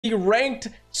the ranked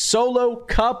solo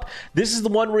cup. This is the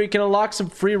one where you can unlock some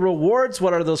free rewards.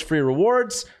 What are those free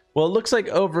rewards? Well, it looks like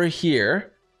over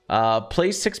here,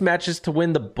 play 6 matches to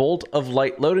win the Bolt of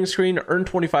Light loading screen, earn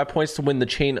 25 points to win the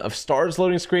Chain of Stars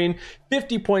loading screen,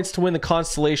 50 points to win the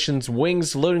Constellation's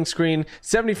Wings loading screen,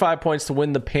 75 points to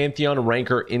win the Pantheon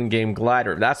Ranker in-game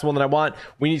glider. If that's the one that I want,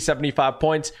 we need 75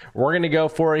 points. We're going to go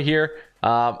for it here.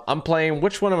 I'm playing,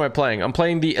 which one am I playing? I'm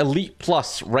playing the Elite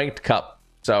Plus ranked cup.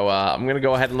 So I'm going to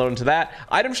go ahead and load into that.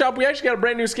 Item shop, we actually got a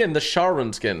brand new skin, the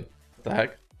Sharun skin. What the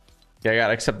heck? Yeah, I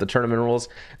gotta accept the tournament rules.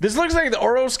 This looks like the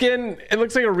Oro skin. It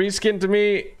looks like a reskin to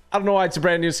me. I don't know why it's a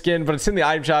brand new skin, but it's in the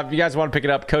item shop. If you guys want to pick it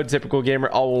up, code typical gamer,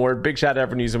 all one word. Big shout out to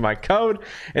everyone using my code.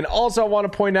 And also I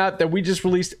want to point out that we just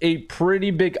released a pretty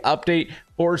big update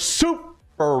for Super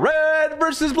Red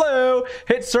versus Blue.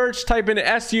 Hit search, type in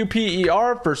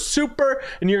SUPER for Super,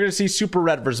 and you're going to see Super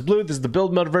Red versus Blue. This is the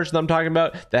build mode version that I'm talking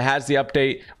about that has the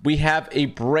update. We have a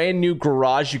brand new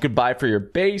garage you could buy for your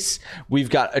base. We've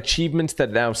got achievements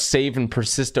that now save and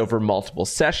persist over multiple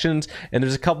sessions, and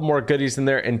there's a couple more goodies in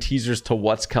there and teasers to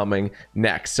what's coming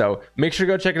next. So make sure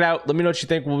to go check it out. Let me know what you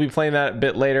think. We'll be playing that a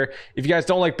bit later. If you guys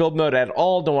don't like build mode at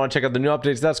all, don't want to check out the new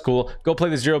updates, that's cool. Go play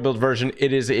the zero build version.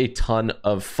 It is a ton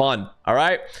of fun. All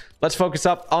right, let's focus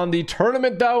up on the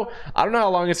tournament though. I don't know how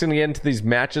long it's going to get into these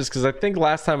matches because I think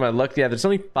last time I looked, yeah, there's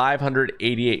only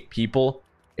 588 people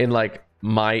in like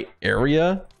my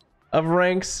area of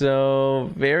ranks.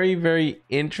 So very, very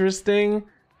interesting.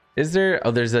 Is there? Oh,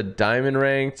 there's a diamond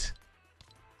ranked.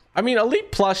 I mean,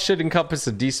 Elite Plus should encompass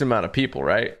a decent amount of people,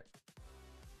 right?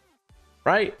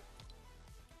 Right?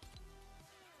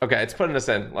 Okay, it's putting us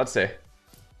in. Let's see.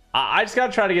 I just got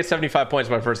to try to get 75 points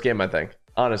in my first game, I think.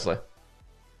 Honestly.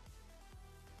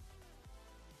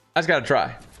 I just gotta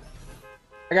try.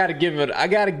 I gotta give it a go. I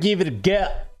gotta give it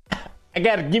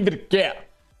a go.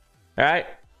 All right.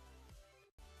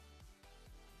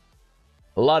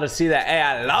 A lot to see that.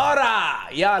 Hey, Laura.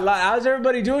 Yeah, how's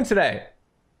everybody doing today?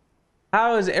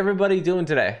 How is everybody doing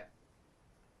today?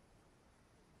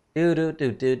 Do do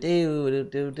do do do do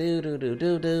do do do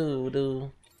do do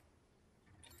do.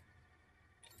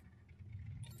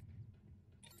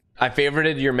 I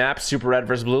favorited your map, Super Red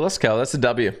versus Blue. Let's go. That's a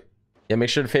W. Yeah, make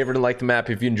sure to favorite and like the map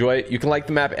if you enjoy it. You can like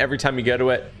the map every time you go to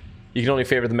it. You can only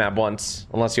favorite the map once,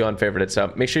 unless you unfavorite it.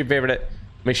 So make sure you favorite it.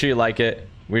 Make sure you like it.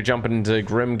 We're jumping into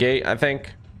Grim Gate, I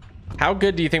think. How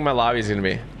good do you think my lobby is going to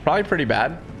be? Probably pretty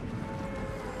bad.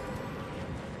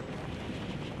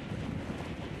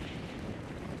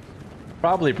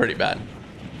 Probably pretty bad.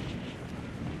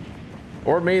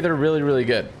 Or maybe they're really, really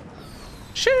good.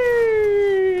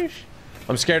 Sheesh.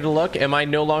 I'm scared to look. Am I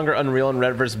no longer Unreal in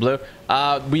Red versus Blue?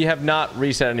 We have not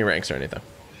reset any ranks or anything.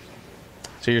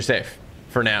 So you're safe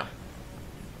for now.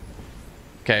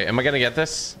 Okay, am I gonna get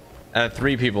this?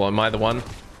 3 people, am I the one?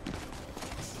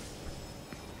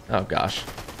 Oh gosh.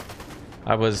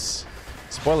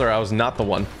 Spoiler, I was not the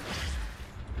one.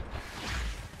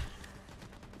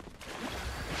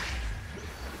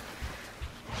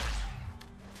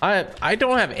 I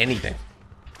don't have anything.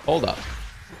 Hold up.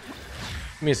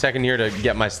 Give me a second here to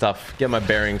get my stuff, get my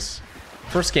bearings.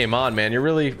 First game on, man. You're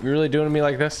really doing to me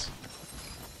like this?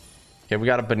 Okay, we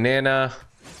got a banana.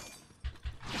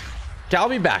 Okay, I'll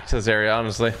be back to this area,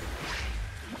 honestly.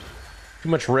 Too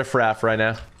much riffraff right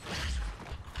now.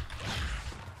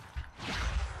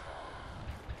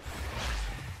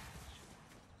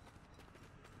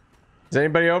 Is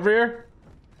anybody over here?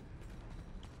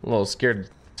 I'm a little scared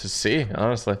to see,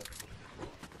 honestly.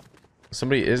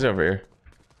 Somebody is over here.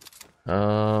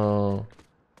 Oh,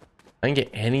 I didn't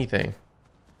get anything.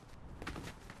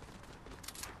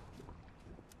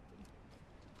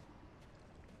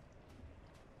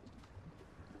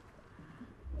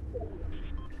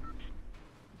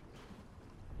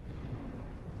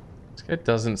 This guy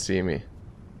doesn't see me.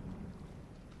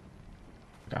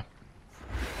 Yeah.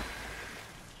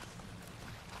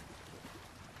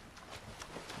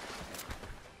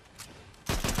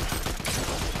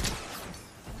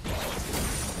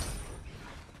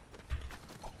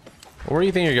 Where do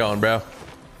you think you're going, bro?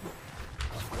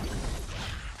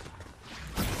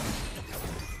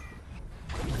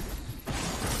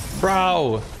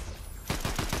 Bro,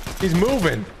 he's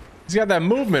moving. He's got that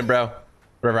movement, bro.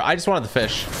 Whatever. I just wanted the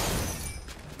fish.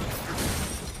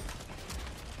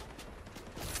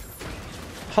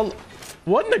 Hello?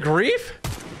 What in the grief?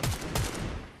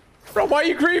 Bro, why are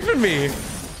you griefing me?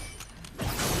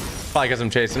 Probably because I'm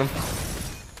chasing him.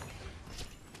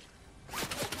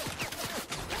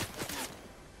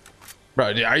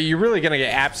 Bro, are you really gonna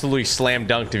get absolutely slam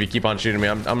dunked if you keep on shooting me?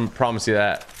 I'm promise you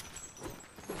that.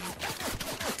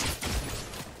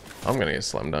 I'm gonna get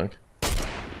slam dunk.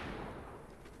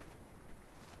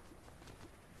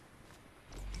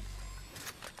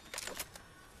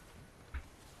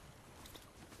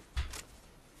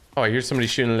 Oh, I hear somebody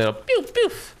shooting a little pew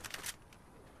pew.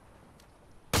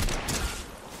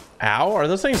 Ow, are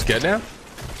those things good now?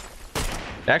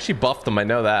 They actually buffed them, I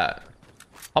know that.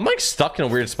 I'm like stuck in a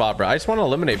weird spot, bro. I just want to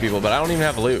eliminate people, but I don't even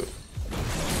have loot.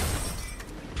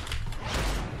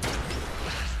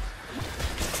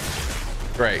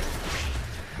 Great.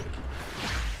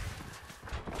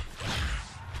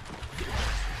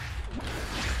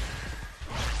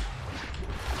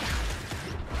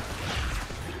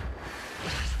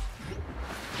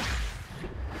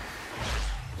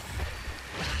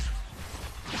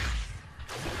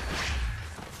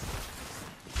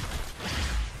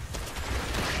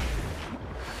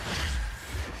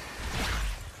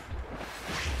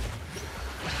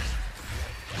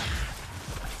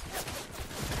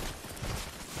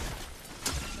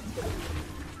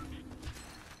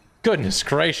 Goodness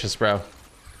gracious, bro.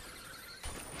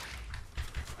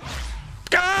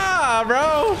 Ah,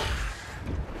 bro.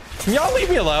 Can y'all leave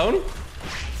me alone?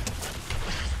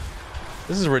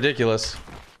 This is ridiculous.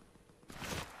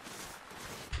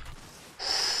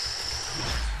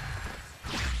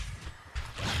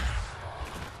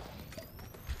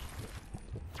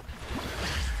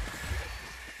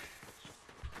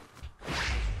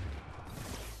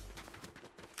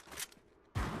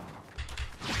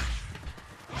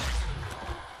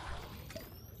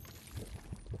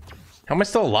 How am I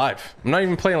still alive? I'm not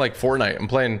even playing like Fortnite. I'm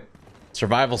playing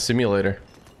Survival Simulator.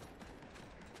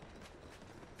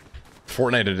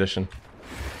 Fortnite edition.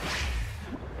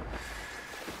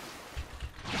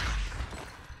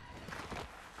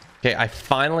 Okay, I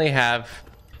finally have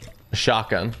a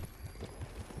shotgun.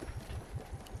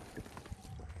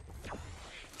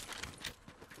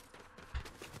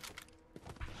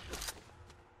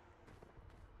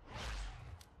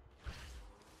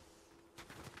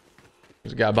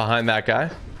 There's a guy behind that guy.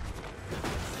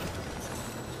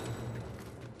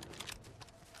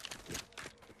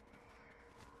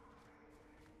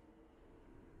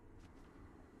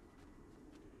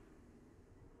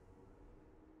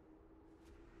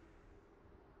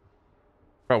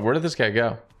 Bro, where did this guy go?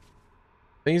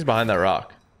 I think he's behind that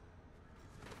rock.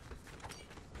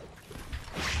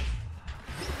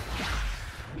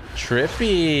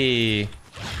 Trippy.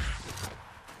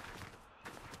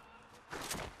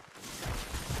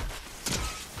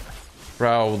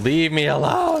 Bro, leave me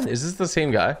alone. Is this the same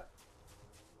guy?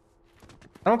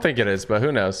 I don't think it is, but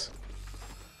who knows?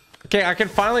 Okay, I can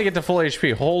finally get to full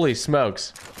HP. Holy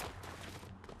smokes.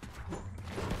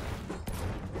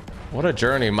 What a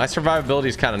journey. My survivability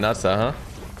is kind of nuts though, huh?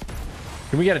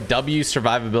 Can we get a W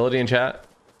survivability in chat?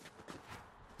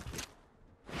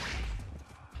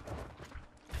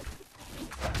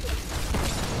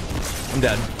 I'm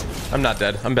dead. I'm not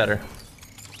dead. I'm better.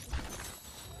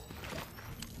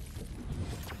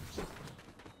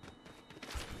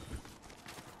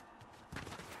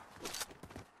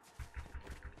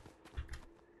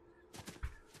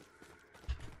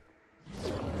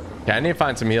 Okay, I need to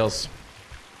find some heals.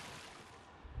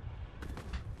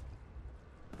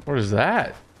 What is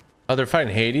that? Oh, they're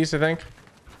fighting Hades, I think.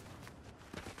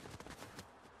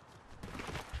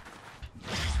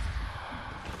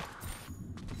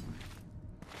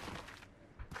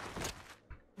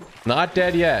 Not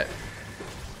dead yet.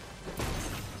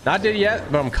 Not dead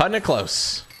yet, but I'm cutting it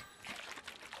close.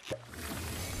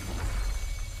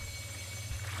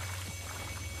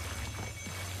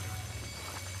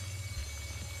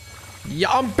 Yeah,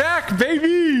 I'm back,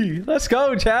 baby. Let's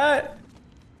go, chat.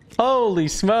 Holy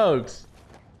smokes.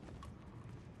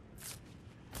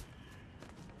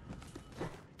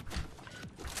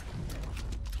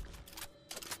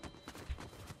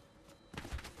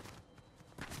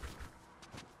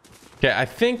 Okay, I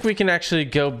think we can actually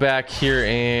go back here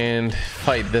and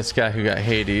fight this guy who got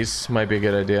Hades. Might be a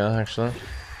good idea, actually.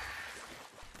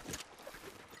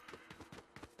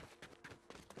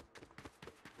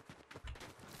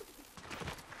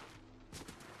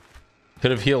 Could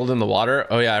have healed in the water.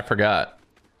 Oh yeah, I forgot.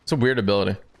 It's a weird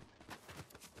ability.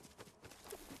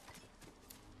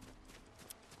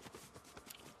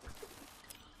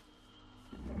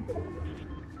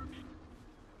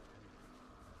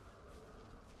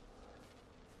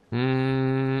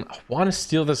 I want to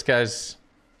steal this guy's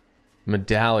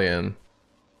medallion.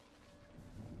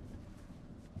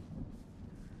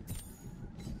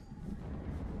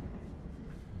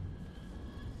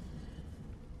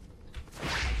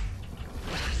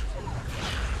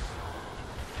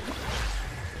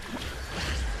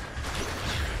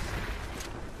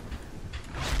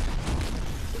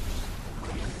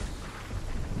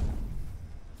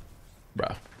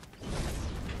 Bro.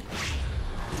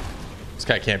 This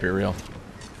guy can't be real.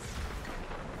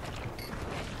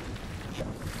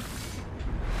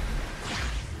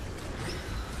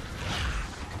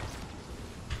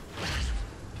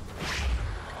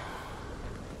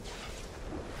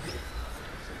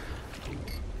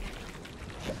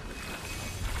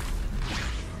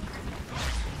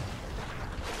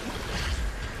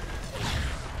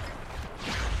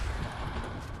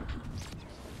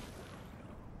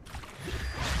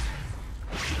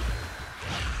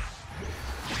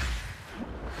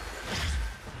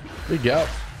 we go.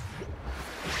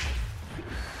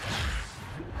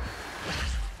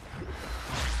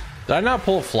 Did I not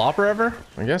pull a flopper ever?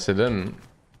 I guess it didn't.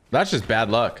 That's just bad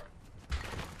luck.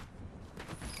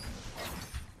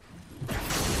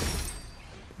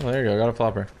 Oh, there you go. Got a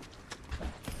flopper.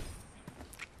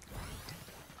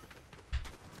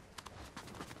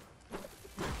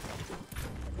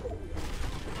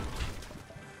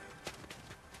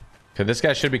 Okay, this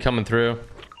guy should be coming through.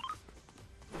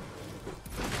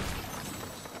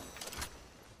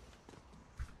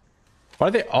 Why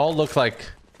do they all look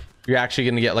like you're actually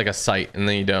going to get like a sight and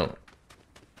then you don't?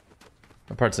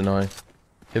 That part's annoying.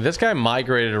 Okay, this guy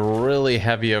migrated really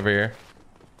heavy over here.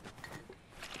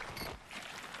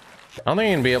 I don't think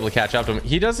I'm going to be able to catch up to him.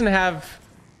 He doesn't have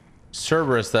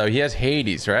Cerberus though. He has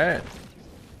Hades, right?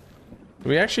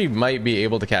 We actually might be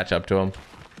able to catch up to him.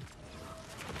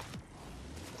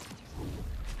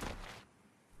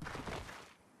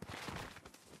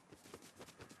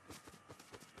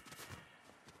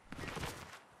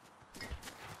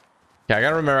 Yeah, I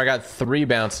gotta remember I got 3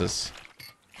 bounces.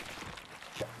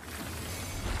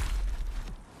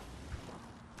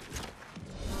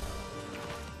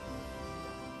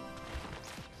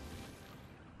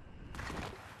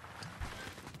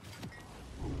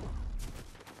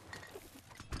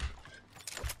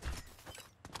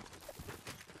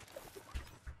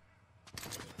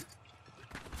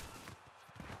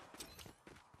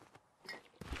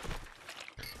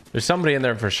 There's somebody in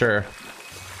there for sure.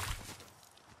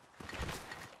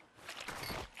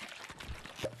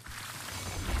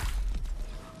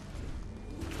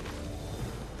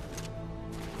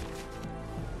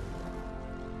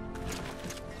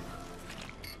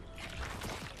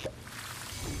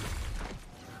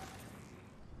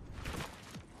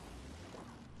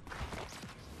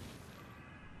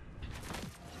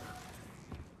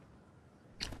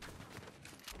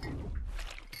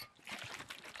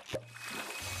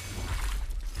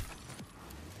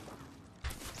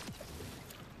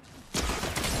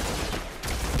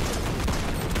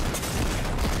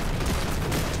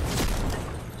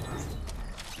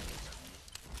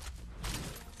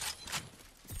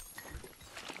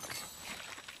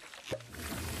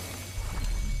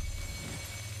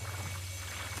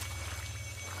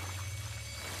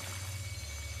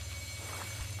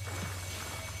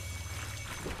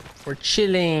 We're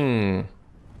chilling.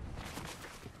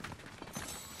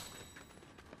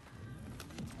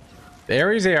 The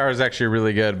Ares AR is actually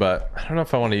really good, but I don't know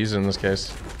if I want to use it in this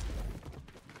case.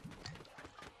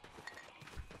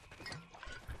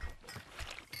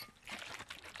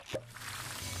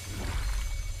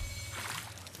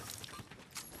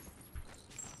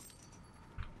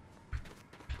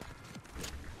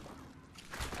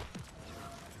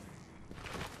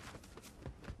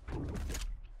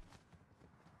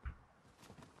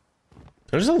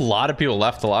 There's a lot of people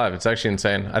left alive. It's actually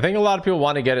insane. I think a lot of people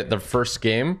want to get it the first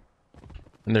game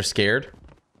and they're scared.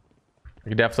 I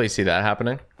can definitely see that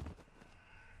happening.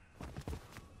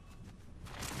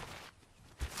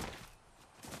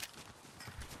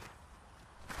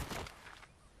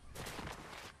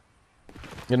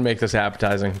 I'm gonna make this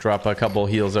appetizing. Drop a couple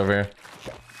heals over here.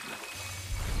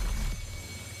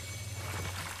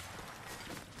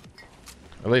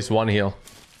 At least one heal.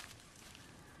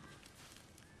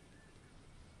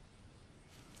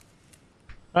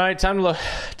 All right, time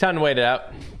to wait it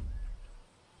out.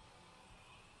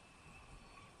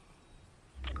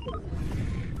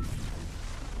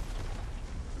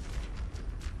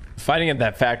 Fighting at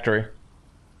that factory.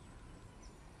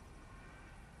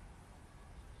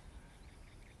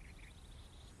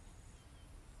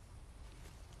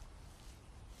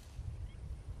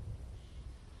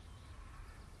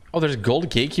 Oh, there's a gold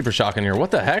gatekeeper shotgun here.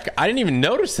 What the heck? I didn't even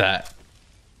notice that.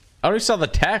 I already saw the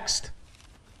text.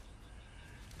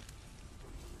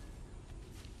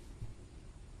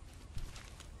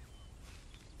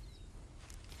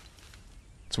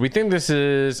 So we think this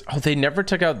is... Oh, they never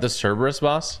took out the Cerberus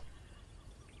boss?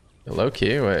 Low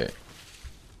key? Wait.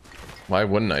 Why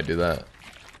wouldn't I do that?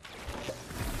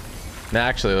 Nah,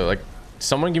 actually, like,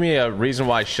 someone give me a reason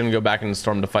why I shouldn't go back in the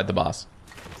storm to fight the boss.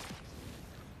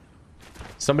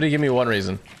 Somebody give me one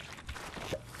reason.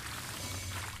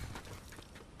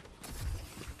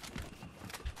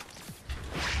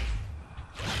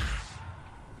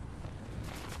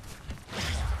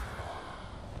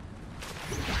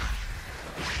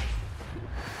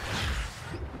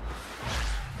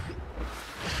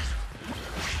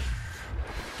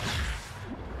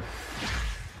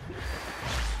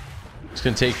 It's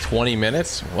gonna take 20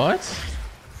 minutes? What?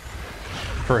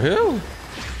 For who?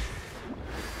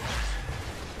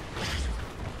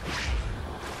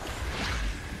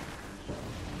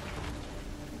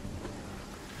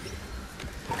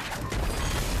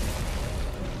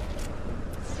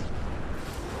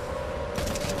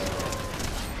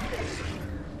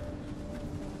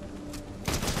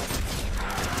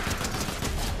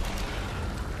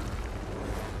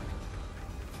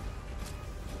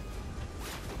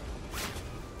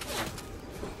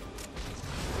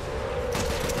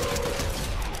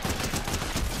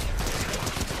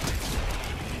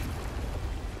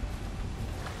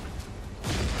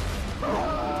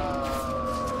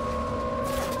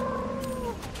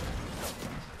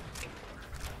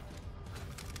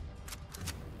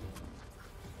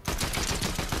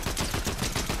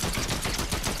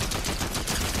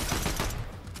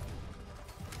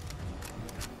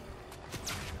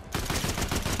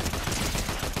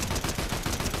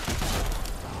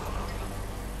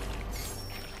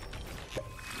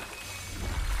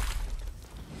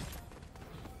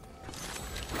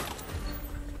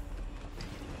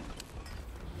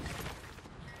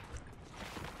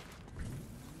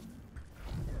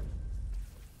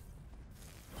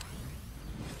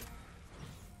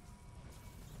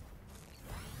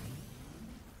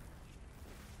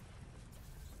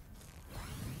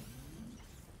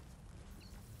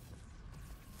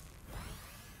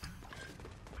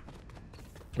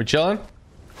 We chilling?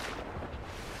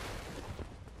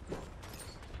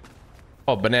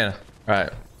 Oh, banana. All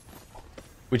right.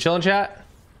 We chilling, chat?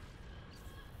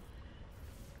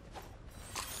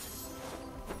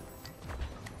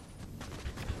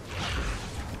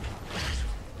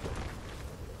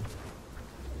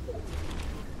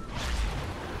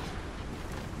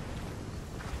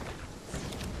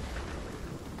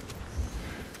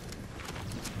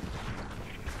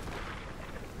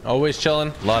 Always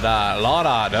chilling. Lot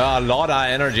of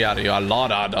energy out of you. A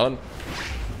lot of done.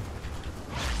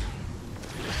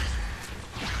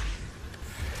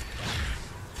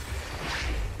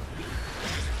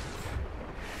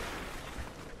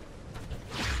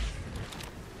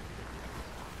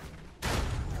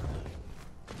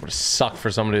 Would suck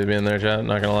for somebody to be in there, chat.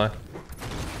 Not gonna lie.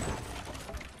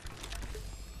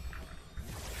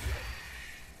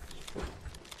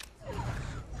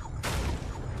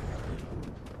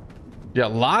 Yeah, a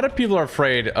lot of people are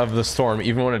afraid of the storm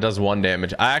even when it does 1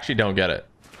 damage. I actually don't get it.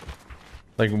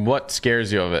 Like, what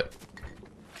scares you of it?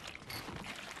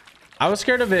 I was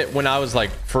scared of it when I was like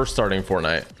first starting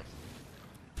Fortnite.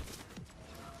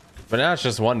 But now it's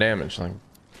just 1 damage. Like,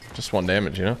 just 1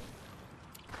 damage, you know?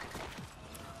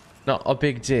 Not a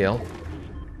big deal.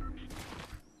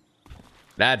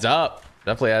 It adds up.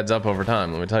 Definitely adds up over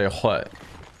time. Let me tell you what.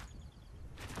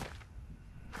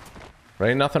 There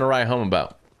ain't nothing to write home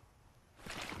about.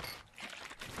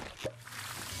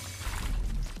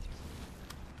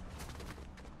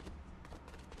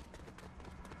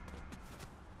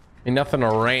 Ain't nothing to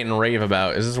rant and rave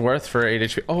about. Is this worth for 8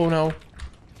 HP? Oh no.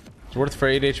 It's worth for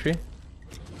 8 HP?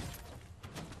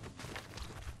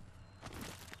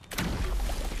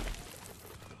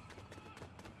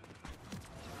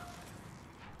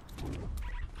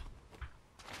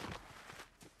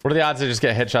 What are the odds I just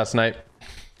get headshot snipe?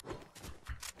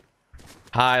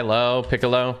 High, low,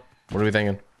 piccolo? What are we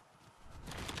thinking?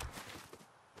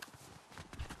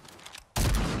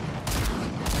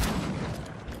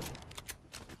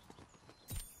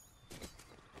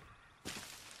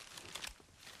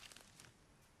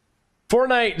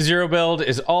 Fortnite Zero Build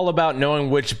is all about knowing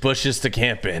which bushes to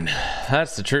camp in.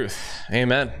 That's the truth.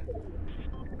 Amen.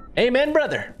 Amen,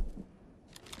 brother.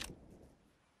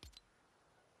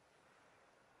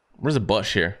 Where's a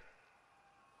bush here?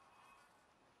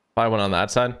 Probably one on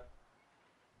that side.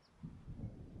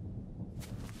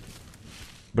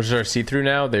 Bushes are see-through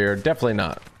now? They're definitely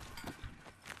not.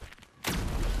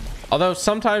 Although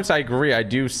sometimes I agree, I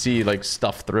do see like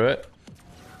stuff through it.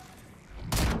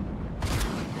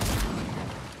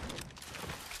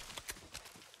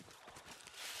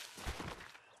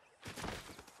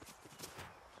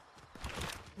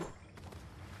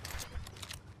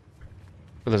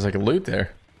 But there's like a loot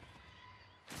there.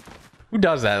 Who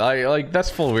does that? Like that's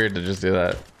full weird to just do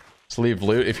that. Just leave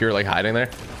loot if you're like hiding there.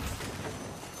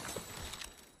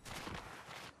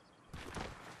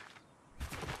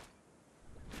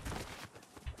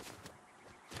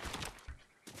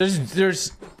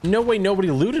 There's no way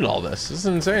nobody looted all this. This is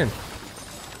insane.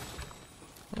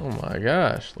 Oh my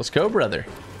gosh. Let's go, brother.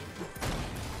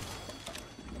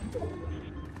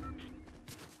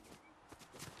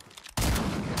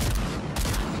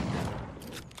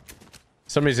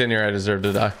 Somebody's in here. I deserve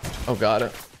to die. Oh, got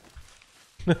it.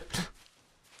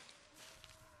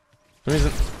 Somebody's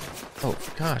in... Oh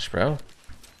gosh, bro.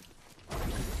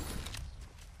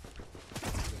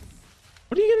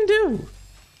 What are you gonna do?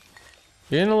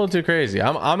 You're getting a little too crazy.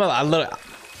 I'm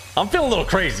feeling a little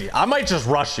crazy. I might just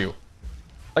rush you.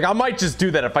 Like I might just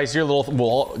do that if I see your little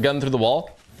wall gun through the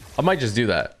wall. I might just do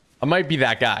that. I might be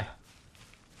that guy.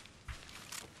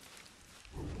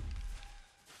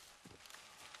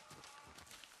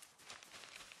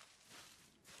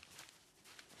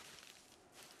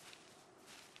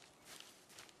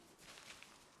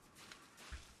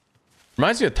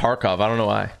 Reminds me of Tarkov. I don't know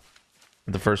why.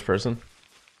 The first person.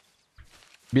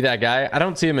 Be that guy. I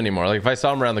don't see him anymore. Like if I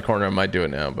saw him around the corner, I might do it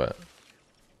now, but...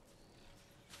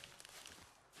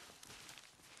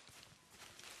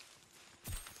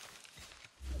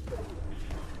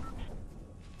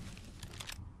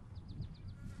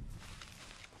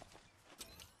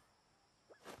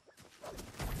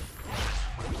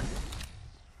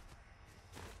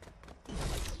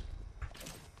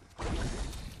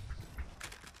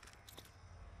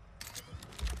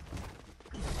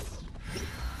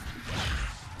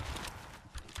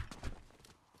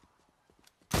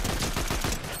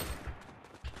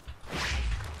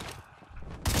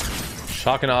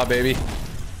 Shock and awe, baby.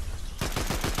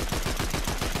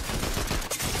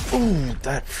 Ooh,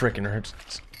 that freaking hurts.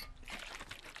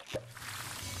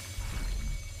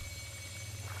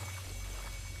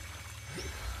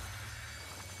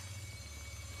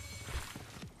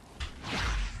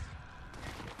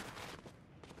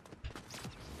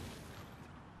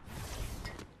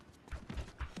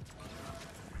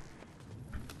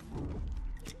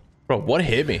 Bro, what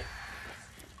hit me?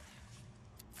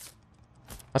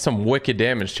 That's some wicked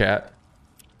damage, chat.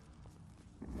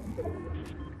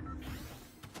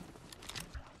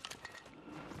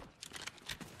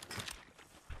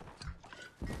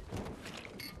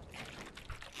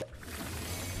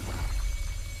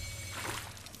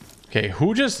 Okay,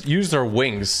 who just used their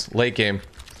wings late game?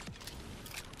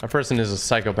 That person is a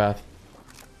psychopath.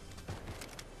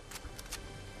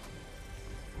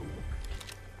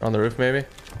 On the roof, maybe?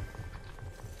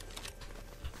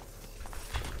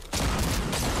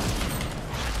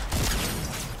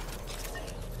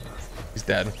 He's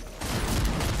dead.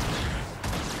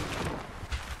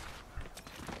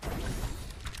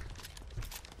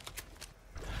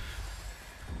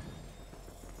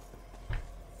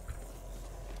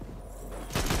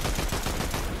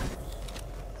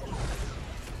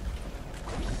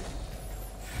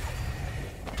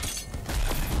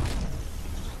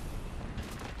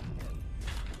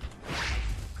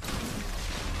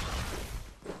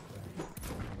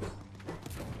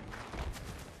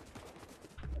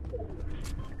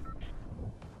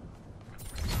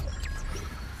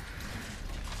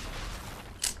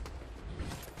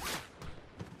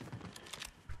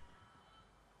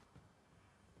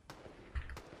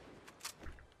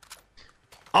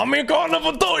 I'm in kind of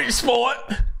a dirty spot.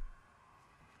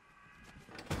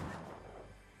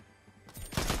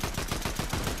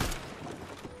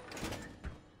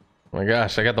 Oh my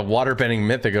gosh, I got the water bending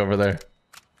mythic over there.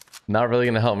 Not really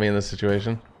gonna help me in this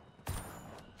situation.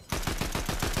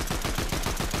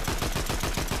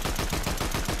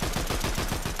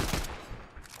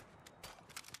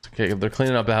 It's okay, they're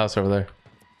cleaning up the house over there.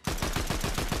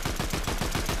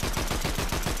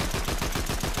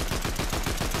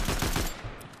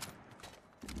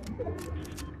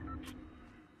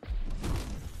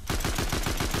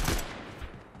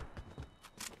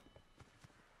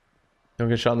 Don't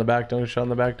get shot in the back, don't get shot in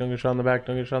the back, don't get shot in the back,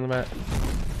 don't get shot in the back.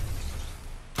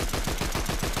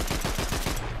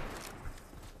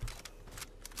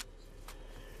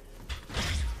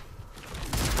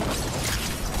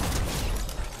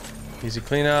 Easy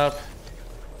cleanup.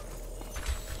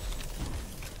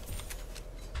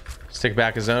 Stick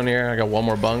back a zone here. I got one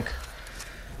more bunk.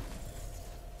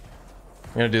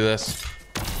 I'm gonna do this.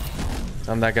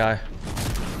 I'm that guy.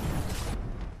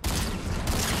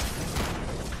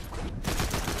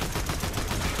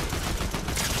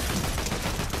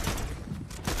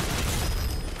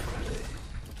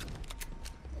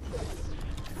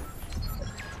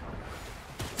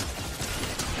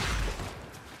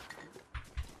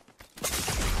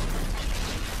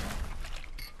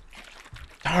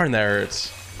 Darn, that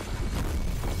hurts.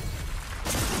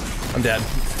 I'm dead.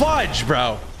 Fudge,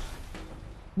 bro.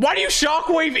 Why do you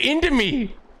shockwave into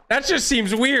me? That just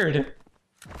seems weird.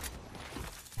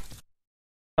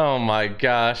 Oh my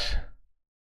gosh.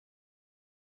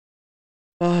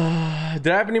 Did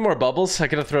I have any more bubbles? I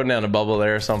could have thrown down a bubble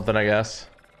there or something, I guess.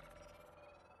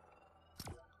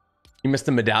 You missed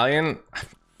the medallion?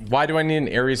 Why do I need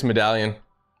an Ares medallion?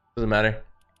 Doesn't matter.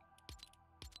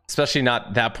 Especially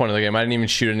not that point of the game. I didn't even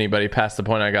shoot anybody past the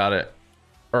point I got it.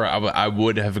 Or I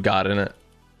would have gotten it.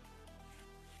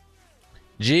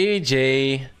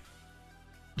 GG.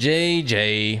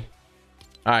 JJ.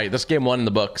 Alright, that's game 1 in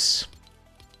the books.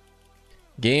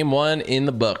 Game 1 in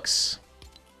the books.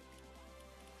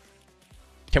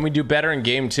 Can we do better in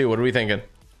game 2? What are we thinking?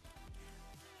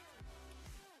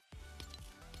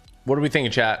 What are we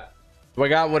thinking, chat? Do I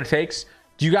got what it takes?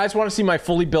 Do you guys want to see my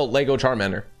fully built Lego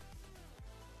Charmander?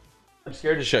 I'm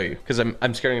scared to show you because I'm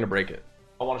scared I'm gonna break it.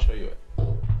 I want to show you it.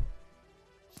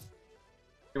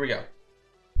 Here we go.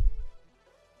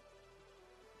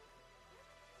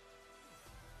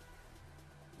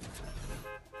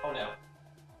 Oh no.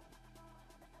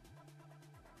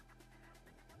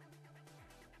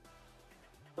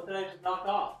 What did I just knock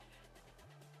off?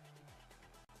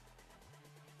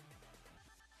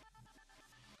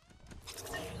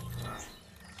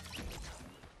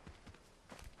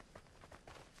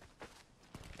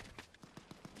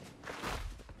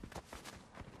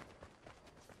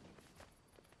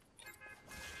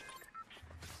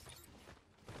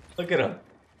 Look at him.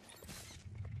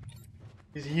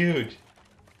 He's huge.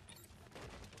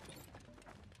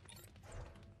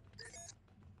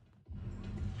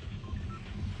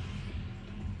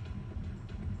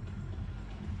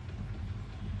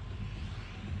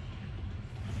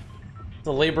 It's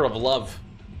a labor of love.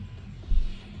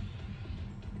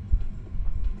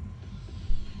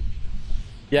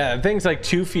 Yeah, the thing's like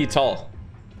 2 feet tall.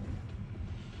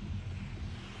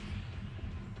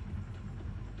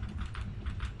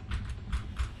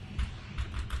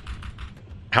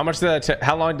 How much did that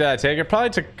how long did that take? It probably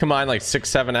took combined like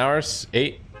 6-7 hours.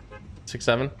 8, 6,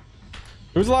 7.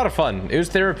 It was a lot of fun. It was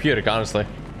therapeutic, honestly.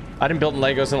 I didn't build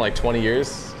Legos in like 20 years,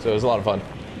 so it was a lot of fun.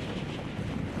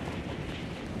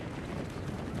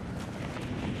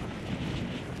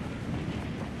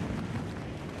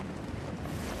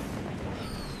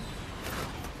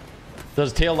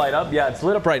 Does tail light up? Yeah, it's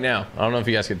lit up right now. I don't know if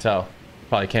you guys can tell.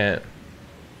 Probably can't.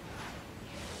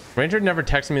 Ranger never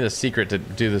texted me the secret to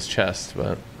do this chest,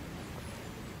 but...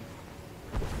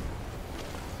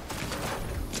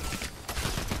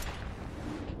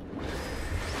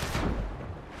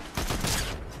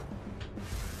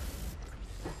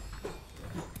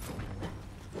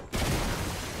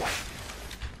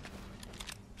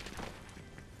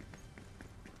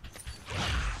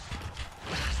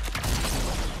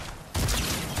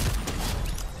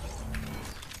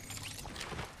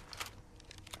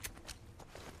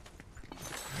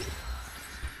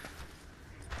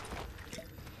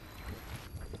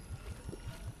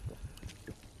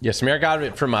 Yeah, Samir got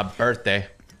it for my birthday.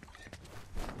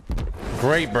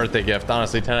 Great birthday gift,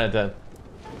 honestly, 10 out of 10.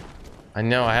 I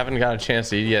know, I haven't got a chance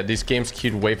to eat yet. These games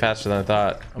queued way faster than I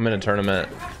thought. I'm in a tournament.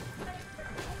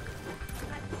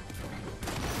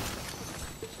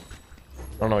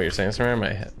 I don't know what you're saying,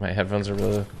 Samir. My headphones are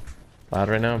really loud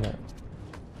right now, but...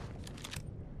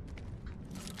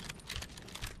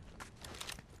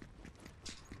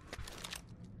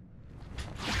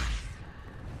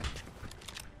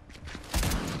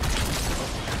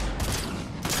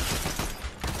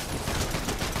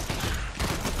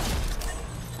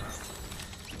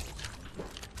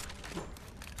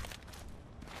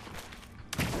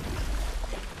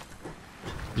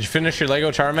 Did you finish your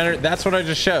Lego Charmander? That's what I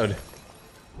just showed.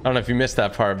 I don't know if you missed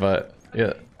that part, but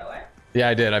yeah. Yeah,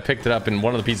 I did. I picked it up and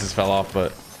one of the pieces fell off,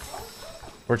 but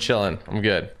we're chilling. I'm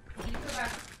good.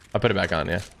 I put it back on,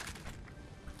 yeah.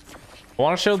 I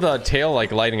want to show the tail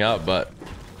like lighting up, but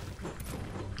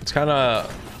it's kind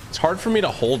of, it's hard for me to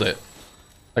hold it.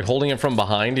 Like holding it from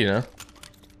behind, you know?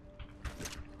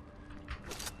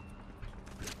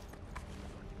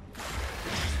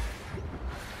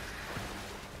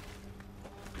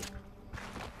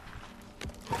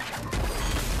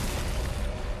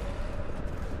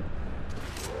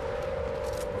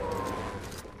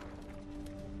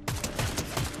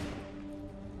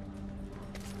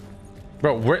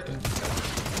 Bro, where...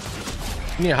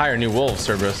 You need to hire new wolves,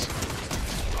 Cerberus.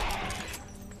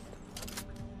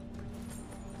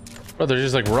 Bro, they're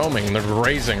just like roaming. They're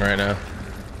grazing right now.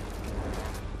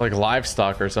 Like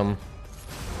livestock or something.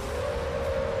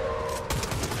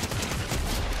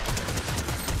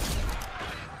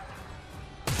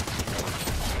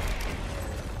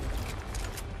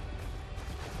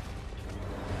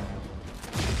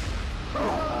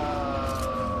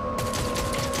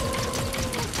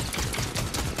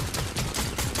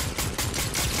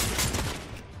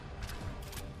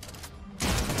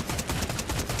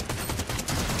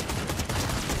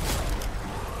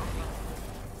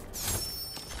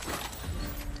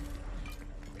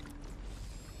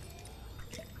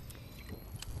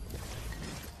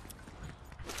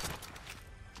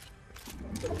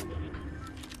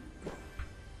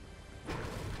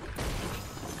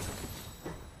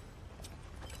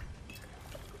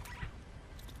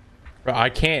 Bro,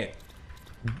 I can't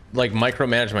like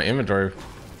micromanage my inventory.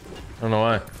 I don't know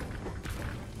why.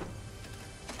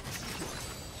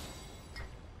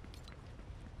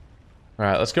 All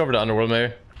right, let's go over to Underworld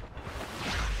maybe.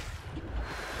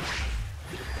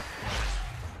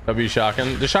 W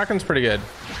shotgun. The shotgun's pretty good.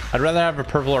 I'd rather have a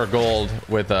purple or gold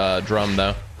with a drum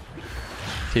though.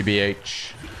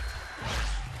 TBH.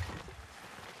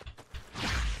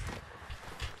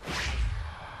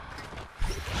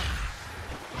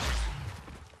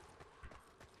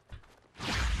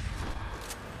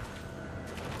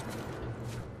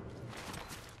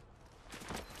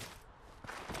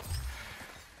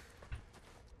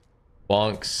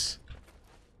 Bunks.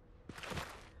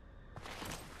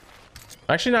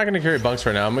 I'm actually not going to carry bunks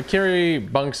right now. I'm going to carry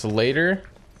bunks later.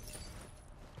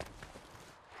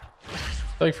 I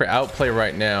feel like for outplay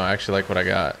right now, I actually like what I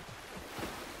got.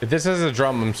 If this has a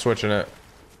drum, I'm switching it.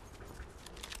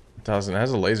 It doesn't. It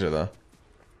has a laser though.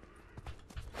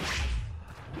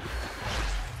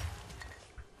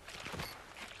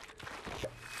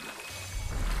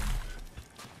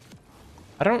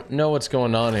 I don't know what's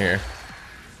going on here.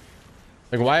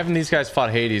 Like, why haven't these guys fought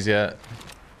Hades yet?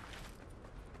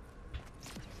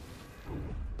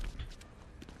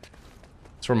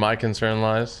 That's where my concern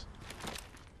lies.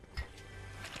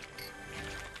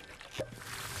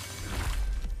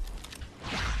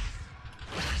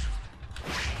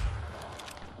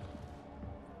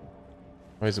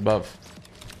 Oh, he's above.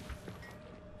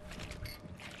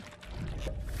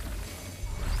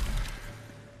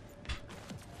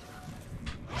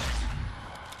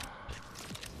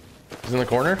 He's in the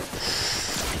corner.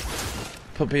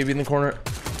 Put baby in the corner.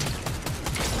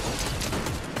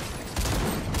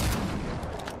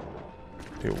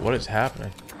 Dude, what is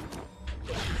happening?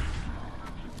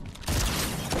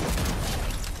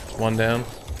 One down.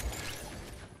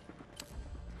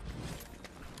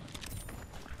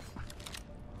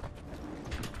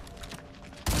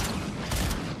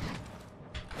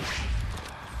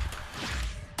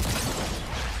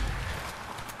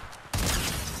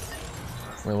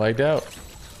 We lagged out.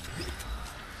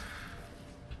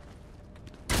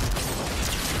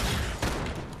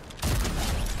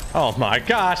 Oh my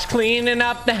gosh, cleaning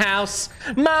up the house.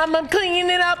 Mom, I'm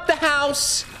cleaning up the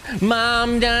house.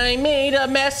 Mom, I made a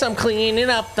mess. I'm cleaning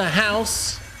up the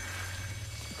house.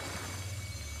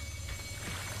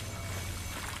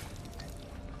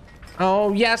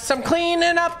 Oh yes, I'm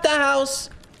cleaning up the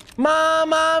house.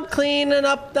 Mom, I'm cleaning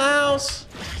up the house.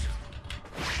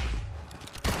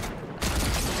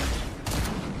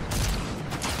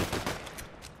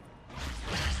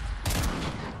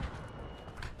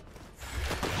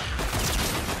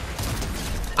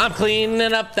 I'm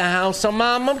cleaning up the house. Oh,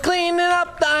 Mom, I'm cleaning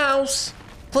up the house.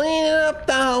 Cleaning up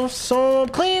the house. Oh, I'm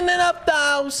cleaning up the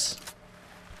house.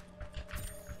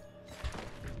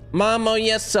 Mom, oh,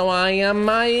 yes, so I am.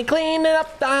 I cleaning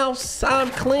up the house. I'm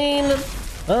cleaning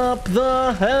up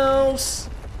the house.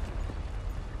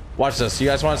 Watch this. You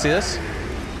guys want to see this?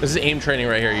 This is aim training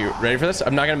right here. You ready for this?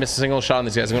 I'm not going to miss a single shot on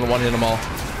these guys. I'm going to one-hit them all.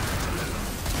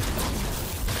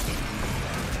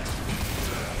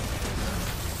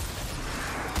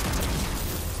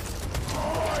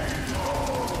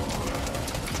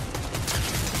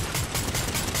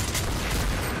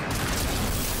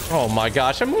 Oh my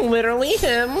gosh, I'm literally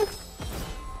him.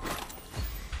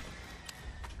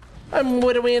 I'm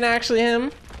literally actually him.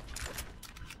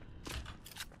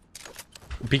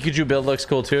 Pikachu build looks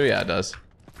cool too. Yeah, it does.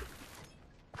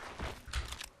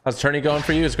 How's tourney going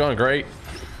for you? It's going great.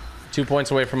 2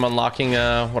 points away from unlocking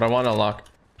what I want to unlock.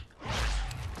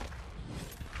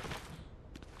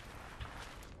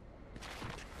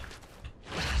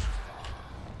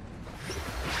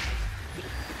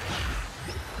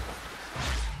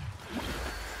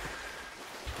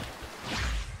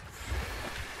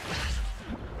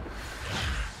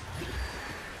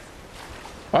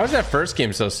 Why was that first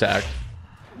game so stacked?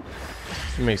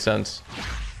 It makes sense.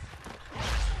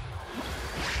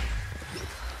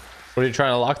 What are you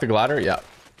trying to lock the glider? Yeah.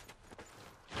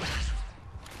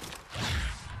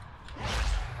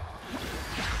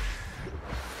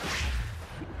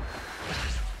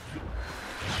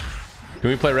 Can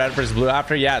we play red versus blue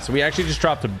after? Yeah, so we actually just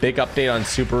dropped a big update on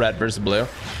super red versus blue.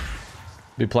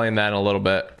 Be playing that in a little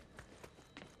bit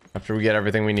after we get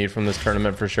everything we need from this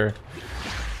tournament for sure.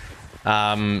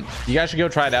 You guys should go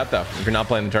try it out though. If you're not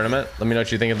playing the tournament, let me know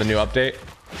what you think of the new update.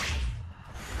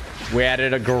 We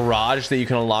added a garage that you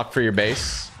can unlock for your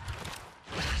base.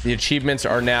 The achievements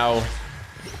are now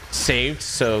saved,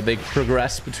 so they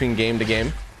progress between game to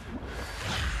game.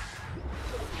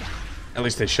 At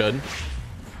least they should.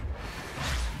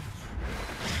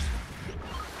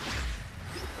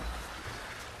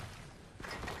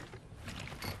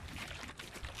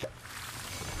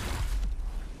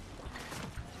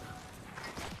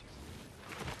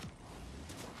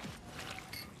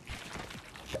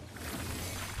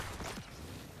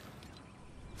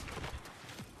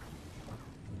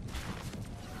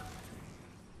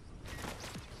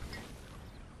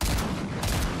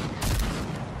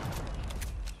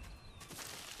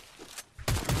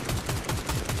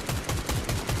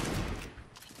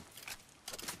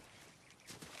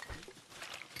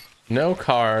 No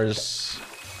cars,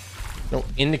 no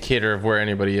indicator of where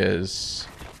anybody is.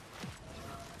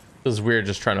 Feels weird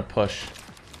just trying to push.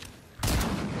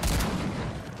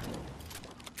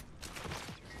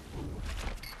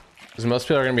 Because most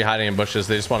people are going to be hiding in bushes.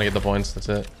 They just want to get the points. That's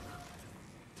it.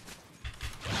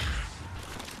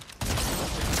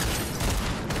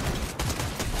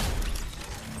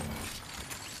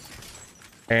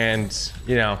 And,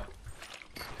 you know,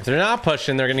 if they're not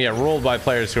pushing, they're going to get ruled by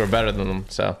players who are better than them.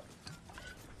 So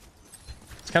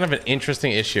it's kind of an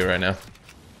interesting issue right now.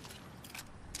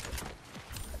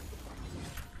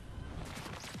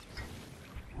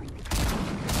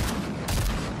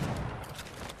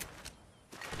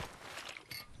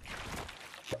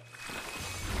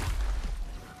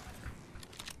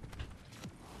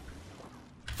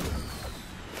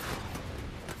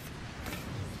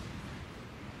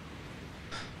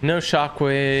 No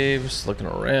shockwaves. Looking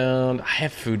around. I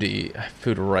have food to eat. I have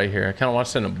food right here. I kind of want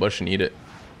to sit in a bush and eat it.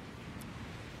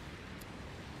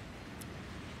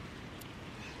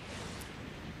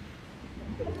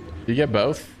 You get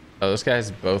both? Oh, this guy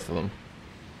has both of them.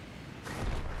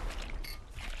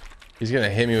 He's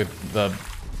gonna hit me with the...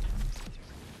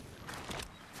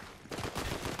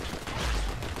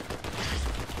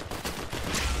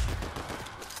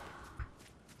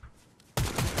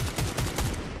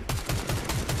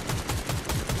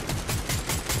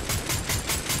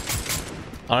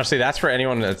 Honestly, that's for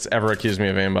anyone that's ever accused me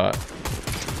of aimbot.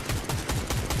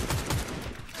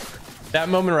 That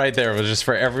moment right there was just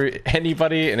for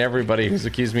anybody and everybody who's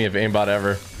accused me of aimbot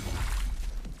ever.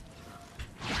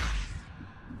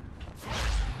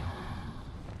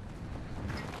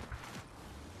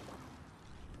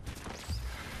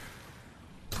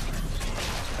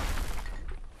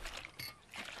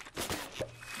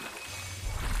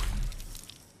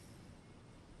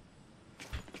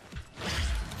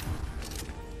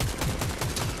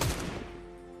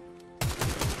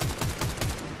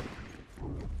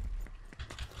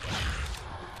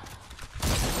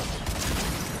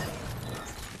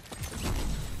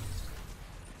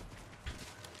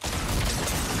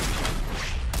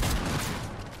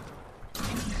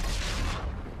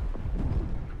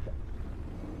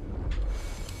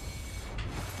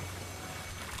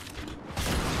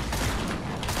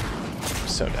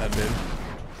 So dead, dude.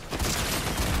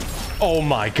 Oh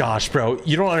my gosh, bro.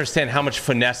 You don't understand how much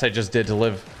finesse I just did to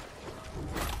live.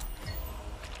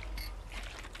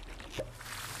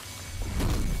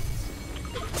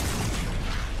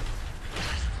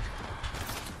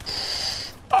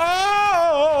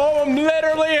 Oh, I'm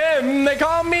literally him. They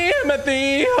call me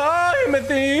Timothy. Oh,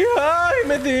 Timothy. Oh,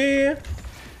 Timothy.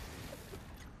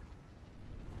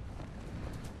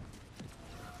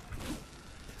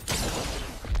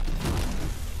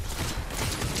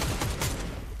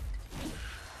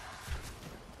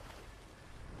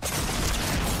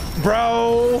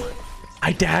 Bro,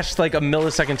 I dashed like a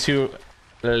millisecond too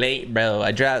late, bro.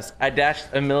 I dashed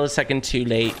a millisecond too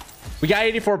late. We got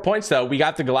 84 points though. We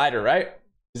got the glider, right?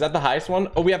 Is that the highest one?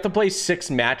 Oh, we have to play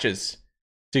 6 matches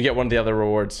to get one of the other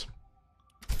rewards.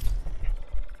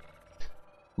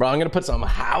 Bro, I'm gonna put some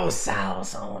house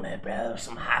sauce on it, bro.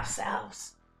 Some house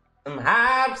sauce. Some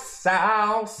house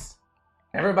sauce.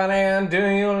 Everybody, do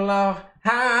you love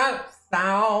hot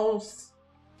sauce?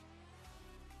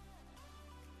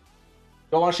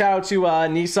 Go on, shout out to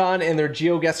Nissan and their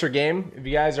GeoGuessr game. If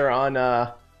you guys are on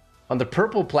the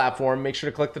purple platform, make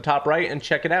sure to click the top right and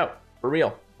check it out. For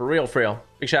real. For real, for real.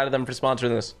 Big shout out to them for sponsoring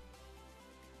this.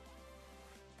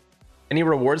 Any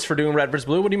rewards for doing red versus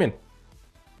blue? What do you mean?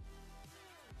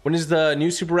 When is the new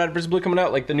Super Red versus Blue coming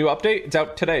out? Like the new update? It's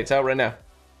out today. It's out right now.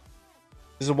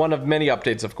 This is one of many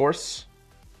updates, of course.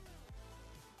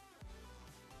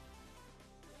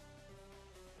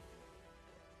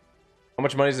 How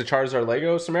much money is the Charizard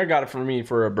Lego? Samara got it for me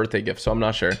for a birthday gift, so I'm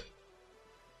not sure.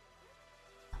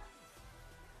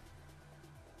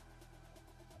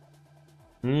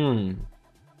 Are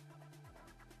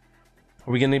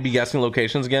we going to be guessing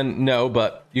locations again? No,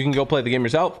 but you can go play the game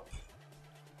yourself.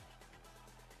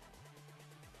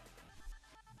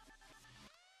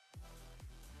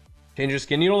 Change your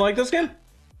skin. You don't like this skin?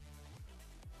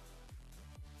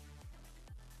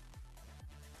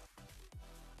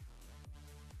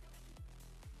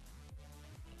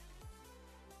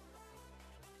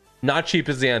 Not cheap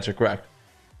is the answer, correct?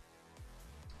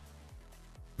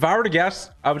 If I were to guess,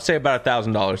 I would say about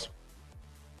 $1,000.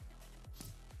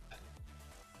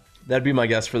 That'd be my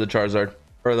guess for the Charizard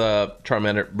or the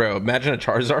Charmander. Bro, imagine a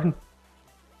Charizard,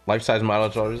 life-size model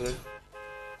Charizard.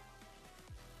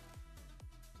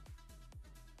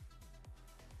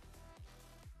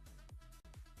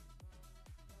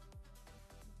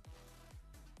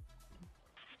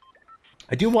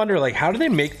 I do wonder, like, how do they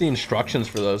make the instructions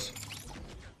for those?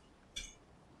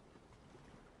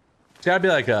 It's gotta be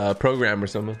like a program or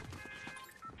something.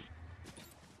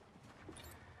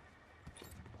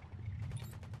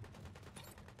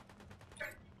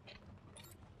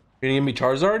 You're gonna give me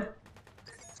Charizard?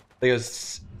 Like a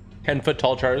 10-foot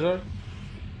tall Charizard?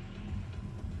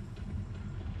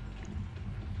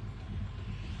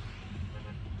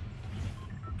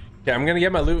 Okay, I'm gonna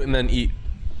get my loot and then eat.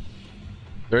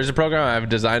 There is a program I have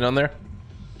designed on there.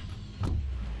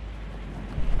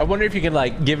 I wonder if you can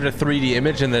like give it a 3D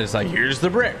image and then it's like, here's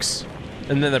the bricks.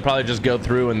 And then they probably just go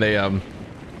through and they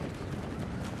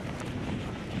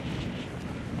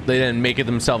then make it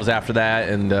themselves after that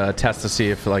and test to see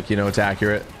if, like, you know, it's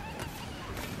accurate.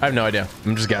 I have no idea.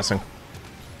 I'm just guessing.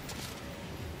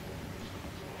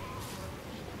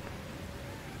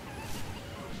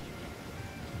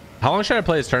 How long should I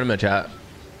play this tournament, chat?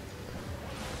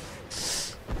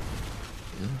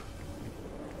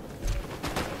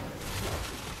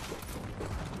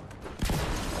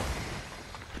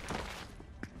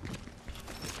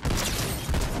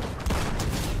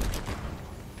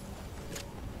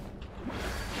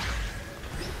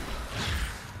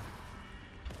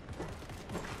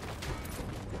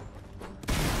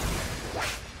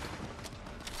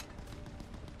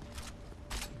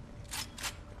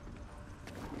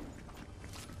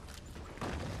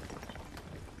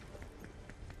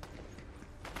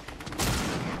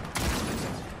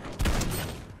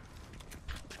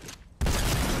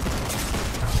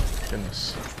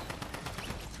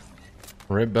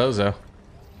 Rip Bozo.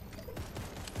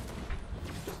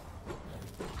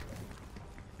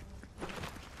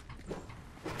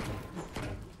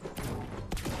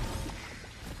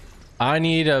 I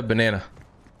need a banana.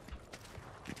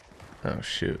 Oh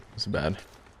shoot, that's bad.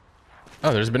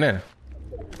 Oh, there's a banana.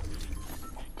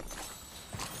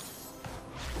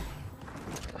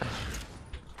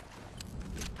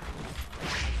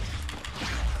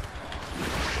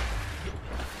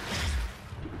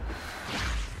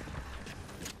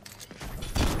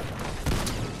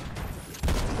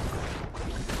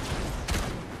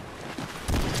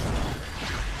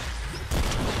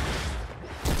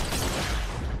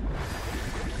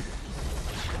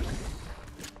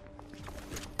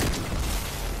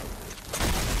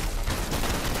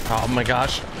 Oh my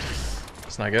gosh,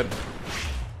 it's not good.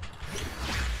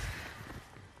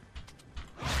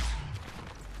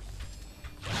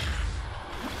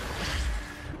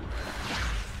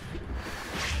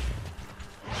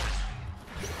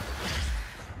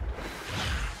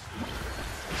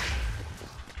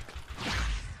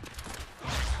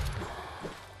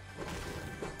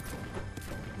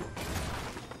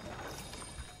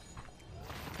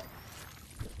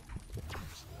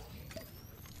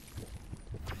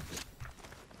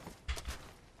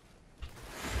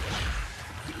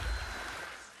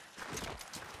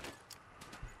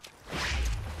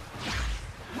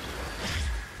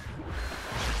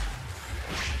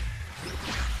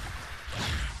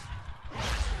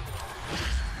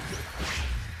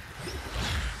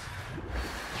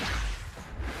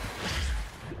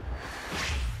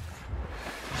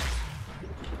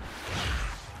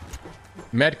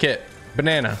 Medkit,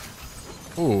 banana.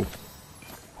 Ooh. You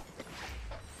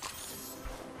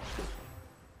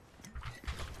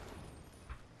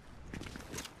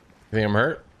think I'm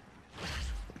hurt?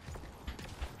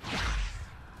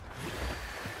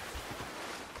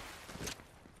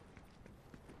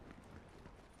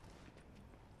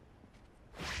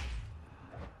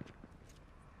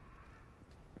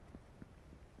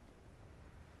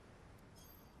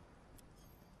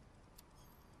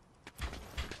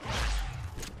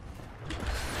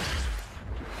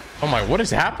 Oh my, what is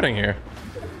happening here?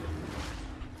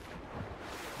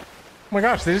 Oh my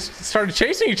gosh, they just started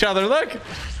chasing each other, look!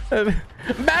 Bad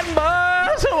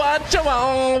boys, what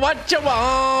you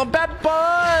want, bad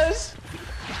boys!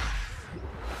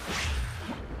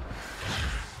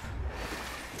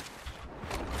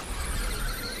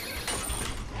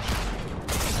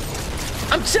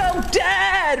 I'm so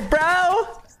dead, bro!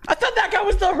 I thought that guy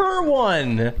was the hurt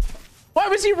one! Why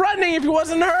was he running if he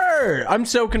wasn't hurt? I'm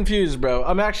so confused, bro.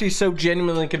 I'm actually so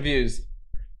genuinely confused.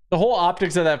 The whole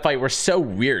optics of that fight were so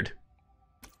weird.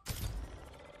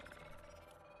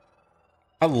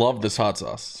 I love this hot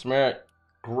sauce.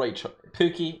 Great choice.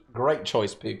 Pookie, great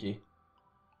choice, Pookie.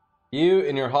 You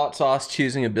and your hot sauce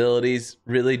choosing abilities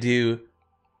really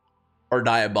are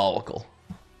diabolical.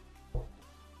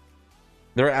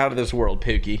 They're out of this world,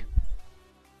 Pookie.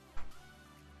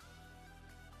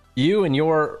 You and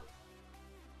your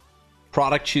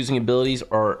product choosing abilities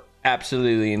are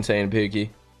absolutely insane, Pookie.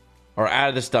 Are out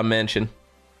of this dimension.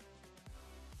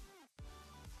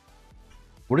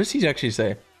 What does he actually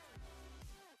say?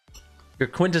 You're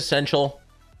quintessential.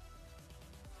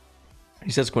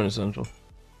 He says quintessential.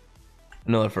 I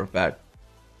know that for a fact.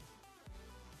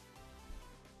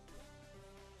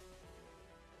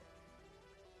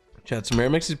 Chat, Samara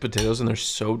makes these potatoes and they're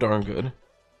so darn good.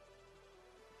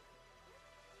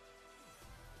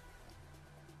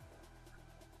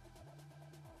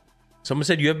 Someone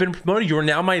said you have been promoted. You are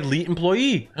now my elite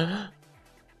employee.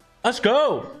 Let's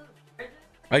go.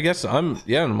 I guess I'm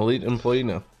an elite employee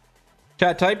now.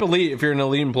 Chat, type elite if you're an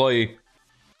elite employee.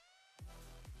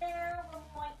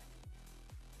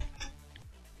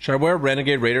 Should I wear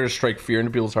Renegade Raider to strike fear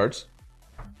into people's hearts?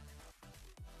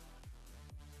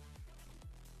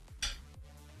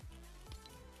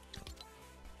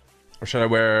 Or should I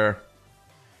wear...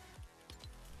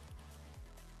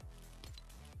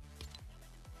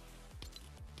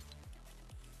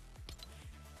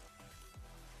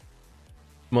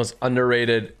 most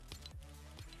underrated...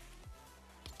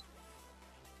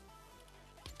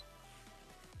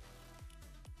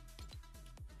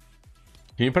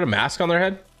 Can you put a mask on their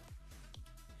head?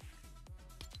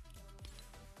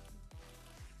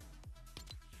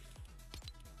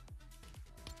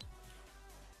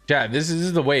 Chat, this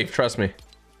is the wave, trust me.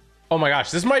 Oh my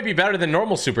gosh, this might be better than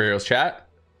normal superheroes, chat.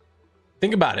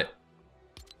 Think about it.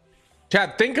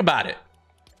 Chat, think about it.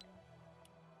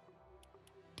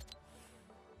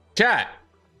 Chat,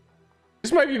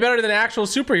 this might be better than actual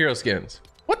superhero skins.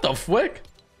 What the flick?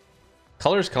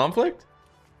 Colors conflict?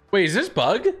 Wait, is this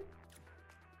bug?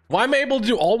 Why am I able to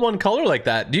do all one color like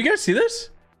that? Do you guys see this?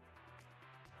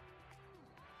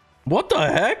 What the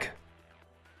heck?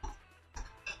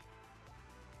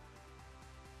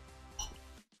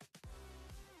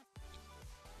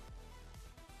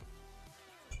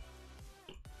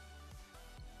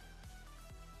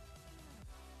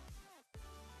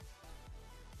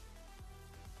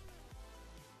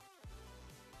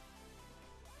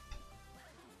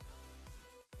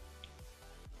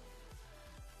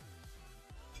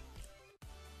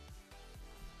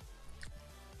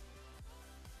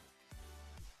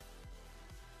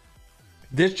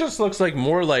 This just looks like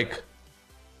more like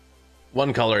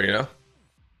one color, you know?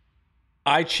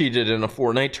 I cheated in a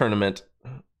Fortnite tournament.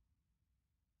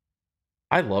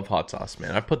 I love hot sauce,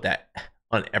 man. I put that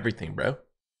on everything, bro.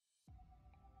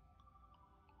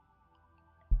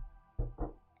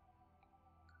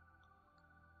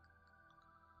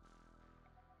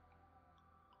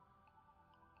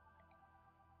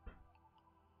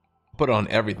 Put it on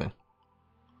everything.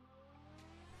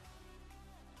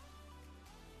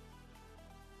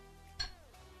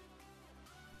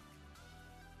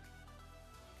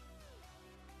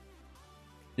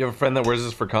 You have a friend that wears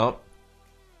this for comp?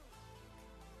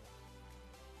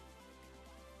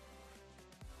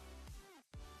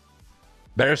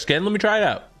 Better skin? Let me try it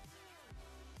out.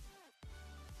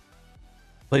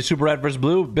 Play Super Red vs.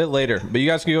 Blue a bit later, but you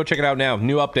guys can go check it out now.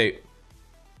 New update.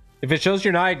 If it shows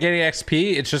you're not getting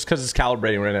XP, it's just because it's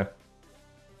calibrating right now.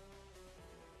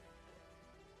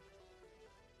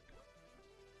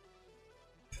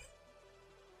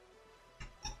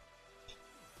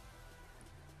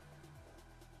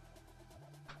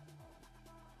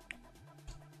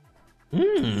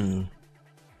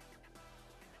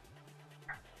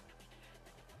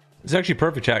 It's actually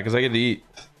perfect, chat, because I get to eat.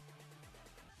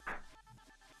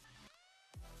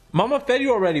 Mama fed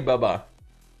you already, Bubba.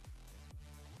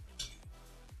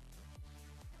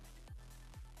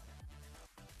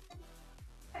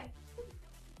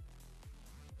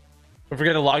 Don't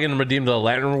forget to log in and redeem the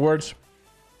Lantern rewards.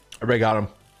 I already got them.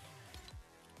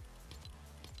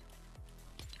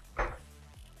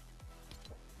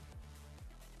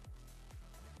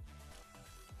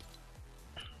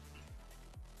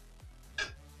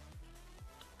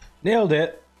 Nailed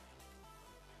it.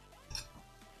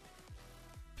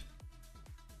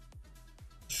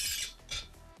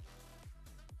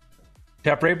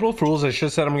 Yeah, for April Fools, I should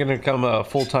have said I'm going to become a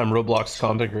full-time Roblox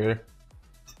content creator.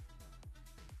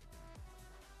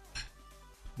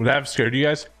 Would that have scared you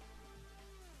guys?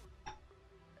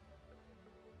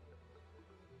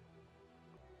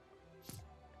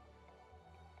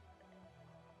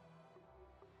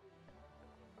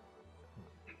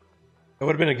 That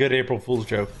would have been a good April Fool's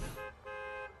joke.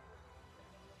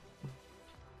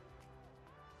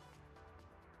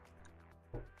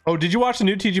 Oh, did you watch the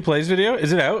new TG Plays video?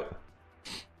 Is it out?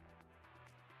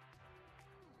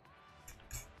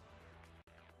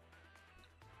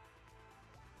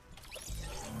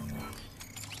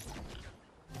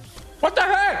 What the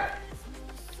heck?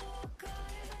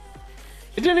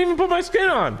 It didn't even put my skin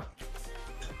on.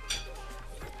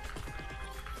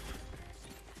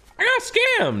 I got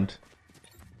scammed.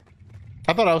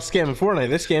 I thought I was scamming Fortnite.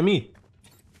 They scammed me.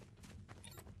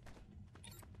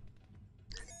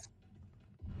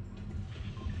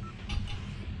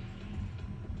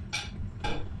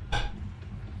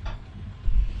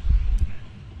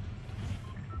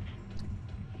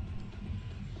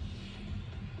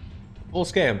 Full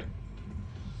scammed.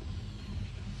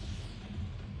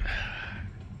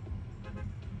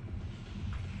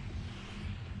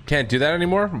 Can't do that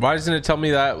anymore? Why doesn't it tell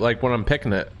me that like when I'm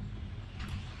picking it?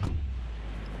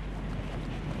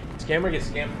 Scammer gets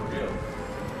scammed for real.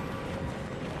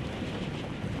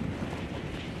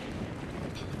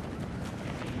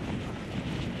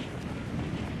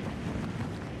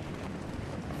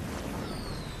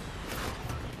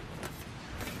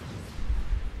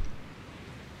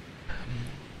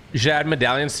 You should add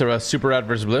medallions to Super Red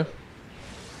vs. Blue.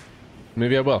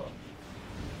 Maybe I will.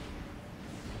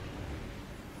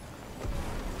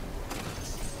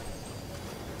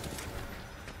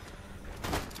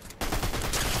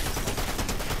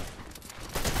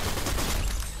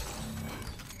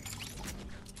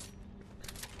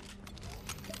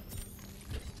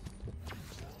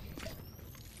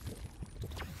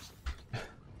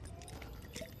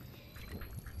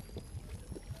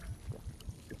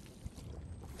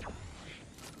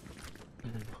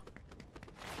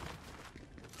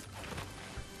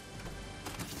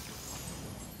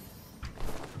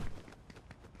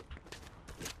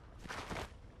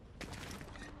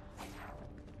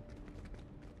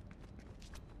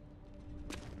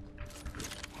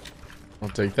 I'll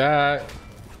take that.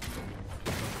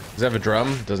 Does it have a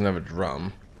drum? Doesn't have a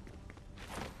drum.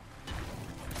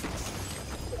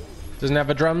 Doesn't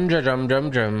have a drum.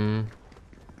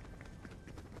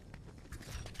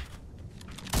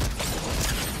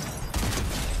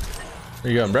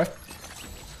 Where you going, bruh?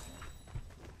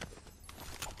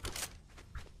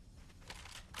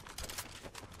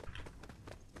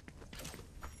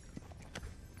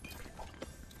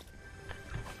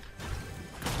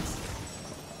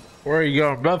 Where are you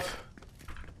going, bruv?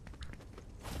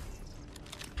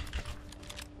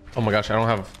 Oh my gosh, I don't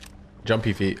have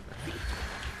jumpy feet.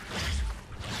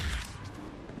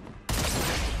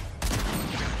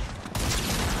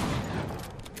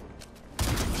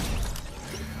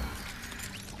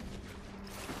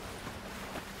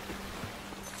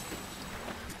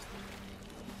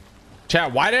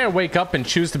 Chat, why did I wake up and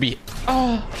choose to be...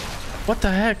 Oh, what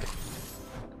the heck?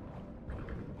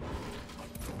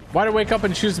 Why did I wake up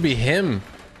and choose to be him?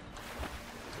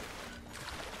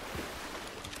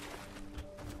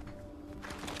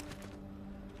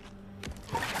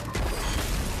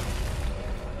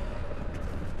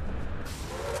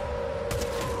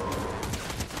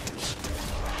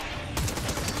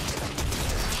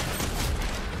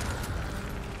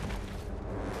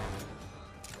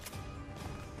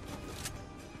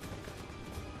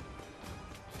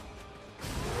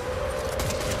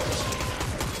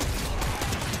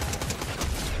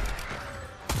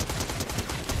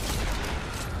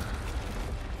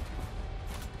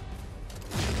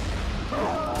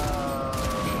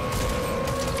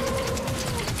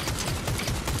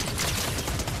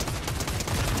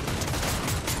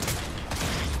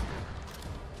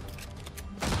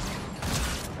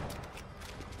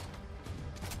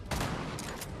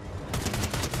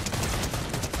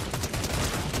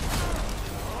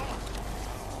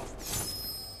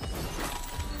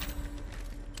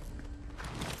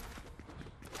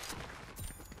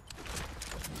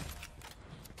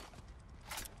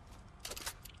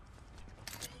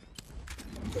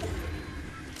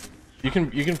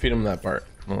 You can feed him that part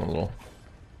a little.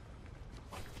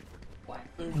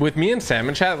 With me and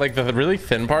Salmon Chat, like the really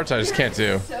thin parts, I just can't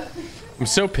do. I'm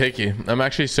so picky. I'm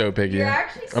actually so picky.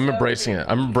 I'm embracing it.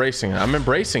 I'm embracing it. I'm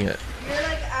embracing it. You're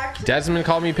like actually. Desmond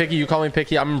called me picky. You call me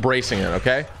picky. I'm embracing it.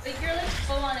 Okay. Like you're like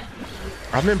full on a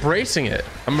picky. I'm embracing it.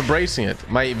 I'm embracing it.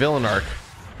 My villain arc.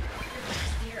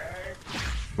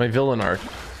 My villain arc.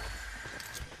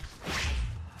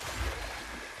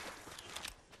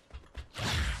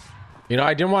 You know,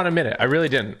 I didn't want to admit it. I really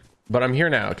didn't. But I'm here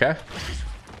now, okay?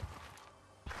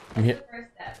 I'm here.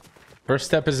 First step. First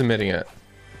step is admitting it.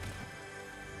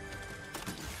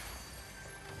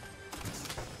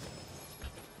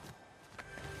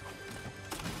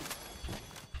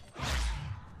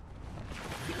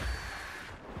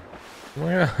 Oh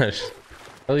my gosh.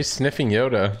 At least sniffing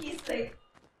Yoda. He's like.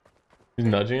 He's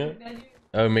nudging it?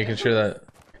 Oh, making sure that...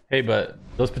 Hey, but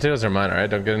those potatoes are mine, alright?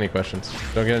 Don't get any questions.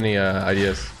 Don't get any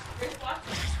ideas.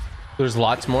 There's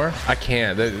lots more? I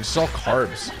can't. It's all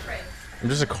carbs. I'm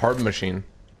just a carb machine.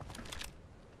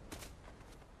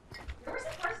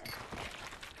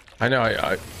 I know.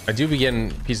 I do be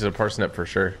getting pieces of parsnip for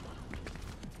sure.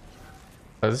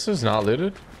 Oh, this is not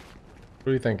looted? What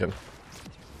are you thinking?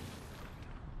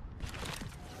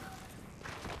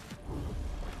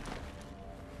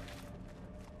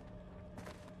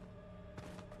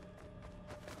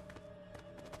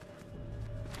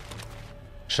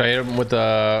 Should I hit him with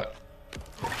the...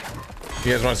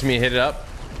 You guys want to see me hit it up?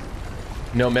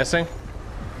 No missing?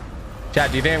 Chat,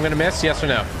 do you think I'm gonna miss? Yes or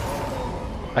no?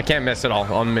 I can't miss at all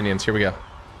on the minions. Here we go.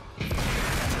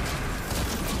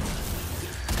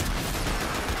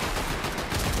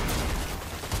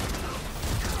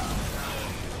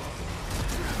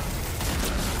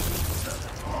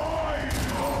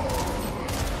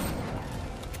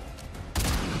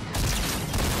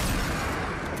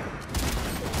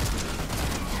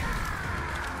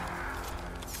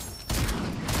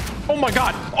 Oh my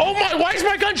god. Oh my, why is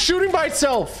my gun shooting by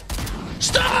itself?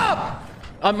 Stop!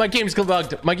 My game's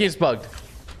bugged. My game's bugged.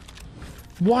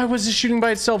 Why was it shooting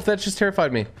by itself? That just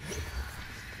terrified me.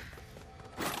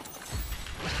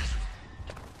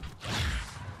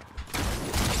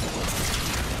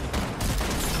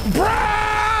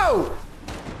 Bro!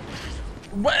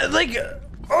 What, like,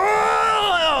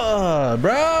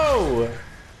 bro!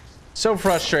 So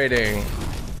frustrating.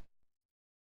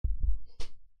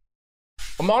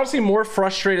 I'm honestly more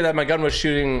frustrated that my gun was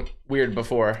shooting weird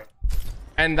before.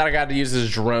 And that I got to use this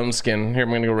drone skin. Here,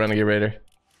 I'm gonna go Renegade Raider.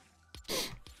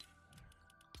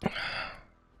 Let's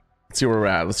see where we're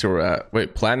at. Let's see where we're at.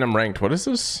 Wait, platinum ranked. What is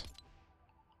this?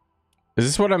 Is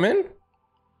this what I'm in?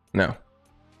 No.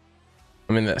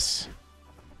 I'm in this.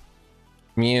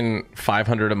 Me and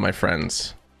 500 of my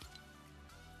friends.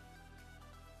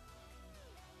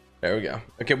 There we go.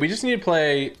 Okay, we just need to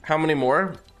play how many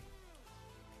more?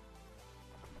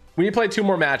 We need to play 2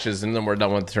 more matches and then we're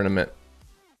done with the tournament.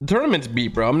 The tournament's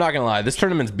beat, bro. I'm not gonna lie. This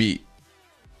tournament's beat.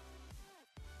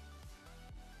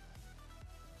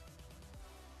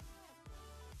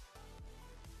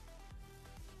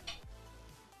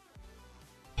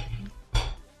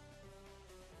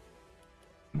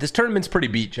 This tournament's pretty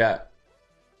beat, chat.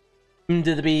 To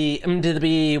the B, to the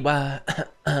B, why?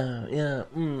 Yeah.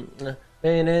 M to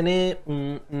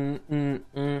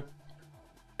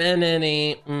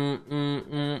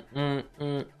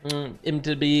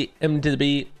the B, M to the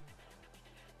B.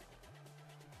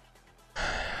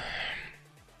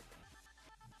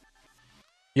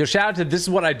 Yo, shout out to This Is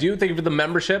What I Do. Thank you for the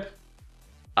membership.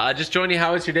 Just joining.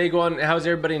 How is your day going? How's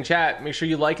everybody in chat? Make sure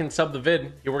you like and sub the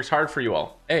vid. He works hard for you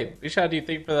all. Hey, big shout out to you.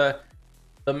 Thank you for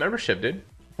the membership, dude.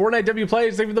 Fortnite W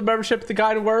Plays. Thank you for the membership. The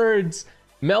kind words.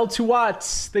 Mel 2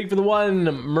 Watts. Thank you for the 1.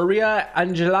 Maria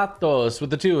Angelatos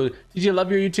with the 2. DJ,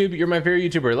 love your YouTube. You're my favorite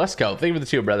YouTuber. Let's go. Thank you for the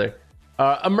 2, brother.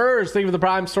 Emerge. Thank you for the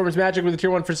Prime. Storm's Magic with the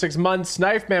tier 1 for 6 months.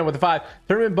 Knife Man with the 5.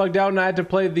 Tournament bugged out and I had to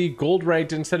play the gold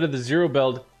ranked instead of the 0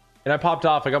 build. And I popped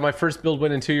off. I got my first build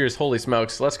win in 2 years. Holy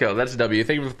smokes. Let's go. That's a W.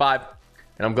 Thank you for the 5.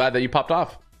 And I'm glad that you popped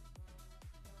off.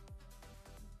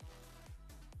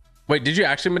 Wait, did you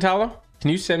actually, Metallo?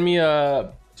 Can you send me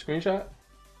a screenshot?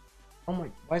 Oh my,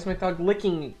 why is my dog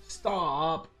licking me?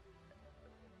 Stop.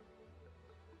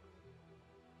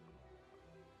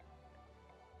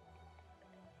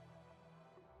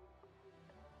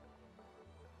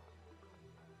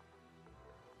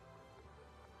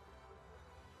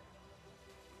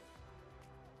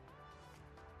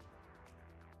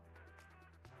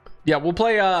 Yeah, we'll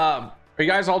play. Are you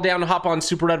guys all down to hop on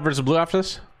Super Red versus Blue after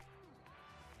this?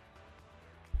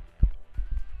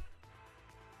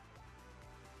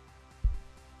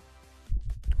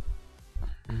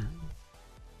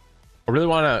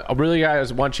 I really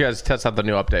guys want you guys to test out the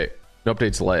new update. New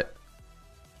update's lit.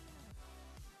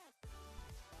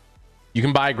 You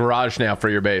can buy a garage now for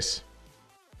your base.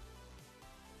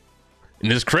 In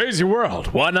this crazy world,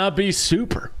 why not be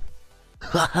super?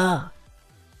 Haha.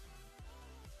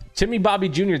 Timmy Bobby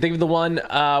Jr., thank you for the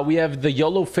 1. We have the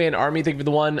YOLO Fan Army, thank you for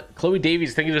the 1. Chloe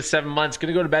Davies, thank you for the 7 months.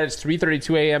 Gonna go to bed. It's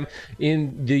 3:32 a.m.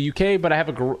 in the UK, but I have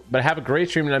a great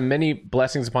stream and I have many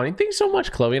blessings upon you. Thank you so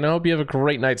much, Chloe, and I hope you have a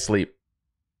great night's sleep.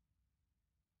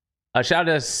 Shout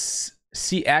out to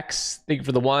CX, thank you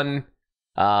for the 1.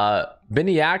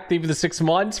 Biniac, thank you for the 6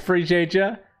 months. Appreciate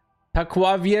you.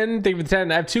 Taquavian, thank you for the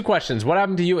 10. I have 2 questions. What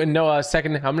happened to you and Noah?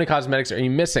 Second, how many cosmetics are you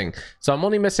missing? So I'm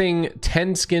only missing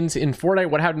 10 skins in Fortnite.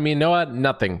 What happened to me and Noah?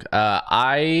 Nothing.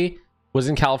 I was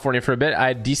in California for a bit. I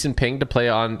had decent ping to play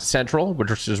on Central,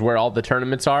 which is where all the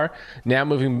tournaments are. Now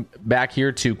moving back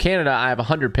here to Canada, I have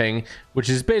 100 ping, which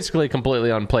is basically completely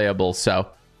unplayable. So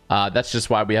that's just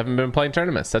why we haven't been playing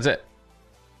tournaments. That's it.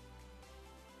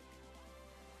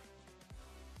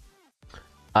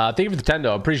 Thank you for the 10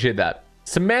 though. Appreciate that.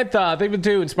 Samantha, thank you for the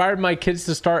 2. Inspired me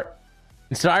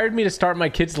to start my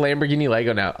kids Lamborghini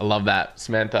Lego now. I love that.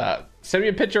 Samantha, send me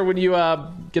a picture when you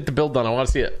get the build done. I want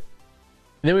to see it.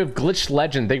 And then we have Glitch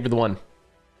Legend, thank you for the 1.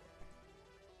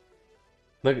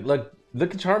 Look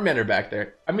at Charmander back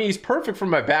there. I mean, he's perfect for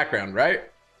my background, right?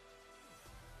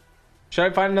 Should I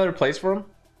find another place for him?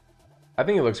 I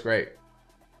think he looks great.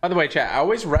 By the way, chat, I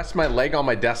always rest my leg on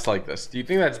my desk like this. Do you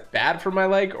think that's bad for my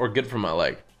leg or good for my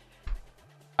leg?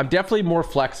 I'm definitely more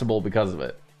flexible because of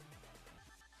it.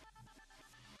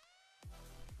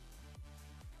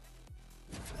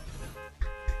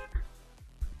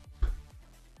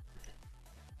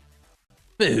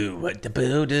 Boo, what the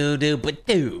boo do do but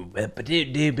do but do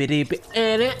do but do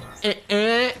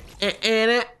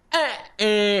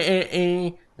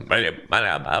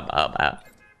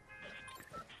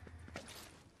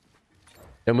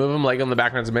They'll move him, leg on the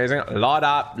background's amazing.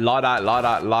 Loda, loda,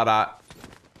 loda, loda.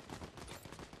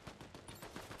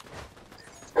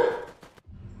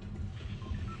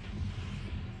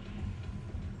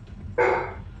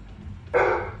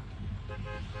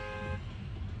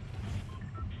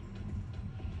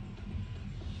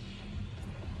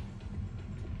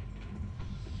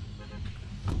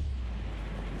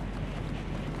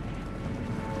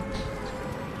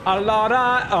 A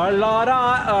lotta, a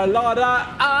lotta, a lotta,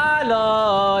 a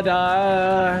lotta.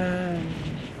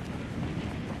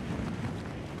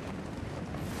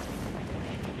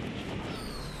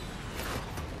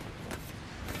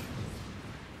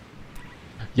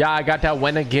 Yeah, I got that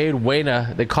Renegade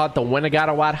Wena. They call it the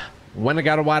Wenagata Wada.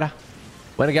 Wenagata Wada.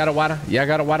 Wenagata Wada. Yeah, I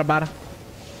got a Wada Bada.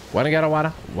 Wenagata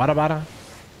Wada. Wada Bada.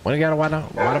 Wenagata Wada.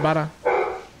 Wada Bada.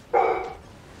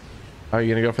 Are you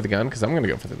gonna go for the gun? Because I'm gonna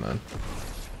go for the gun.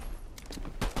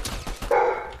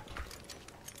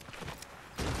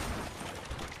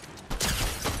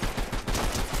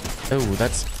 Oh,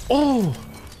 that's... Oh!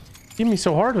 Hit me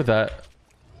so hard with that.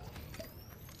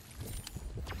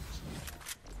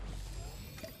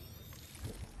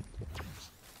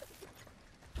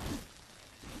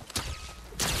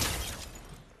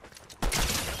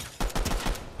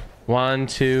 One,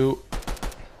 two.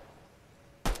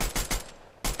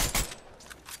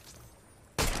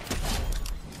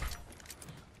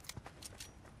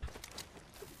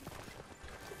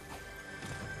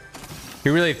 He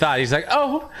really thought, he's like,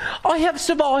 oh, I have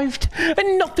survived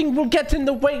and nothing will get in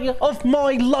the way of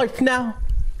my life now.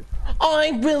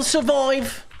 I will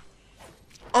survive.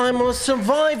 I'm a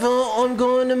survivor. I'm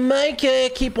going to make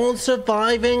it. Keep on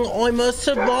surviving. I'm a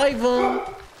survivor.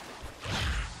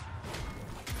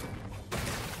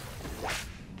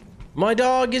 My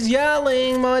dog is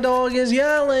yelling. My dog is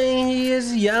yelling. He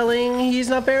is yelling. He's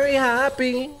not very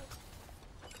happy.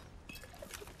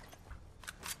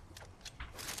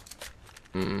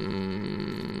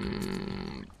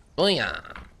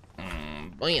 Booyah.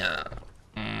 Booyah.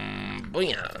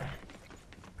 Booyah.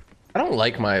 I don't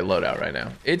like my loadout right now.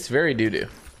 It's very doo-doo.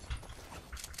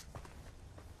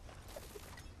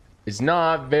 It's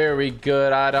not very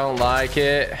good. I don't like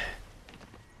it.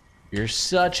 You're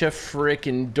such a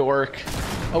freaking dork.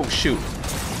 Oh, shoot.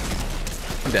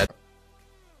 I'm dead.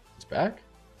 It's back?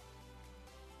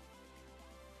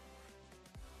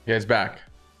 Yeah, it's back.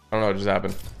 I don't know what just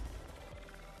happened.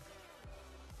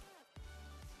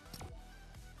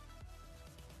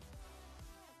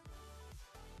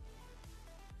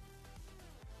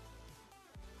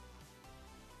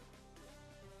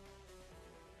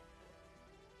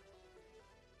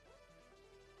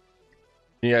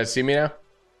 Can you guys see me now?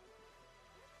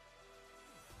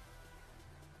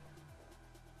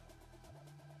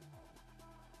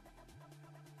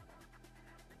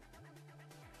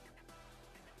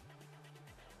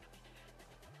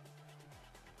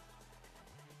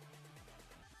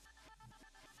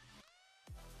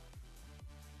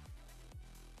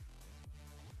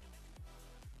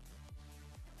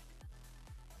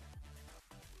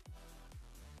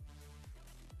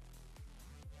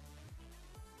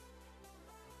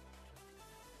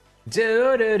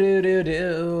 Do do do do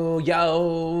do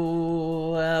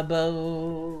yo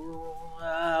abo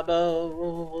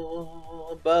abo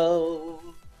abo.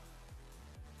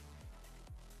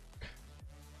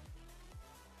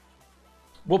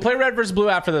 We'll play red versus blue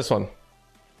after this one.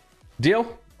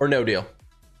 Deal or no deal?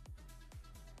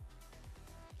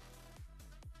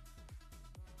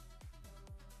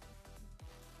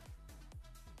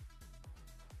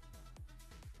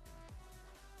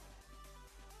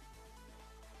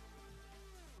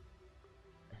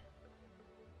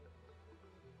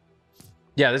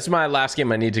 Yeah, this is my last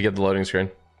game. I need to get the loading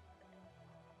screen.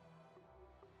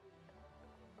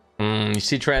 You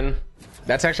see, Trenton?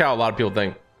 That's actually how a lot of people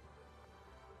think.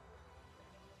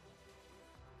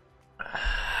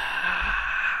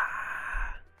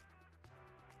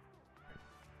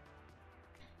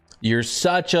 You're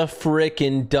such a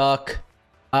freaking duck.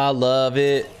 I love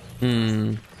it.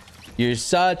 You're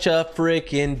such a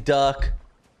freaking duck.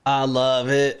 I love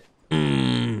it.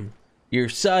 You're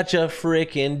such a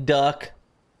freaking duck.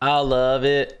 I love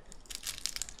it.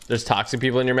 There's toxic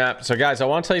people in your map. So guys, I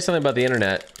want to tell you something about the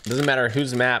internet. It doesn't matter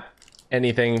whose map,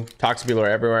 anything. Toxic people are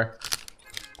everywhere.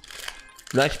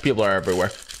 Nice people are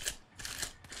everywhere.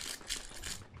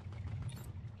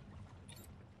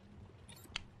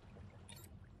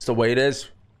 It's the way it is.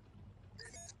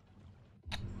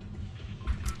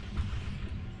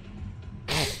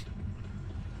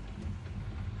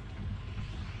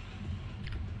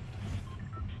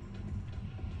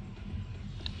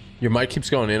 Your mic keeps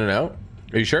going in and out.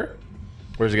 Are you sure?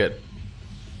 Where's it good?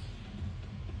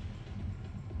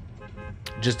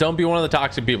 Just don't be one of the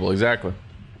toxic people. Exactly.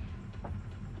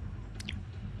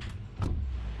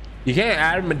 You can't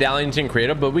add medallions in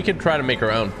creative, but we could try to make our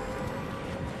own.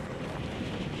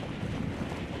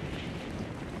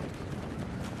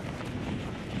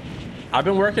 I've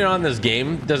been working on this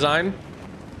game design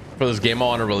for this game I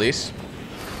want to release.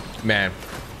 Man.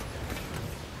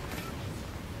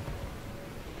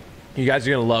 You guys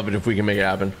are gonna love it if we can make it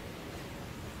happen.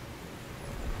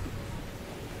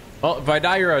 Well, if I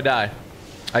die, you're gonna die.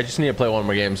 I just need to play one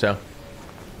more game, so.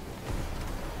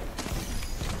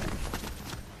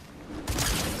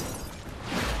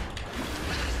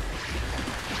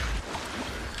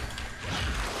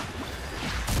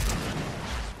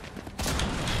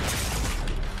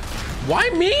 Why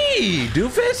me,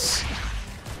 doofus?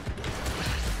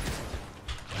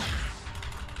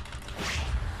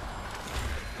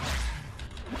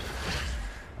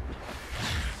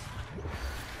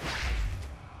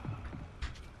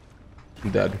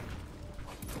 I'm dead.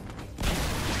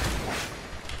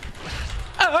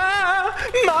 Ah,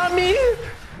 mommy!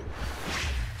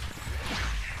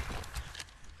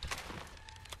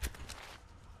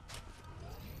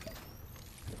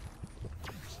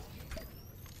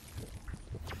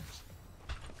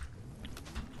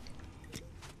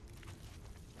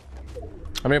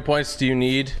 How many points do you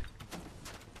need?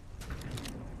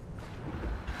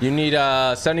 You need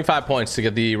 75 points to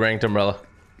get the ranked umbrella.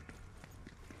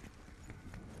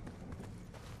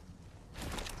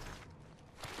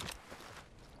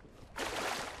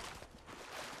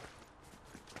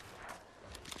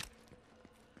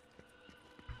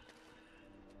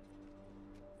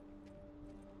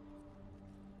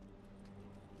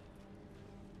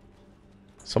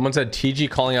 Someone said TG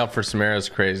calling out for Samara is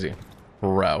crazy.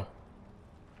 Bro.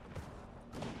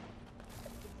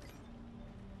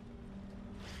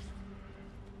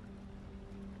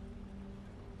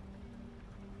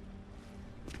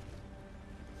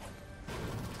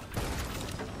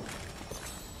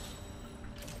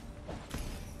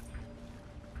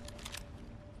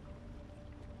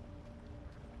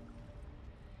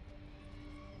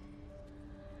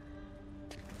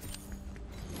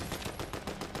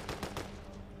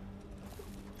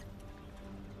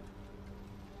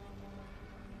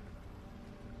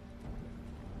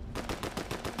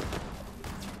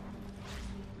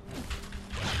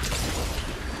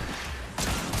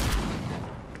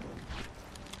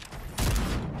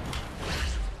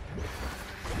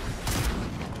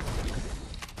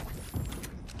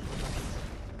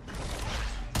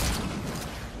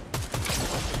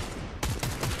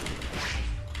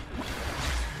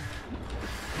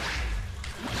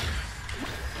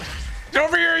 Get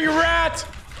over here, you rat!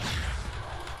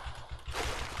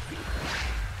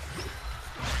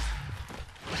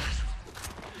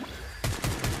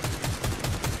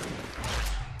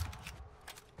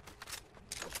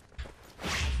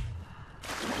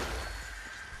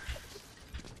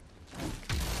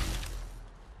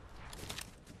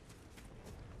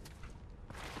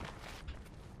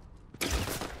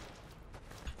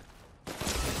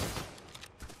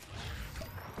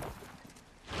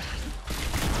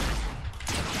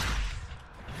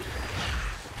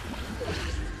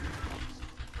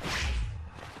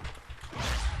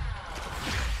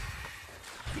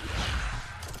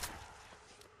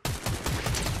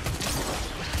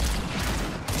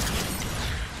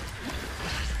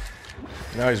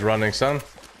 Now he's running, son.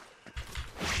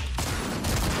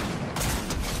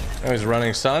 Now he's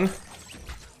running, son.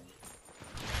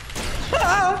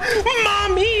 Ah,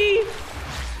 mommy!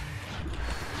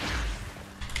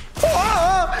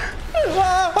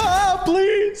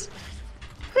 Please!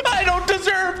 I don't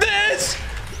deserve this!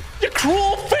 You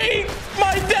cruel fate!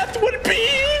 My death would be!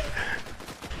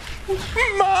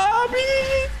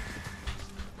 Mommy!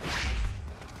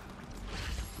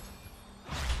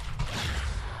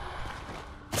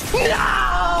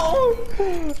 No!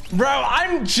 Bro,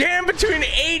 I'm jammed between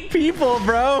 8 people,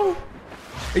 bro.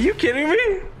 Are you kidding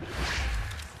me?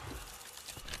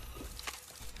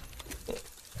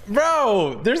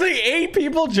 Bro, there's like 8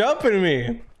 people jumping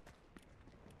me.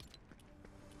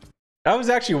 That was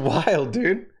actually wild,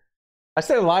 dude. I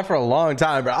stayed alive for a long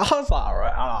time, but I was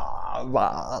like,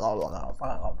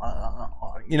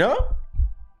 you know?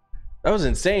 That was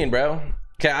insane, bro.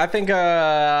 Okay, I think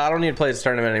I don't need to play this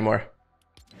tournament anymore.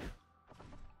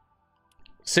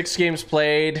 6 games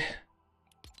played,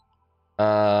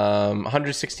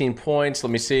 116 points. Let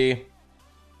me see.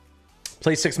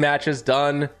 Play 6 matches,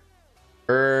 done.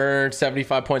 Earned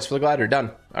 75 points for the glider,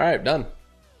 done. All right, done.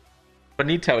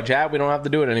 Bonito, chat. We don't have to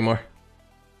do it anymore.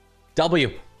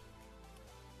 W.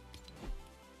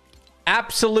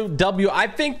 Absolute W. I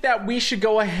think that we should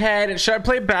go ahead and should I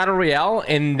play Battle Royale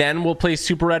and then we'll play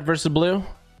Super Red versus Blue?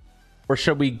 Or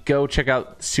should we go check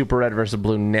out Super Red versus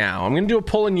Blue now? I'm going to do a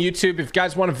poll on YouTube. If you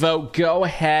guys want to vote, go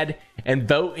ahead and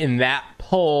vote in that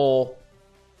poll.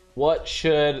 What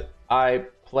should I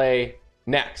play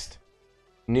next?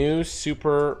 New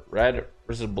Super Red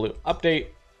versus Blue update.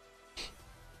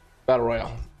 Battle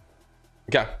Royale.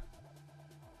 Okay.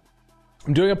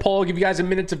 I'm doing a poll. I'll give you guys a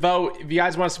minute to vote. If you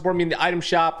guys want to support me in the item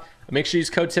shop, make sure you use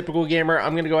code TypicalGamer.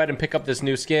 I'm going to go ahead and pick up this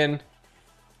new skin.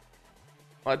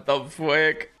 What the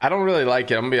frick? I don't really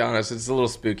like it. I'm gonna be honest. It's a little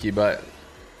spooky, but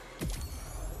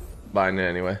buying it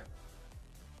anyway.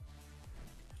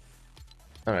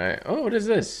 All right. Oh, what is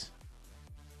this?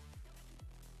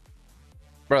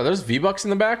 Bro, there's V-Bucks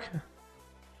in the back.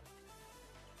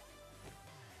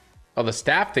 Oh, the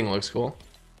staff thing looks cool.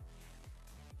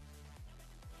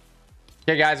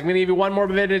 Okay, guys, I'm gonna give you one more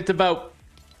minute to vote.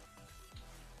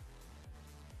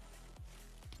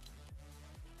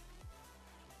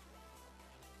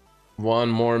 One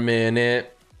more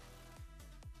minute.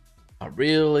 I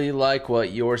really like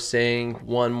what you're saying.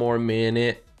 One more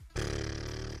minute.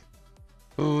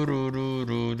 All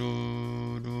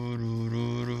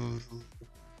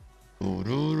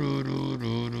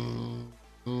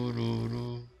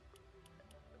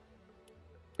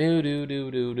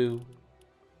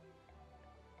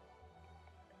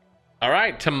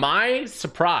right, to my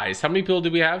surprise, how many people do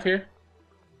we have here?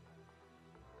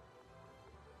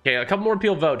 Okay, a couple more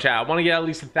people vote, chat. I want to get at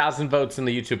least 1,000 votes in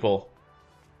the YouTube poll.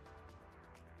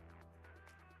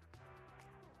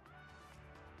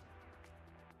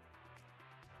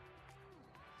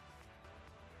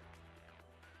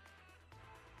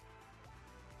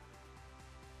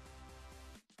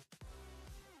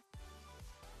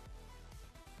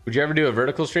 Would you ever do a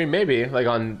vertical stream? Maybe, like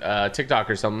on TikTok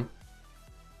or something.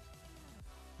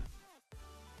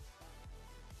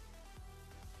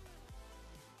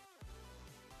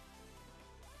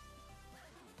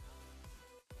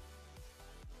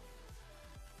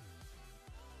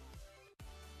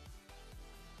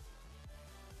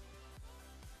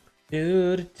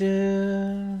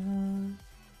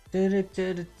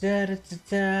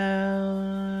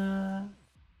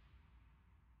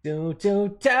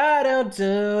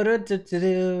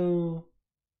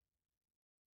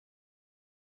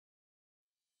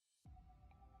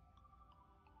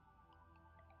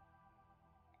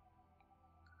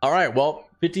 All right, well,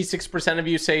 56% of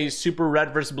you say super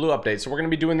red versus blue update, so we're gonna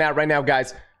be doing that right now,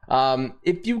 guys.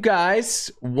 If you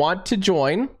guys want to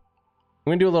join, I'm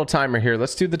gonna do a little timer here.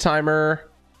 Let's do the timer.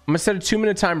 I'm gonna set a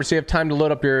 2-minute timer so you have time to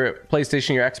load up your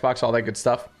PlayStation, your Xbox, all that good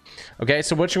stuff. Okay,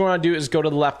 so what you want to do is go to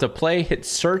the left of play, hit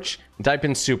search, and type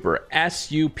in super,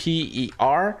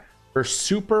 S-U-P-E-R, for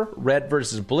super red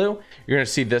versus blue. You're gonna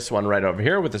see this one right over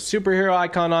here with the superhero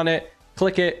icon on it.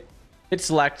 Click it, hit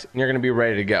select, and you're gonna be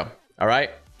ready to go. All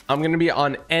right, I'm going to be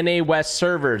on NA West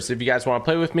servers if you guys want to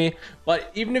play with me.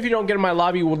 But even if you don't get in my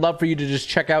lobby, would love for you to just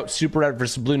check out Super Red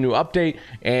versus Blue new update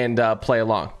and play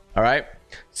along. All right.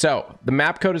 So the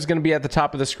map code is going to be at the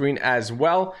top of the screen as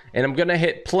well. And I'm going to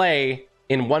hit play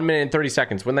in 1 minute and 30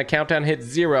 seconds. When the countdown hits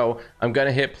 0, I'm going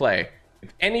to hit play.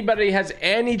 If anybody has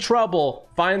any trouble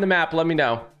finding the map, let me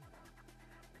know.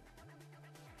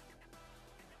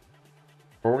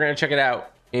 But we're going to check it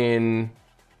out in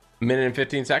 1 minute and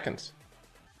 15 seconds.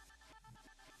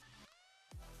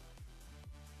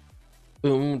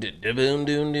 Boom boom doom doom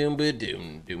doom doom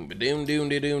doom doom doom doom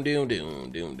doom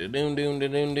doom doom doom doom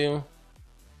doom doom.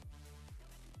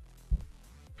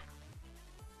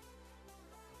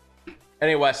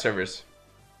 Any West servers?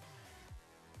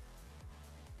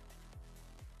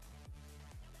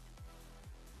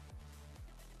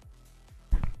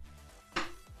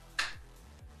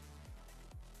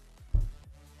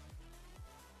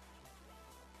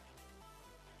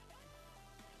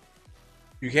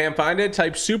 You can't find it?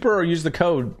 Type super or use the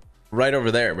code right over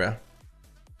there, bro.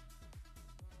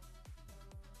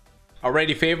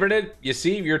 Already favorited? You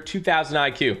see, you're 2000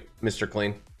 IQ, Mr.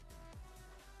 Clean.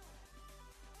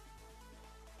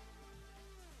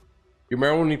 You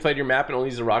remember when we played your map and only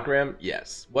used the rocket ram?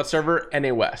 Yes. What server?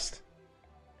 NA West.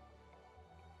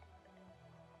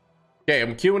 Okay,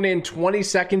 I'm queuing in 20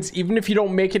 seconds. Even if you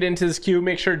don't make it into this queue,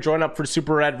 make sure to join up for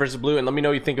Super Red versus Blue and let me know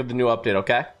what you think of the new update,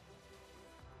 okay?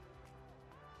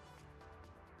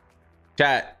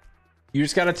 Chat, you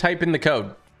just gotta type in the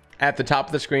code at the top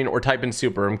of the screen or type in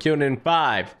super. I'm queuing in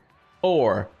 5,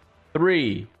 4,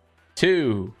 3,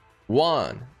 2,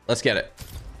 1. Let's get it.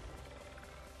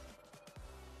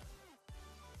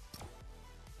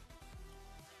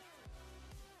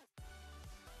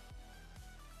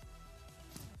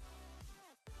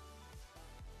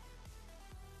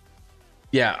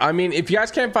 Yeah, I mean, if you guys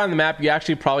can't find the map, you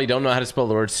actually probably don't know how to spell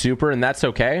the word super, and that's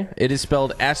okay. It is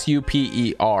spelled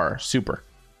S-U-P-E-R, super.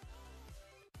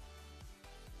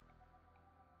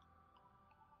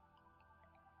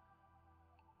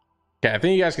 Okay, I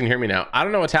think you guys can hear me now. I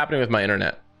don't know what's happening with my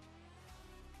internet.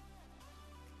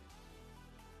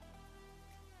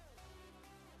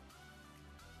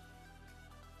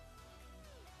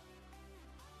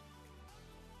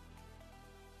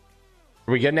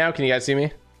 Are we good now? Can you guys see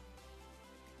me?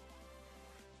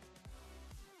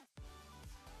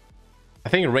 I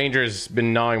think Ranger's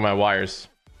been gnawing my wires.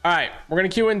 All right, we're gonna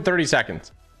queue in 30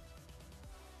 seconds.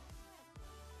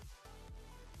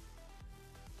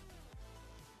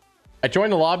 I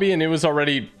joined the lobby and it was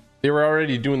already, they were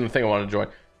already doing the thing I wanted to join.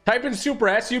 Type in super,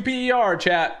 S-U-P-E-R,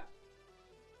 chat.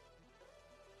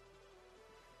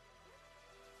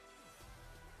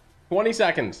 $20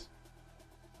 seconds.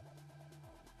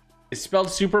 It's spelled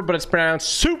super, but it's pronounced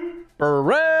super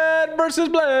red versus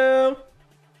blue.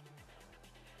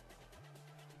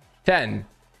 10, 10,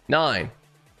 9,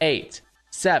 8,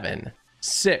 7,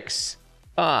 6,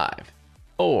 5,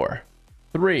 4,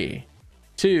 3,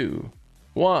 2,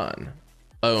 1.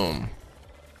 Boom.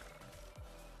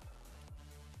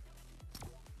 How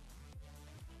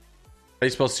do you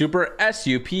spell super?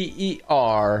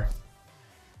 S-U-P-E-R.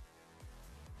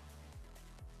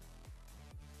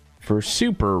 For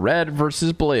super, red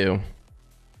versus blue.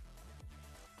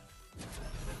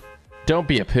 Don't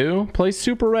be a poo. Play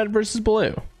super red versus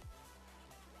blue.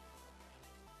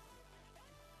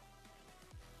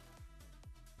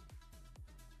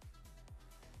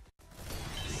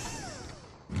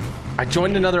 I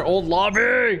joined another old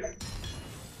lobby.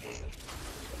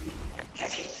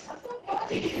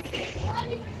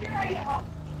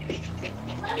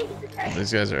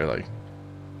 These guys are like...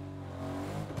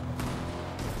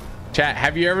 Chat,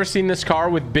 have you ever seen this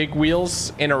car with big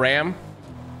wheels in a Ram?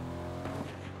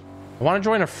 I want to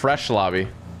join a fresh lobby.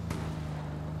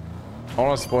 I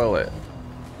want to spoil it.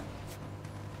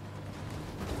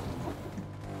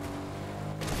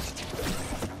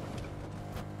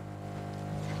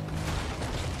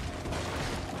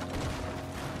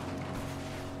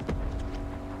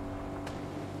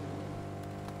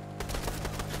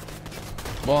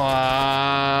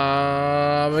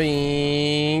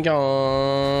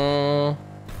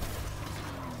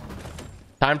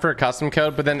 Time for a custom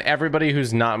code, but then everybody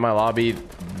who's not in my lobby,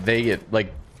 they get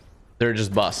like, they're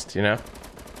just bust, you know?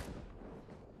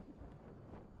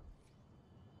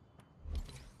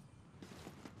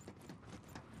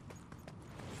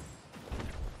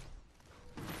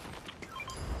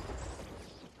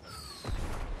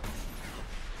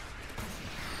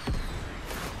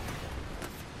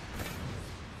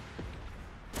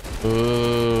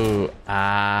 Ooh,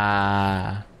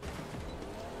 ah.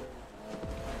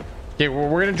 Okay,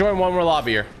 we're gonna join one more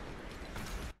lobby here.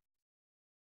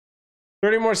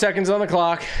 30 more seconds on the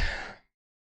clock.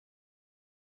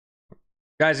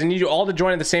 Guys, I need you all to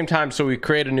join at the same time so we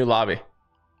create a new lobby.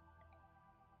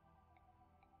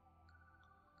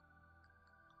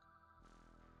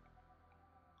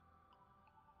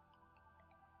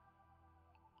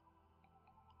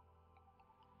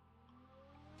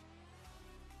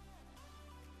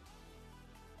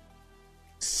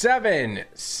 Seven,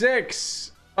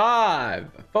 6,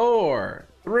 5, 4,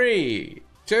 3,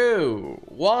 2,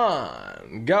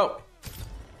 1, go.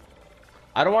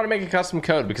 I don't want to make a custom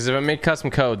code because if I make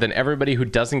custom code, then everybody who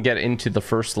doesn't get into the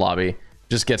first lobby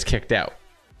just gets kicked out.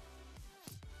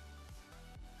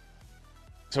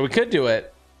 So we could do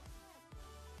it.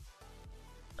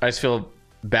 I just feel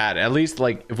bad. At least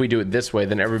like if we do it this way,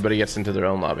 then everybody gets into their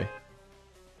own lobby.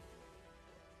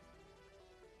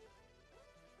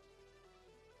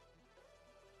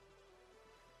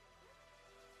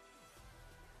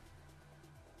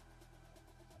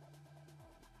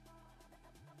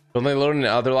 Will they load into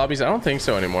other lobbies? I don't think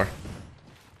so anymore.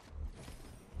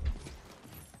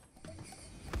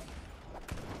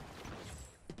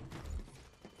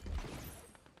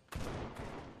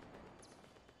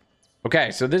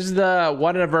 Okay, so this is the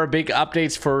one of our big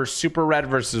updates for Super Red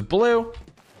versus Blue.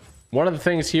 One of the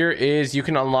things here is you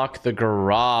can unlock the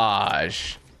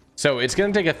garage. So it's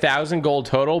going to take 1,000 gold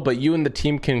total, but you and the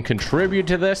team can contribute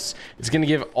to this. It's going to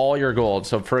give all your gold.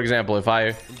 So for example, if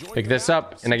I pick this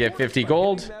up and I get 50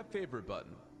 gold,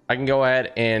 I can go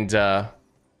ahead and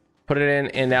put it in.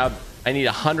 And now I need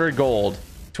 100 gold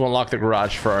to unlock the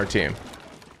garage for our team.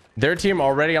 Their team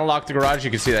already unlocked the garage. You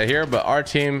can see that here, but our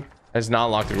team has not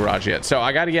unlocked the garage yet. So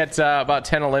I got to get about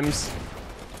 10 limbs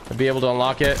to be able to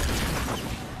unlock it.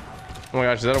 Oh my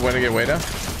gosh, is that a Wendiget Wada?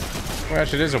 Oh my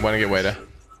gosh, it is a Wendiget Wada.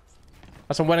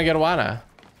 That's a Wendiget Wada.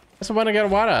 That's a Wendiget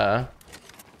Wada.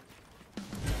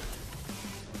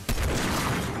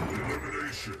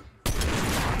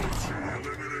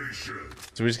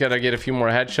 So we just gotta get a few more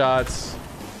headshots.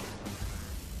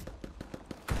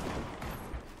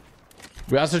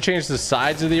 We also changed the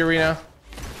sides of the arena.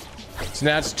 So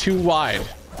now it's too wide.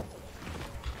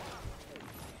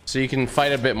 So you can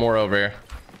fight a bit more over here.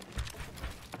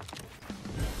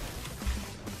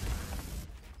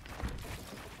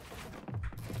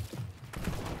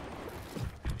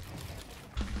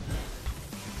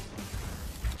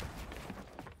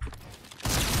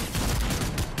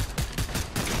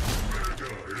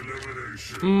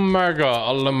 Mega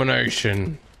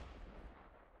elimination.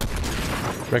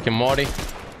 Rick and Morty.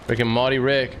 Rick and Morty.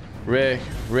 Rick. Rick.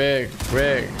 Rick.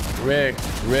 Rick. Rick.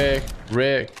 Rick.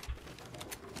 Rick.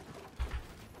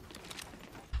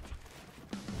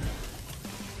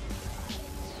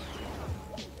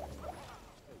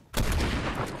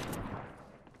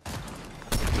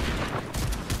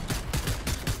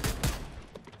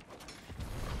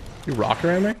 You rock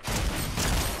around me?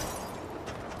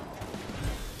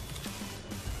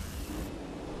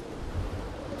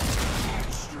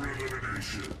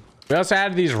 We also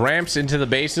added these ramps into the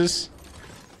bases.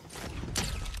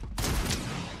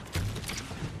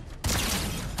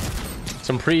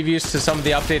 Some previews to some of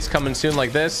the updates coming soon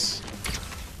like this.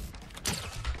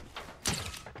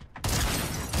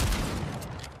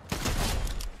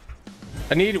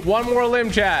 I need one more limb,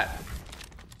 chat.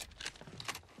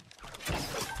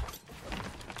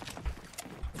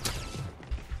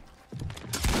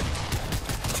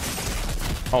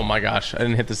 Oh my gosh, I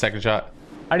didn't hit the second shot.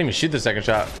 I didn't even shoot the second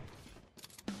shot.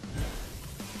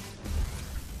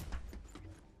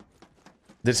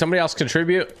 Did somebody else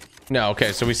contribute? No.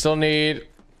 Okay, so we still need,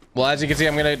 well, as you can see,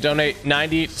 I'm gonna donate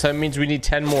 90, so that means we need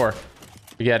 10 more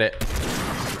to get it.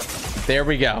 There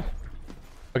we go.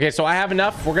 Okay, so I have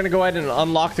enough. We're gonna go ahead and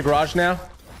unlock the garage now.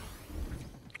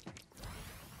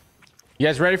 You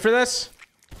guys ready for this?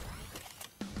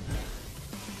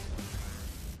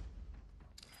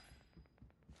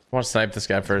 I want to snipe this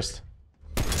guy first.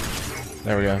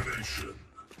 There we go.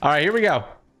 All right, here we go.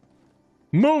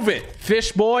 Move it,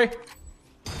 fish boy.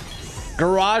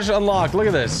 Garage unlocked. Look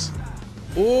at this.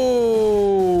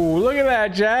 Ooh, look at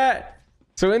that, chat.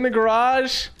 So in the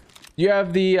garage, you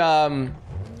have the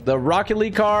Rocket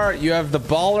League car. You have the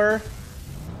baller.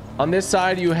 On this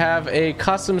side, you have a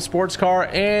custom sports car,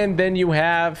 and then you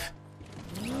have,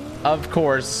 of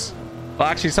course, well,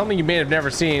 actually something you may have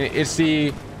never seen. It's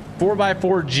the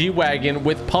 4x4 G-Wagon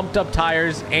with pumped up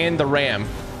tires and the Ram.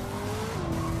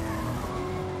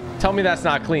 Tell me that's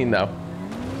not clean though.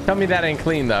 Tell me that ain't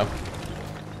clean though.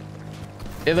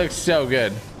 It looks so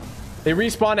good. They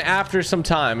respawn after some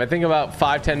time. I think about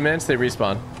 5-10 minutes they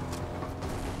respawn.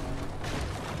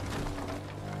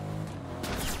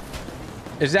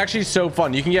 It's actually so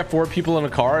fun. You can get 4 people in a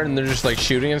car and they're just like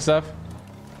shooting and stuff.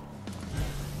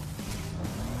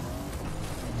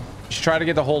 You should try to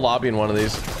get the whole lobby in one of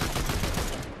these.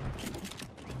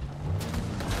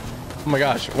 Oh my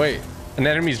gosh, wait. An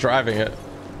enemy's driving it.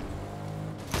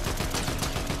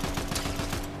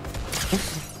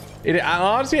 It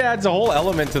honestly adds a whole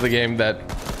element to the game that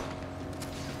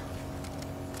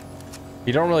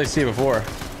you don't really see before.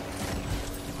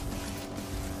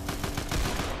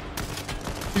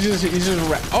 He's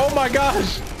just oh my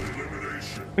gosh.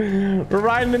 We're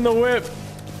riding in the whip.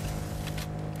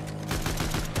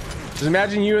 Just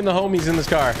imagine you and the homies in this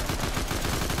car.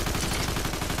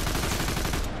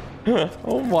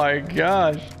 Oh my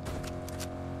gosh.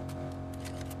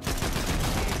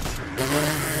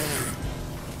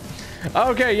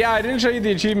 Okay, yeah, I didn't show you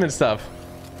the achievement stuff.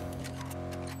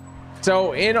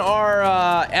 So in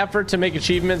our effort to make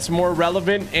achievements more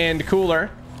relevant and cooler,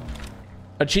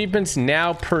 achievements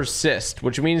now persist,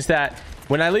 which means that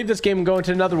when I leave this game and go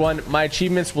into another one, my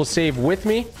achievements will save with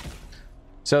me.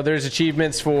 So there's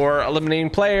achievements for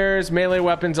eliminating players, melee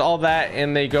weapons, all that,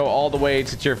 and they go all the way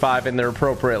to tier 5, and they're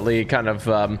appropriately kind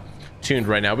of tuned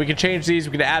right now. We can change these,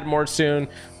 we can add more soon,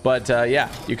 but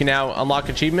yeah, you can now unlock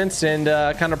achievements and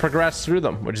kind of progress through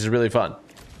them, which is really fun.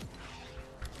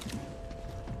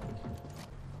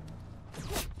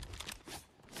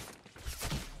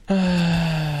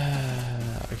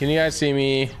 Can you guys see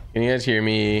me? Can you guys hear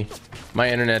me?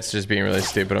 My internet's just being really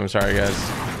stupid. I'm sorry, guys.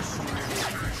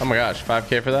 Oh my gosh,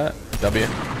 5K for that? W.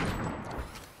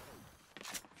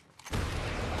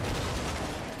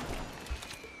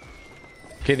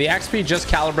 Okay, the XP just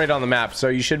calibrated on the map, so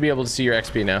you should be able to see your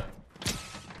XP now.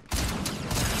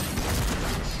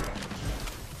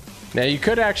 Now you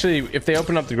could actually, if they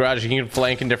open up the garage, you can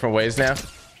flank in different ways now,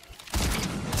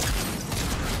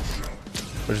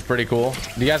 which is pretty cool.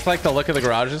 Do you guys like the look of the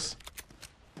garages?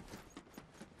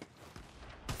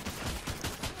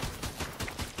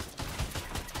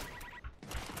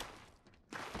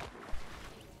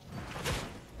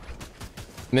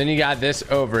 And then you got this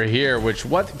over here, which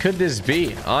what could this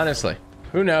be? Honestly,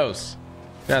 who knows?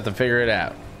 You have to figure it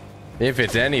out. If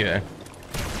it's anything.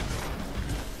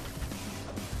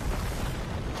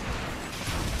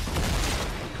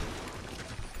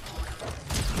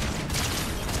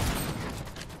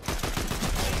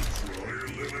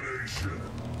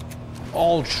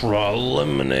 Ultra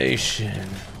elimination.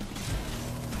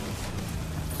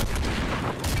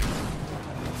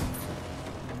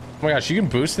 Oh my gosh, you can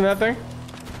boost in that thing?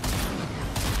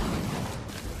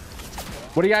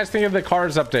 What do you guys think of the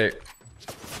cars update?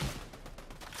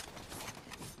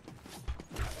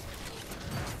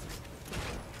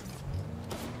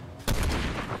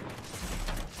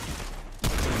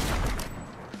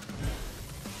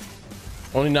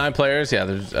 Only 9 players? Yeah,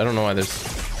 there's, I don't know why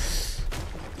there's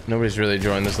nobody's really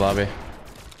joined this lobby.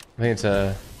 I think it's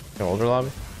an older lobby.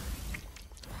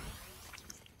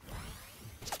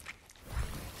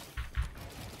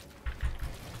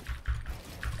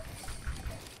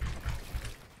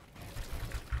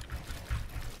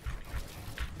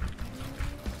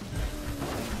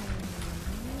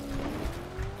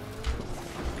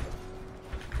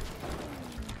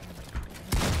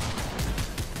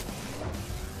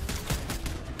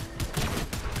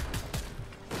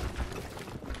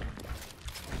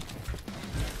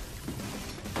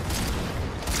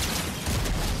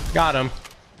 Got him.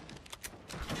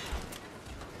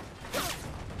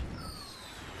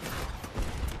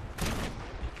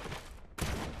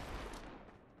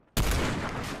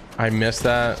 I missed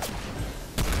that.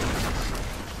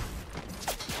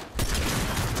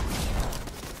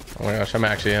 Oh my gosh, I'm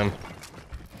actually him.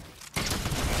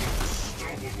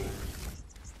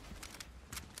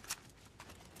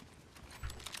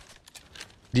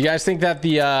 Do you guys think that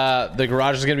the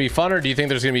garage is gonna be fun, or do you think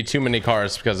there's gonna be too many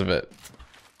cars because of it?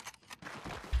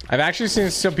 I've actually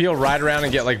seen some people ride around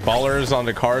and get like ballers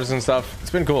onto cars and stuff. It's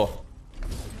been cool.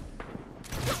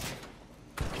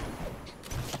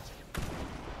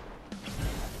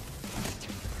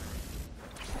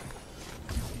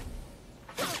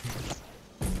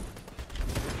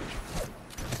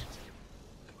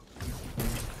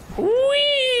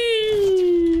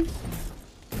 Whee!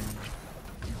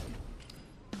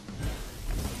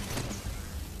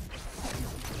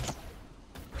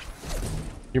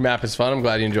 Your map is fun. I'm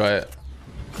glad you enjoy it.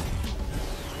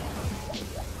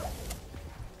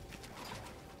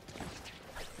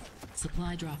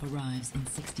 Supply drop arrives in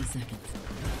 60 seconds.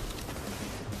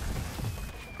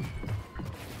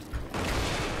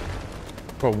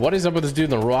 Bro, what is up with this dude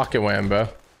in the rocket wham, bro?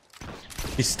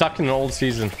 He's stuck in an old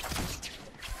season.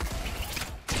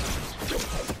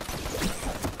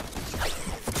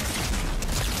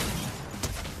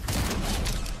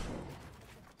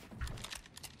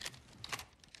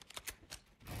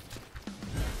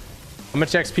 How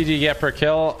much XP do you get per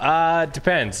kill?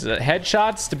 Depends.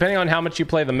 Headshots, depending on how much you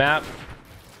play the map.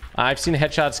 I've seen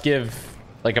headshots give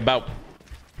like about,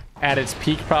 at its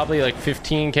peak, probably like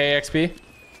 15k XP.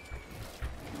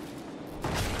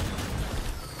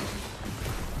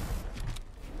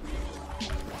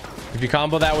 If you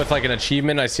combo that with like an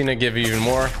achievement, I've seen it give you even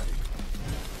more.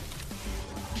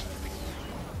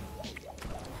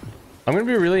 I'm gonna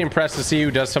be really impressed to see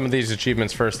who does some of these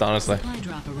achievements first, honestly. Supply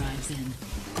drop arrives in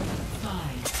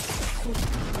 5, 4,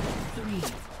 3,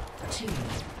 2,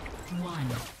 1.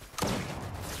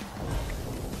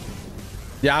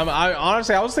 Yeah, I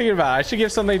honestly, I was thinking about it. I should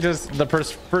give something just the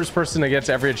first person that gets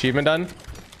every achievement done,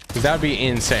 because that would be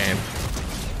insane.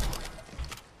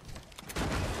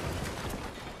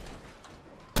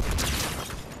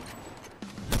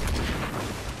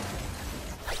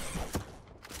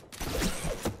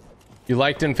 You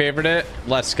liked and favored it?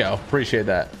 Let's go. Appreciate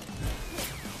that.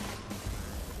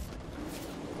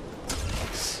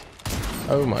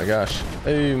 Oh my gosh.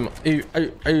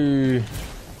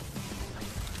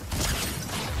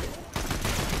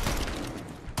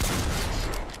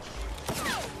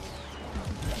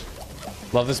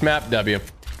 Love this map. W.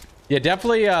 Yeah,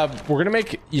 definitely. We're gonna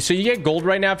make so you get gold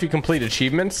right now if you complete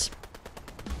achievements.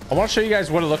 I want to show you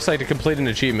guys what it looks like to complete an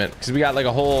achievement, because we got like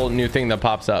a whole new thing that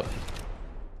pops up.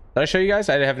 Did I show you guys?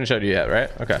 I haven't showed you yet, right?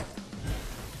 Okay.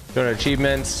 Go to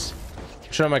achievements.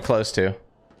 Which one am I close to?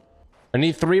 I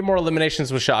need 3 more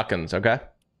eliminations with shotguns, okay?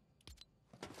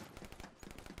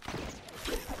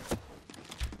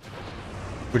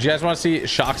 Would you guys want to see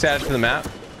shocks added to the map?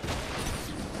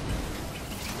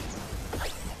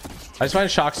 I just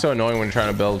find shocks so annoying when you're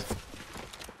trying to build.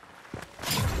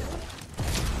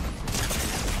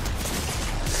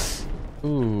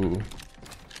 Ooh.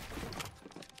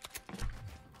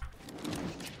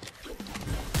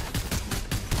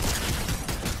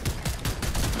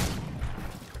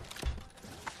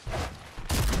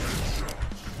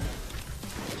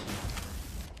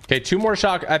 Okay, 2 more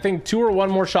shock. I think 2 or 1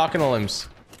 more shock and limbs.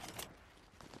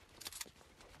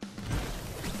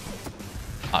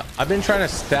 I've been trying to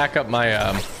stack up my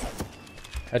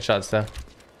headshots though.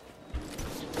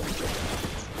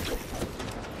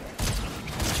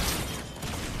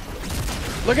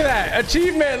 Look at that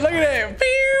achievement. Look at it.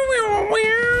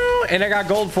 And I got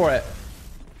gold for it.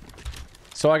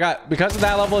 So I got, because of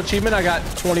that level achievement, I got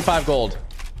 25 gold.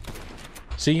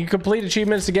 So you can complete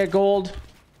achievements to get gold.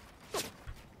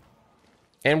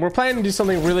 And we're planning to do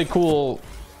something really cool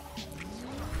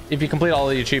if you complete all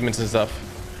the achievements and stuff.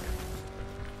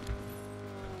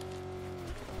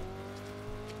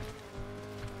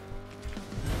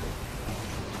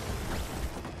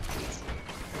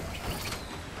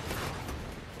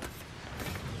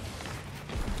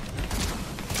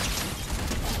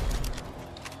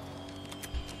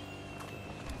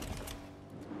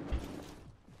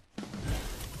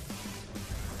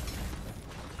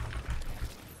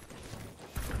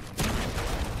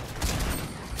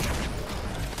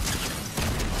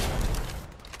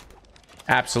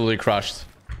 Absolutely crushed.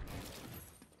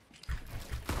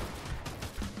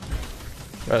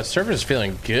 The server's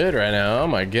feeling good right now. Oh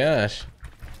my gosh.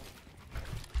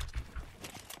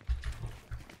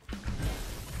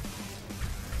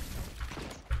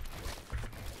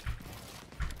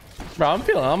 Bro,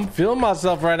 I'm feeling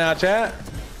myself right now, chat.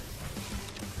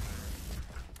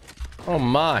 Oh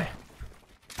my.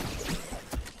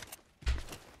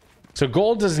 So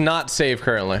gold does not save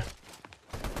currently.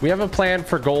 We have a plan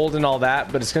for gold and all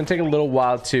that, but it's going to take a little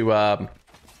while to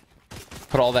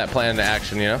put all that plan into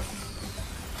action, you know?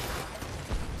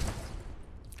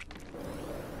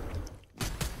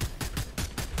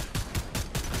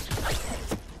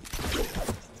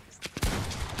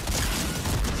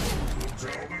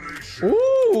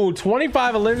 Ooh,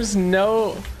 25 elims.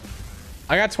 No,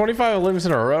 I got 25 elims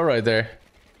in a row right there.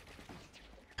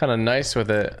 Kind of nice with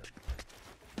it.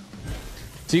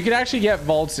 So you can actually get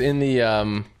vaults in the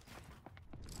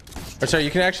or sorry,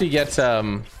 you can actually get what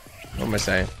am I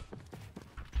saying?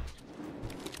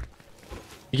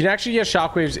 You can actually get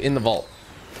shockwaves in the vault.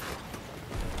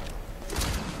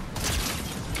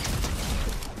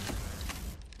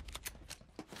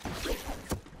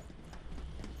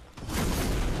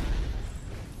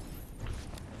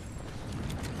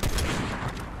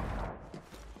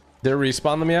 Did it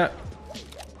respawn them yet?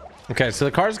 Okay, so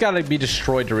the car's got to be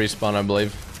destroyed to respawn, I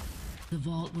believe. The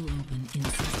vault will open in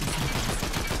 60 seconds.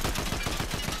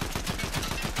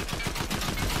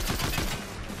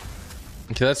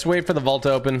 Okay, let's wait for the vault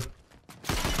to open.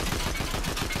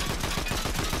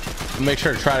 Make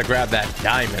sure to try to grab that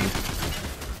diamond.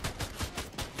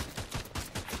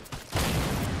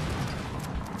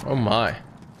 Oh my.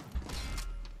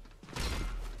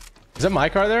 Is that my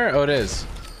car there? Oh, it is.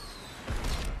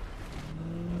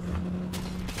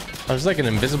 There's like an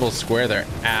invisible square there.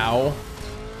 Ow.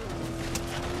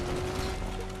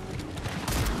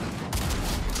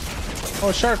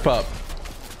 Oh, shark pup.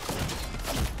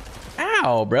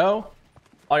 Ow, bro.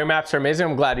 All your maps are amazing.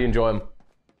 I'm glad you enjoy them.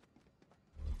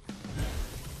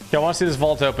 Okay, I want to see this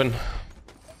vault open.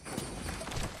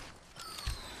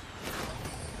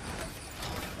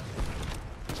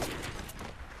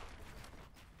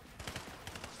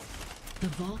 The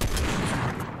vault.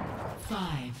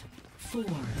 5, 4,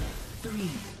 3,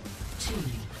 2,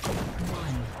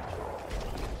 1.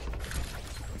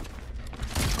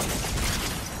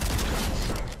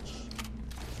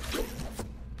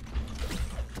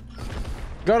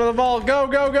 Go to the vault. Go,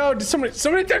 go, go.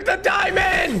 Somebody took the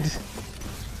diamond.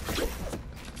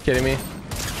 Kidding me?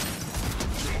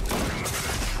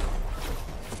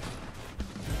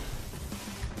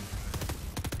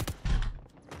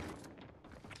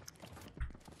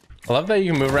 I love that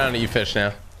you can move around and eat fish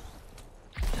now.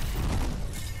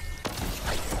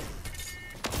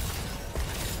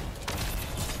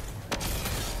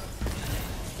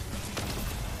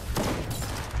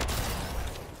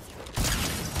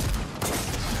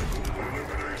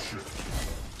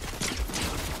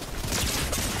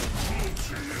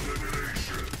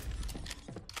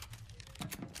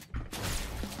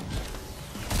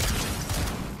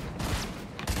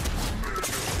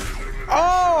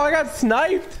 Oh, I got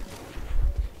sniped.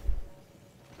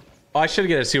 Oh, I should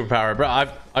get a superpower, bro.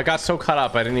 I got so caught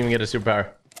up, I didn't even get a superpower.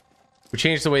 We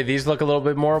changed the way these look a little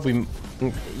bit more. We,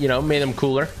 you know, made them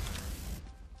cooler.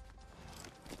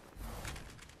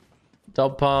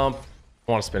 Double pump.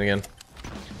 I want to spin again.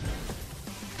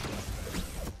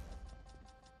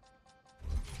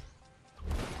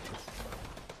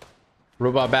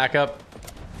 Robot backup.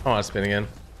 I want to spin again.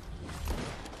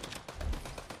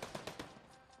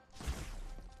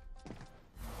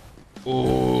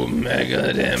 Ooh,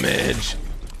 mega damage.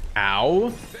 Ow.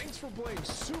 Thanks for playing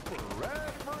Super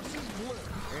Red versus Blue.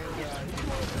 And if you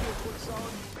want to do a quick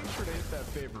solid, make sure to hit that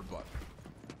favorite button.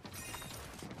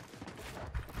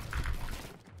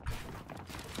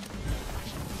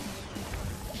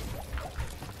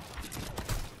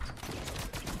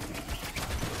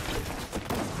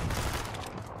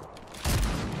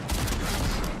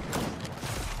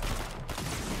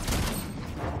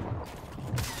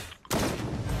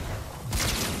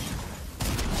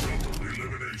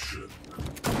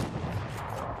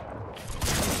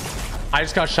 I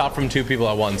just got shot from 2 people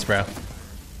at once, bro.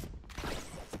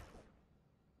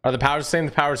 Are the powers the same?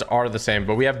 The powers are the same,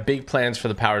 but we have big plans for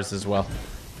the powers as well.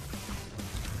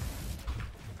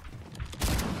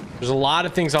 There's a lot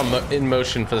of things in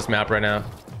motion for this map right now.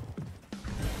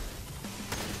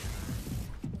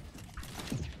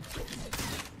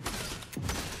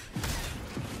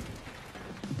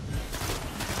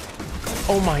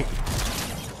 Oh my.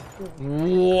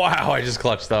 Wow, I just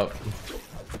clutched up.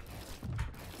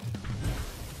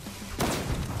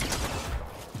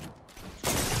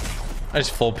 I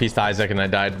just full pieced Isaac and I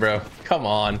died, bro. Come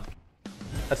on.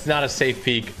 That's not a safe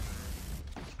peek.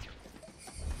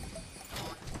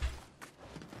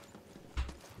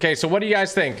 Okay, so what do you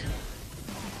guys think?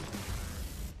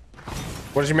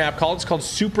 What is your map called? It's called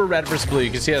Super Red versus Blue.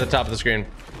 You can see it at the top of the screen.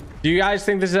 Do you guys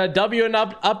think this is a W and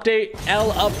update,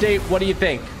 L update? What do you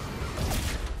think?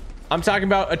 I'm talking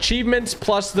about achievements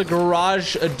plus the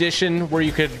garage edition where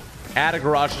you could add a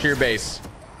garage to your base.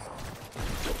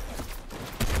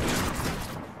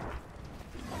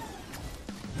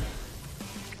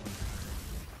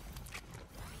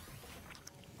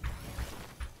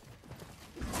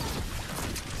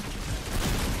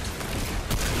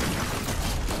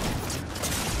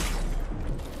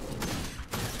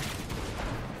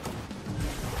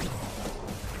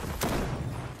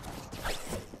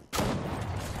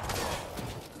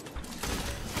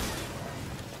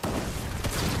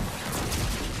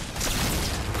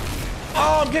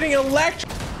 Oh, I'm getting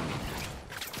electric.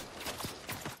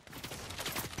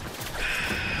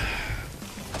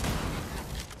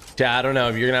 Yeah, I don't know.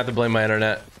 You're gonna have to blame my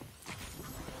internet.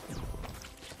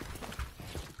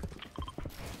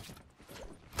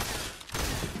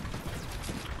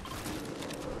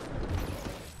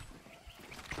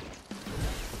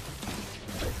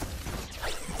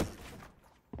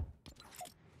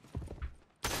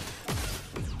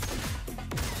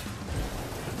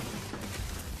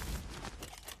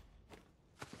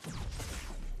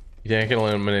 Yeah, I can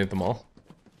eliminate them all.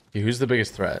 Okay, who's the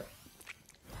biggest threat?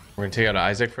 We're gonna take out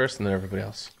Isaac first and then everybody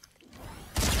else.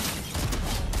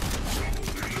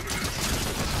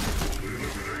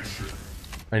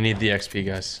 I need the XP,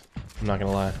 guys. I'm not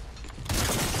gonna lie.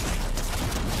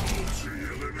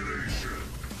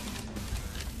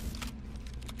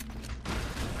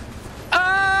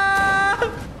 Ah!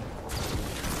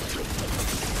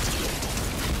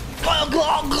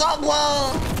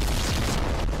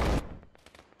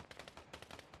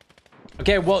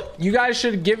 Okay, well, you guys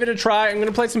should give it a try. I'm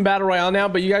gonna play some Battle Royale now,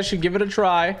 but you guys should give it a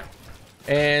try.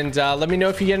 And let me know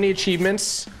if you get any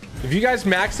achievements. If you guys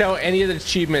max out any of the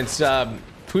achievements,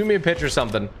 tweet me a picture or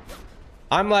something.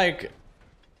 I'm like,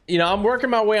 you know, I'm working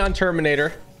my way on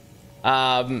Terminator.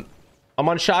 I'm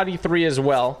on Shoddy 3 as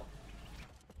well.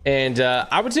 And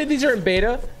I would say these are in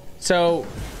beta. So,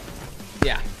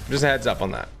 yeah, just a heads up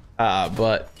on that.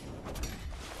 But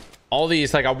all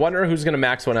these, like, I wonder who's gonna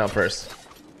max one out first.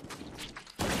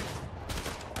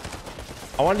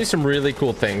 I want to do some really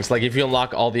cool things. Like if you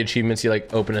unlock all the achievements, you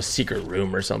like open a secret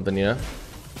room or something, you know?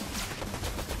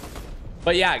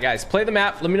 But yeah, guys, play the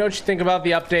map. Let me know what you think about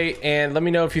the update. And let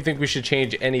me know if you think we should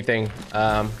change anything.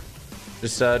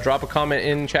 Just drop a comment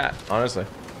in chat, honestly.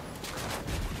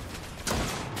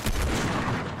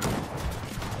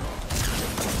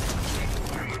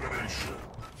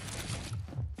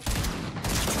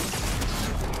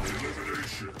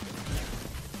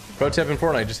 Pro tip in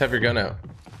Fortnite, just have your gun out.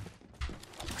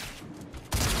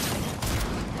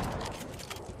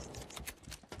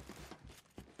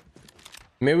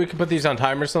 Maybe we can put these on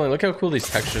timer or something. Look how cool these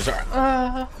textures are.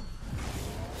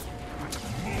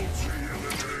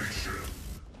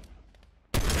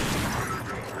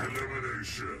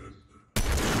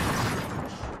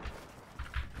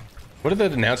 What did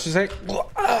the announcers say?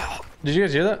 Did you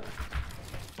guys hear that?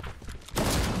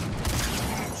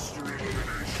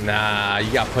 Nah,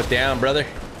 you got put down, brother.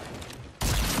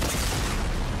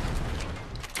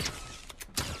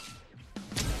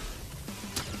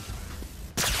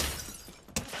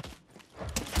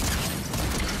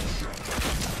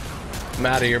 I'm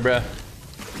out of here, bro.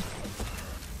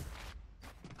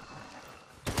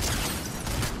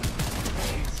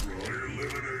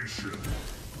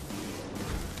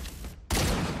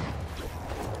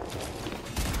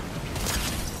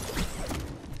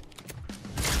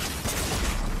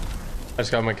 I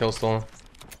just got my kill stolen.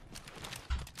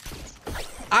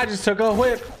 I just took a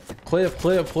whip.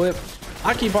 Clip.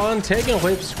 I keep on taking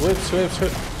whips.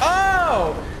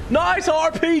 Oh! Nice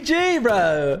RPG,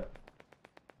 bro.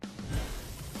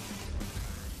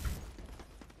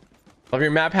 Love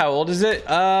your map. How old is it?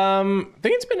 I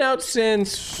think it's been out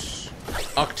since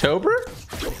October.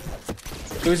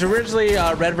 It was originally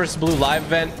a Red vs. Blue live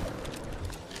event,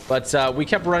 but we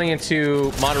kept running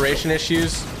into moderation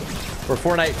issues where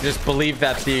Fortnite just believed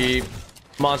that the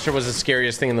monster was the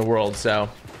scariest thing in the world. So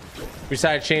we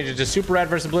decided to change it to Super Red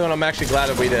vs. Blue, and I'm actually glad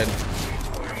that we did.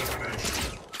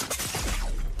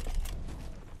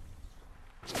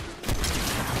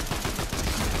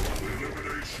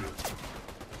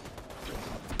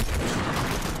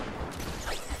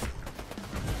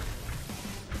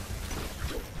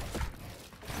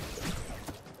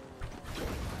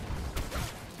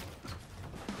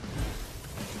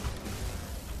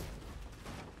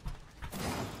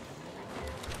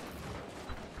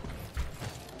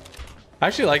 I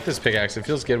actually like this pickaxe. It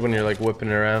feels good when you're like whipping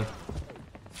it around.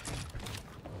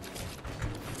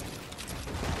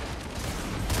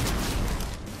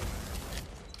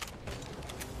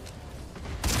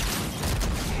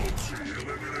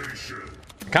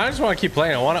 Kind of just want to keep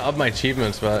playing. I want to up my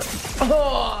achievements, but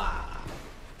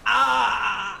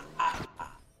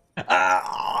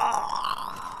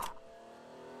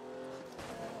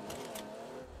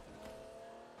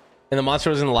and the monster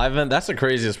was in the live event. That's the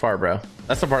craziest part, bro.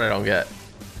 That's the part I don't get.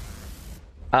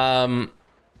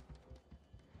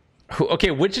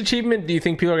 Okay, which achievement do you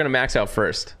think people are gonna max out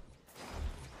first?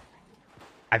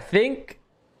 I think,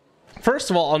 first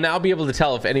of all, I'll now be able to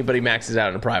tell if anybody maxes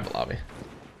out in a private lobby.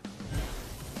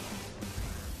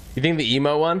 You think the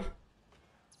emo one?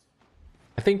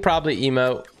 I think probably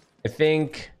emo. I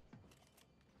think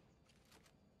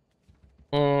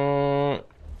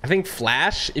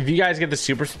Flash. If you guys get the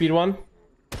super speed one.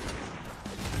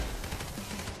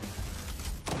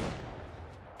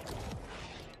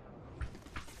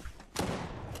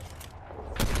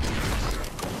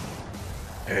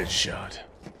 Headshot.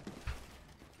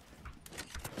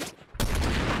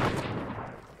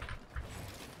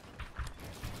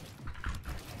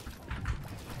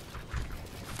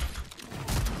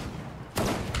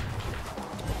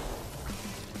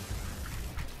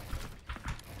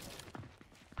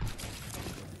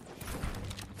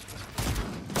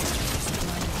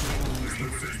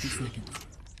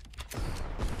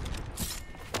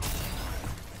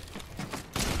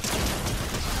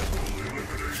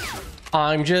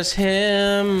 I'm just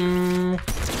him.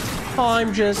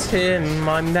 I'm just him.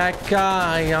 I'm that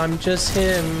guy. I'm just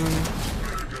him.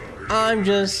 I'm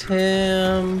just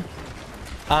him.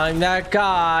 I'm that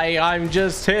guy. I'm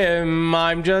just him.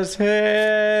 I'm just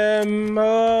him.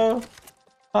 Oh,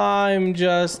 I'm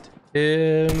just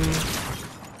him.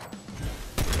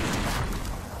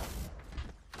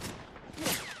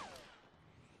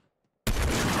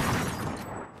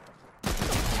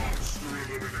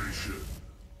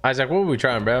 Isaac, what were we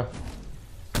trying, bro?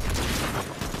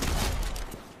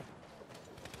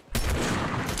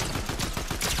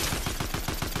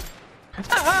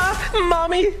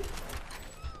 Mommy!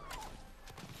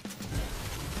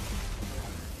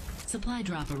 Supply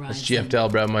drop arrives. That's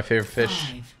GFL, bro. My favorite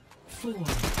fish. 5, 4, 3,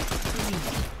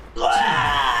 2, 1.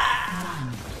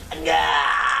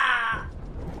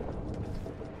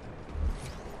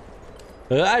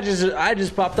 I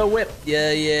just popped a whip.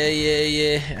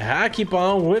 Yeah. I keep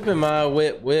on whipping my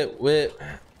whip.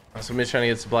 Somebody's trying to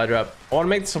get supply drop. I want to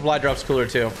make the supply drops cooler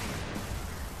too.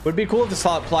 Would be cool if the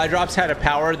supply drops had a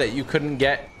power that you couldn't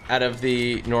get out of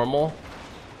the normal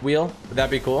wheel. Would that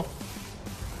be cool?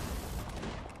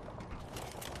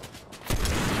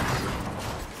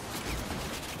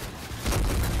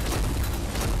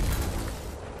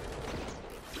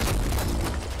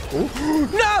 Ooh.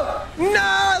 No! No!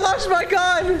 I lost my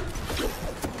gun!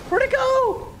 Where'd it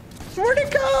go? Where'd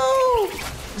it go?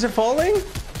 Is it falling?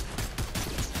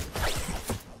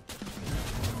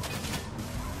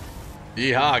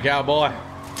 Yeehaw, cowboy.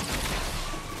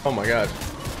 Oh my god.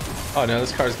 Oh no,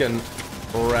 this car's getting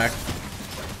wrecked.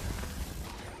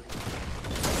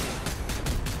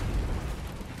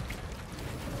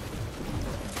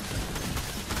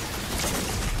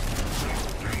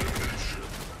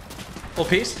 Full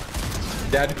piece.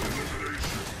 Dead.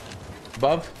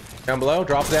 Above. Down below.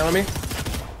 Drop down on me.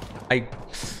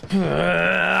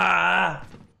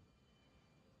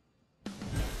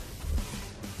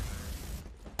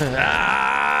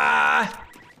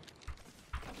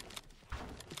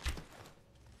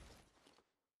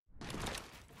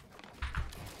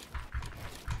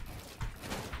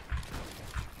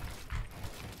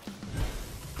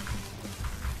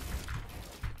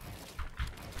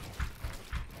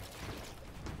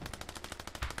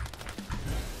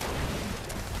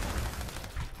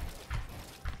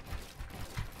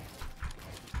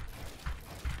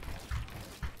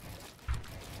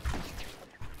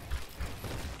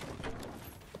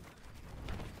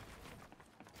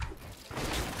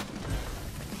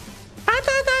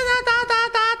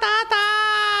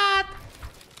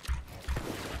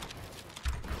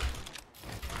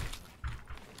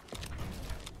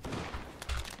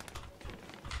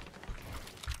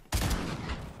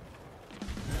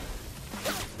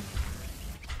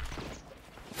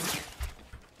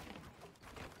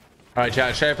 All right,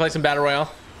 chat. Should I play some Battle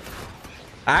Royale?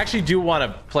 I actually do want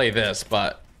to play this,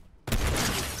 but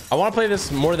I want to play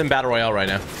this more than Battle Royale right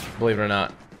now, believe it or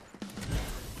not.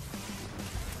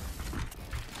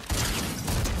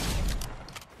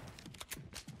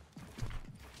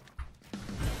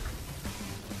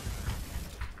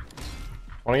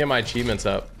 I want to get my achievements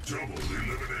up. Double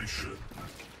elimination.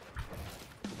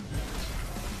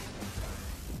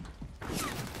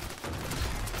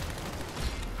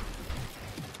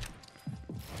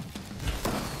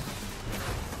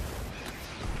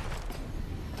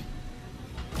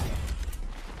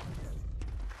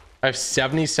 I have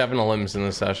 77 limbs in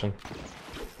this session.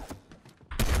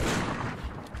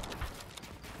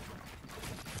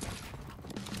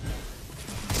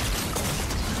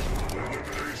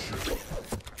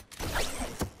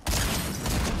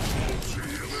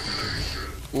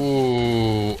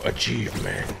 Ooh,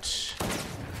 achievement.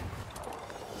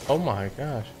 Oh my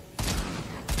gosh.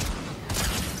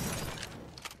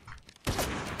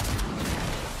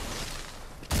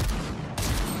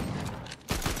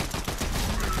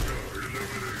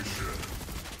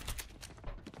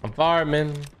 I'm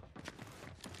farming.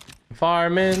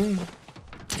 Farming.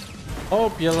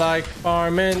 Hope you like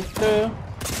farming too.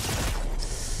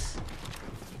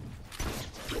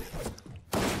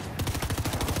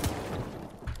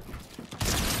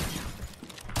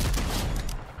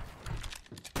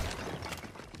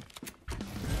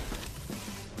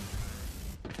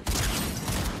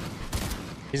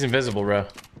 He's invisible, bro.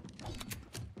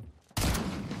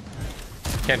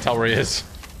 Can't tell where he is.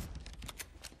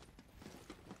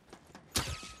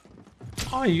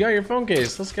 Oh, you got your phone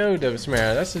case. Let's go,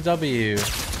 Samara. That's a W. Are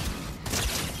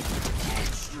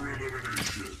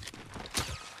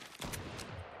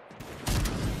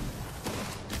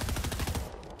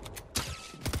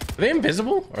they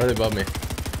invisible or are they above me?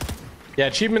 Yeah,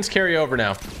 achievements carry over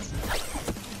now.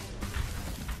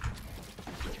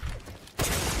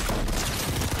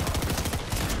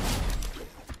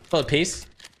 Oh, peace.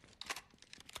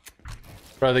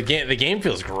 Bro, the game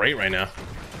feels great right now.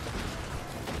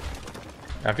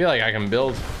 I feel like I can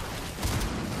build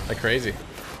like crazy.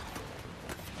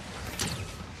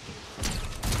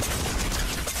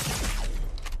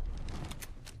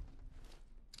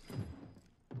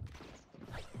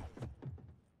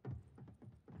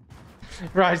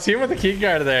 Bro, I see him with the key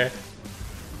card there.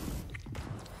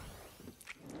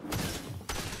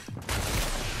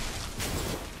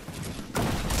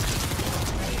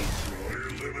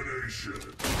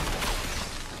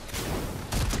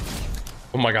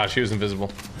 Oh my gosh, he was invisible.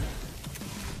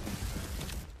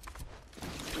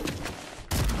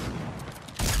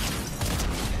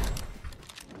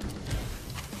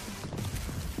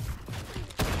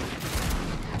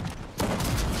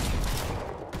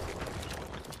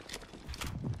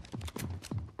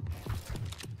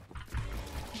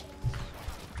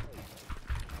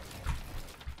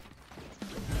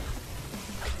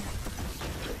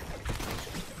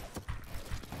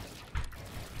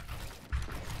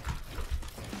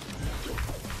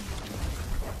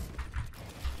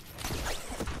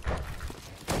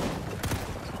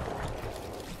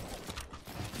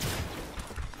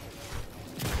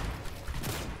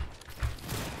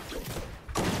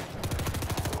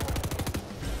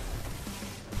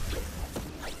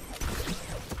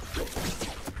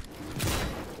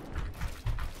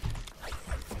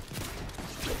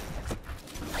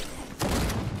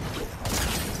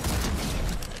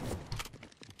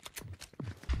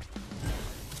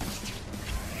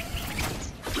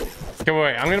 Okay,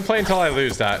 wait, I'm gonna play until I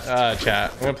lose that,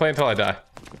 chat. I'm gonna play until I die.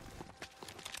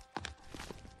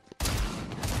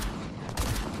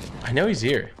 I know he's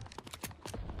here.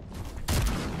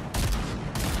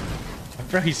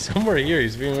 Bro, he's somewhere here.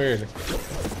 He's being weird.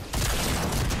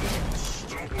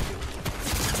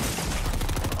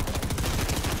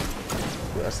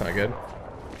 Ooh, that's not good.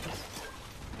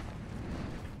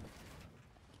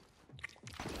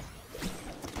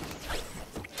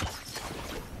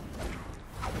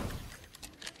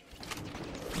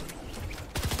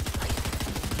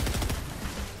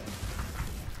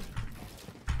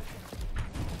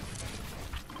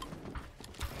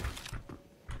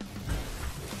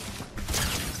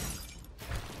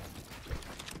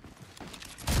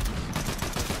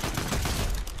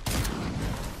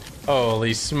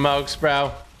 Holy smokes,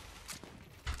 bro.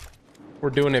 We're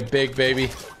doing it big, baby.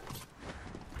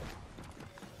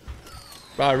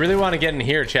 Bro, I really want to get in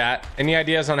here, chat. Any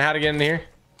ideas on how to get in here?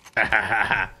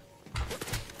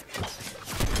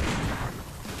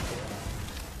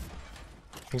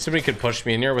 Think somebody could push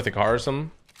me in here with a car or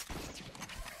something?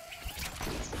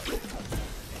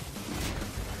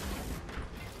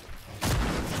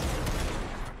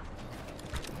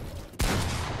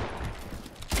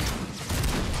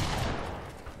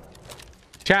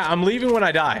 Chat, I'm leaving when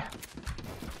I die.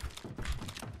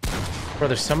 Bro,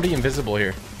 there's somebody invisible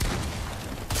here.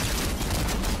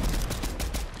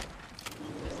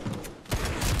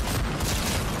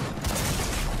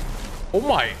 Oh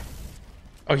my.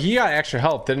 Oh, he got extra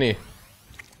health, didn't he?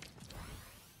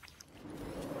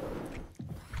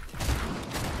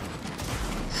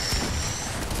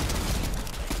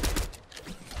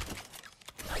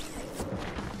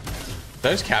 Did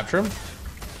I just capture him?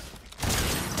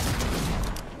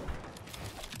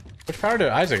 Which power did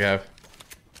Isaac have?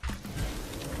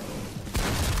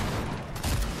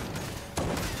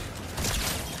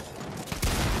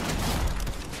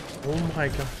 Oh my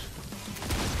gosh.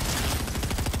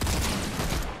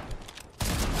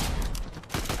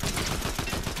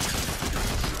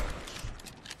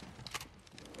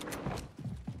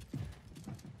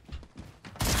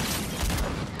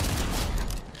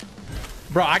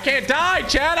 Bro, I can't die,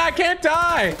 Chad. I can't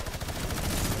die.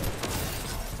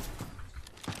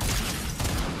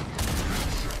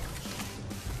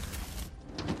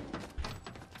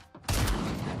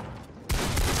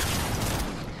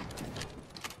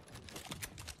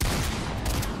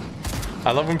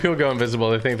 I love when people go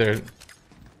invisible. They think they're...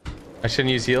 I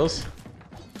shouldn't use heals.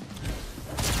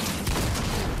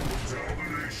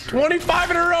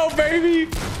 25 in a row,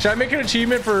 baby. Should I make an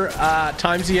achievement for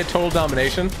times he had total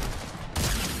domination?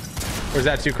 Or is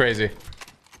that too crazy?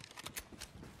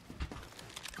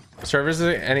 Servers,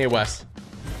 any west?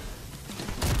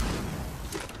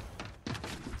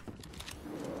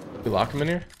 We lock him in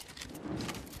here?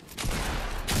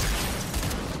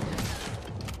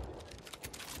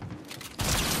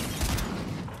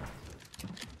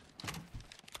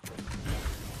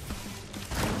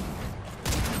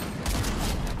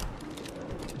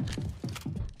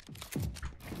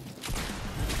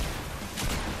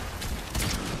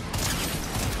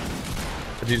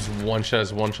 Dude's one shot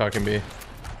as one shot can be.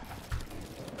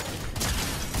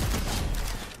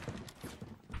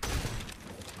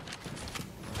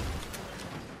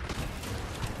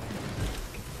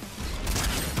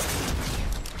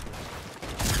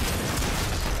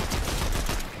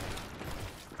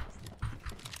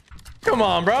 Come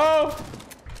on, bro.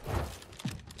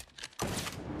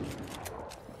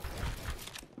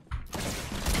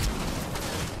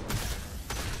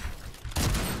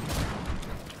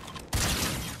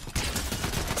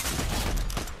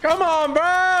 Come on,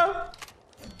 bro.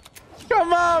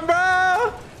 Come on,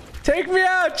 bro. Take me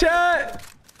out, chat.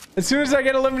 As soon as I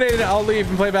get eliminated, I'll leave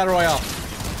and play Battle Royale.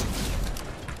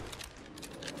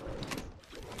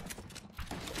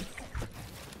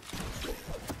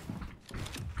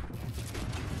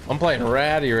 I'm playing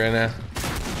ratty right now.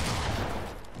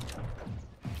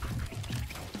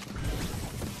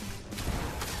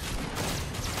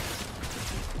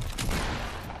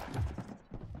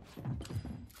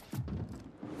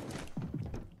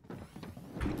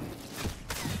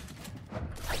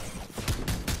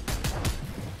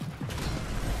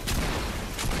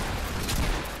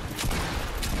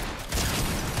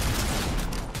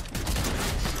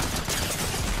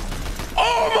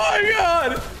 Oh my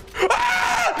god!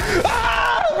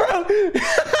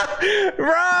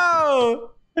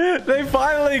 Bro, they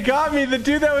finally got me. The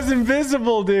dude that was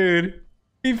invisible, dude.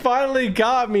 He finally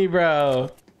got me,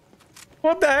 bro.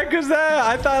 What the heck is that?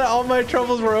 I thought all my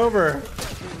troubles were over.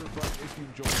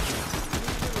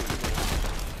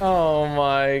 Oh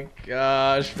my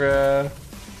gosh, bro.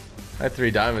 I had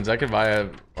 3 diamonds. I could buy a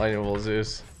lightning bolt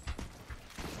Zeus.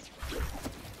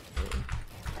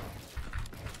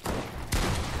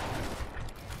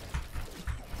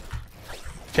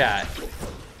 Chat.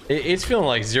 It's feeling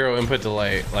like 0 input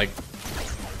delay. Like,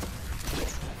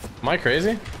 am I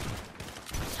crazy?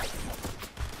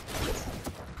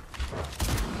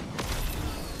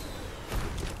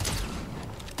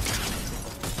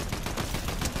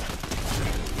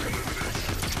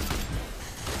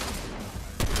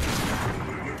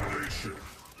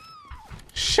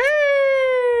 Sheesh.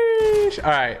 All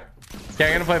right. Okay,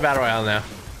 I'm gonna play Battle Royale now.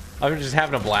 I'm just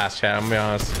having a blast, chat. I'm gonna be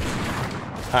honest.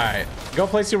 All right. Go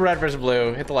play Super Red versus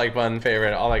Blue. Hit the like button,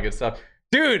 favorite, all that good stuff.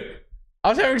 Dude, I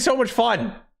was having so much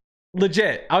fun.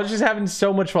 Legit. I was just having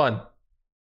so much fun.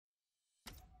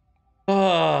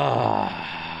 Oh,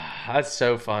 that's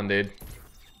so fun, dude.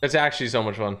 That's actually so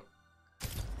much fun.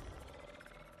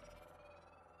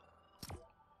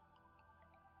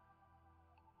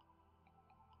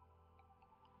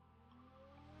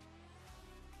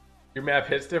 Your map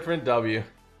hits different. W.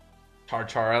 Char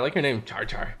Char. I like your name, Char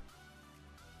Char.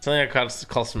 Something I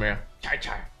call Samara. Char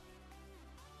Char.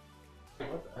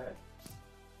 What the heck?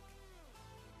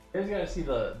 You guys gotta see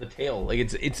the tail. Like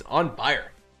it's on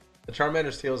fire. The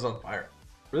Charmander's tail is on fire.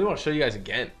 I really want to show you guys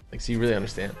again. Like, so you really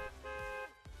understand.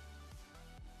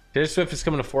 Taylor Swift is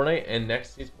coming to Fortnite and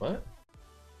next season. What?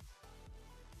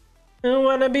 I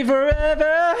wanna be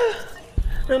forever.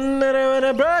 And then I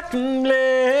wanna broken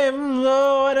blame.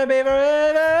 I wanna be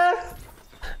forever.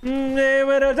 They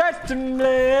would have touched and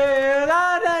blame.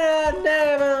 I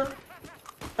never.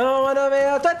 I wanna be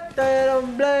a touch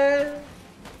and blame.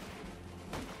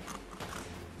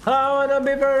 I wanna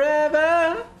be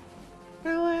forever.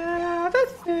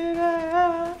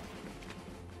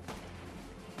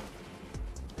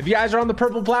 If you guys are on the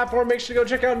purple platform, make sure to go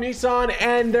check out Nissan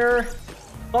and their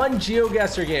fun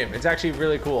GeoGuessr game. It's actually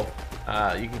really cool.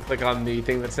 You can click on the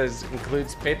thing that says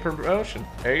includes paid promotion.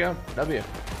 There you go. W.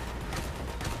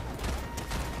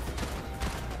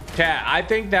 Chat, I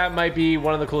think that might be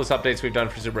one of the coolest updates we've done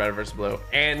for Super Red vs. Blue.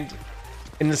 And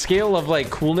in the scale of like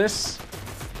coolness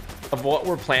of what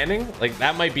we're planning, like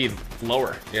that might be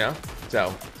lower, you know?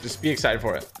 So just be excited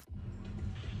for it.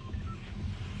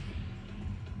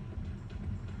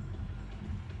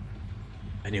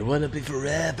 And you want to be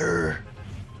forever.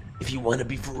 If you want to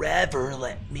be forever,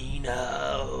 let me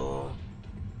know.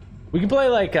 We can play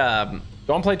like,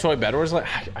 don't play Toy Bed Wars. Like,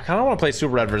 I kind of want to play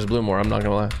Super Red vs. Blue more. I'm not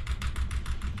gonna lie.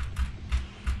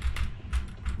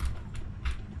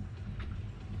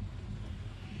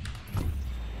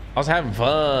 I was having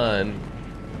fun.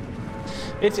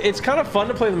 It's kind of fun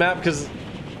to play the map because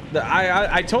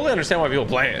I totally understand why people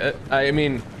play it. I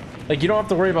mean, like you don't have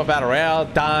to worry about battle royale,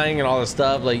 dying, and all this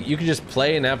stuff. Like you can just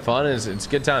play and have fun. And it's a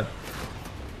good time.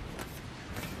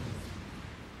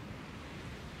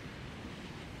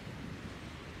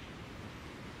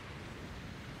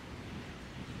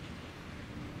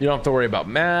 You don't have to worry about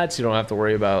mats. You don't have to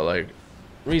worry about like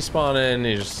respawning.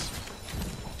 You just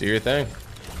do your thing.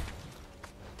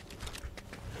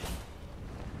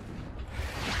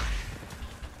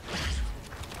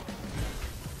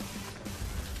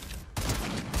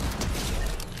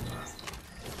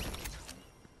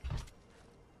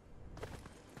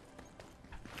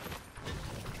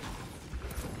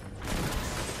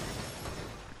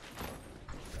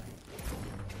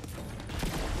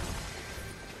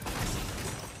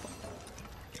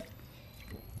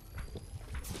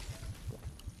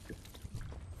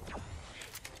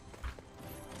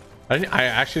 I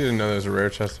actually didn't know there was a rare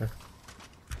Chester.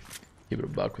 Keep it a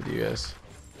buck with you guys.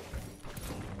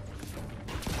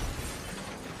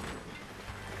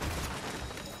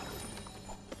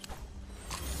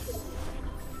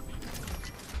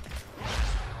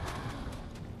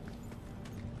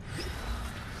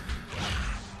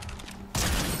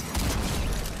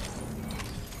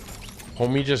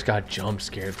 Homie just got jump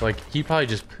scared. Like he probably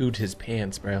just pooed his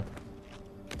pants, bro.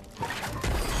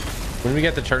 When we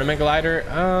get the tournament glider,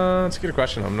 that's a good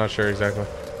question. I'm not sure exactly.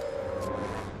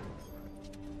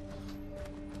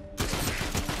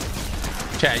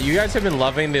 Chat, you guys have been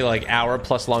loving the like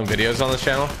hour-plus long videos on this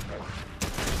channel.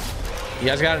 You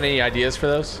guys got any ideas for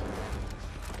those?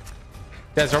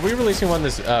 Guys, are we releasing one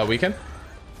this weekend?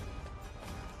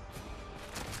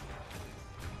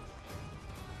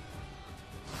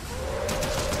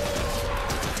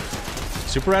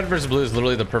 Super Red vs. Blue is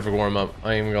literally the perfect warm-up.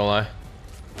 I ain't even gonna lie.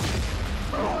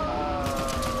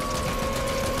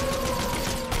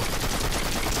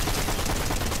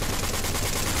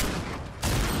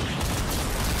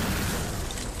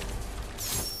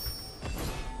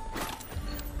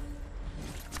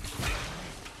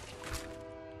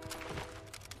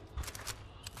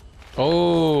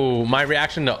 Oh, my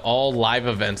reaction to all live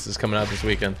events is coming out this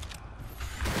weekend.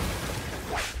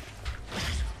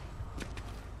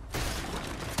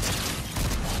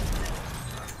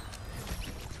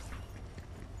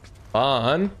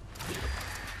 Fun.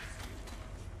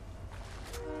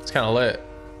 It's kind of lit.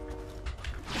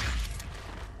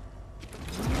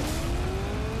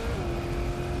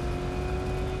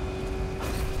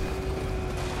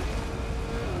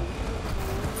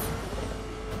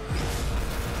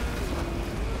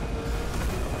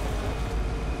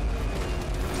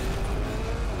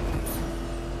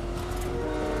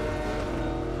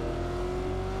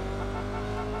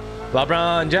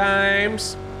 LeBron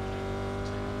James.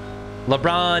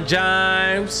 LeBron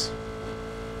James.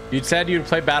 You said you'd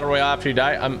play Battle Royale after you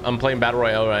die. I'm playing Battle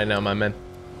Royale right now, my man.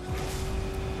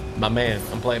 My man,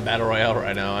 I'm playing Battle Royale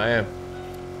right now. I am.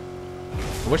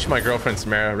 I wish my girlfriend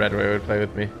Samara Redway would play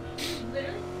with me.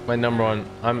 Literally? My number one.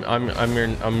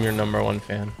 I'm your number one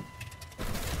fan.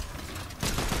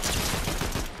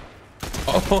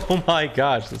 Oh my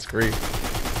gosh, that's great.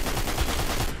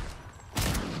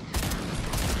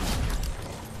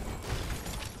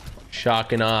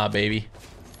 Shock and awe, baby.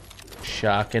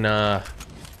 Shock and awe.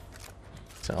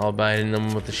 It's all about hitting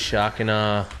them with the shock and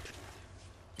awe.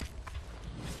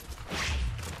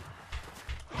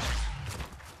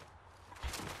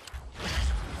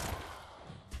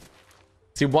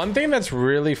 See, one thing that's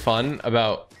really fun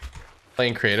about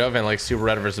playing creative and like Super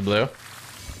Red vs. Blue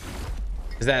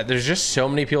is that there's just so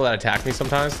many people that attack me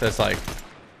sometimes that's like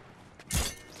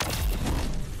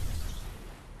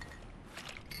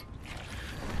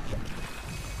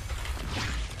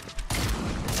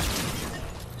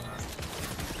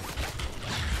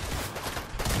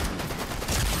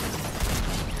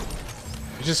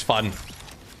it's just fun.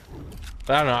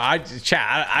 I don't know.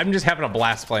 I'm just having a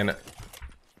blast playing it.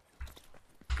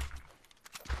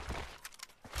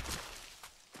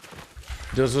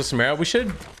 do this with Samara.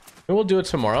 We'll do it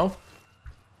tomorrow.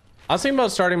 I was thinking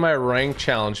about starting my rank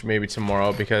challenge maybe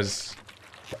tomorrow because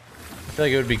I feel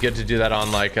like it would be good to do that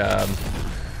on like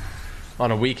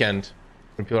on a weekend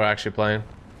when people are actually playing.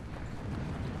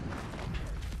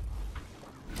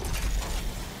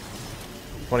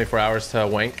 "24 hours to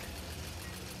wank."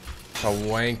 To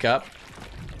wank up.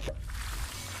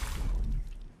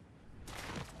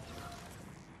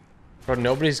 Bro,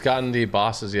 nobody's gotten the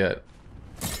bosses yet.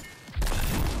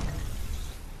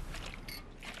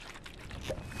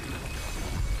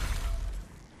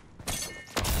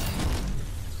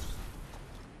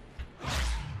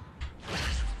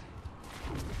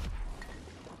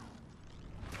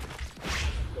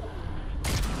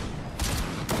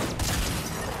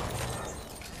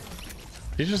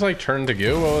 He just like turned to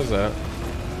goo? What was that?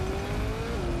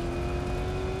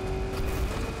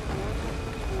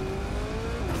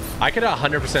 I could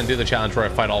 100% do the challenge where I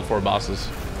fight all 4 bosses.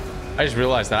 I just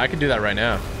realized that I could do that right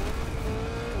now.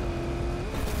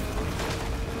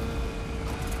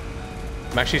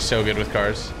 I'm actually so good with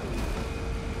cars.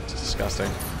 It's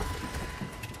disgusting.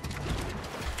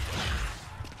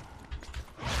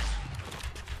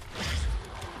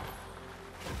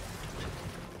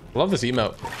 I love this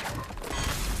emote.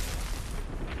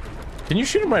 Can you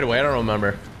shoot him right away? I don't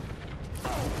remember.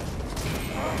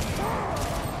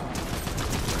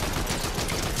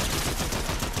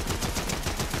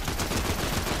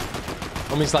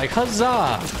 Homie's like,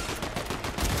 huzzah!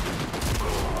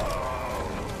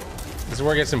 This is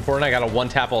where it gets important. I gotta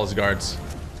one-tap all his guards.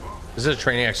 This is a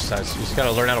training exercise. You just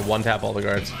gotta learn how to one-tap all the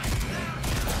guards.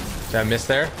 Did I miss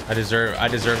there? I deserve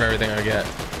everything I get.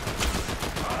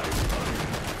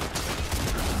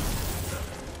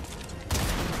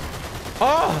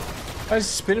 Oh! That was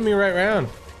spinning me right around.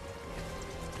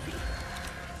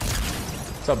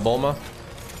 What's up, Bulma?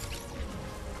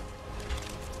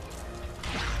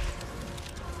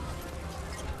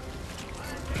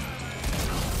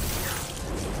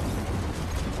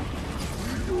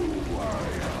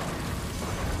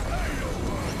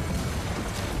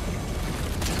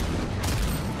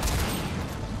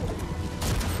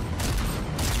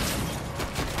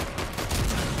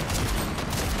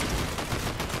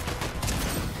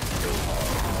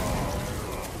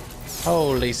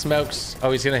 Holy smokes.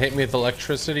 Oh, he's gonna hit me with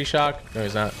electricity shock? No,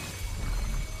 he's not.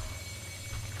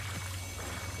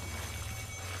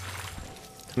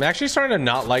 I'm actually starting to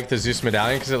not like the Zeus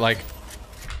medallion because it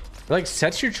like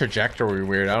sets your trajectory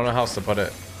weird. I don't know how else to put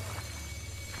it.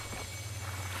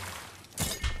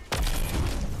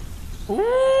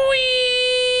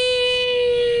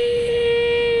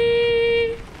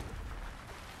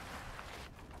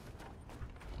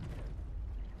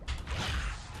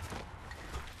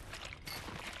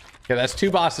 Okay, that's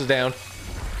 2 bosses down.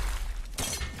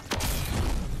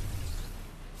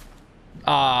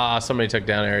 Ah, somebody took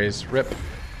down Ares. Rip.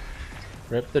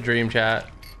 Rip the dream chat.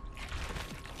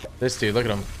 This dude, look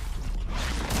at him.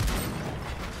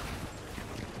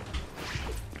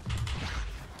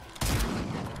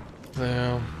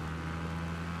 No.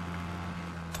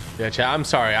 Yeah, chat, I'm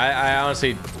sorry. I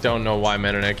honestly don't know why my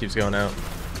internet keeps going out.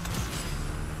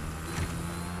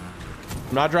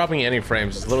 I'm not dropping any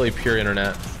frames. It's literally pure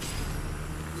internet.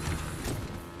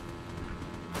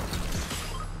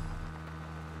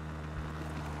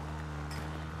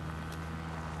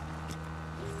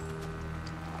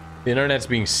 The internet's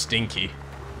being stinky.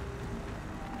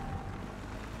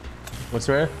 What's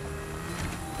rare?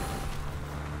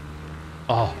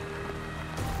 Oh.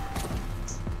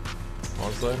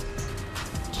 Almost there.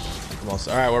 Almost.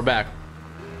 All right, we're back.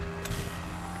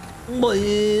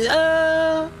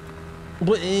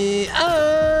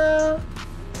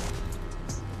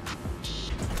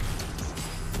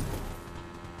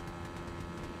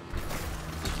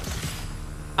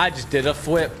 I just did a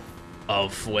flip. A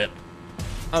flip.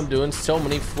 I'm doing so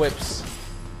many flips.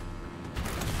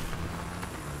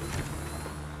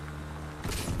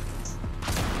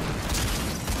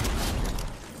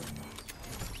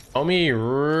 Homie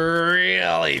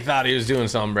really thought he was doing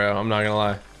something, bro. I'm not gonna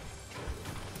lie.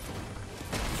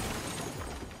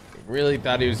 Really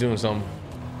thought he was doing something.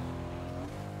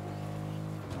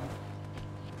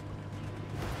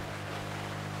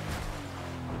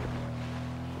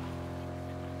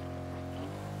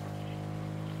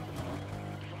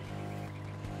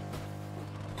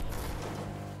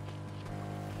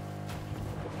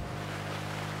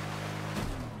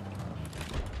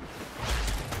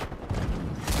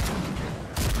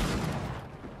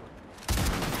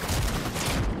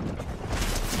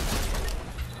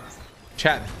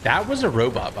 Chat, that was a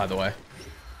robot, by the way.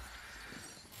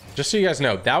 Just so you guys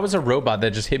know, that was a robot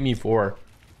that just hit me for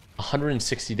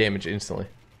 160 damage instantly.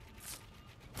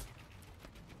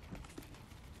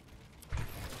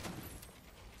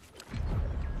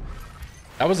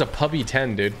 That was a puppy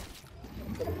 10, dude.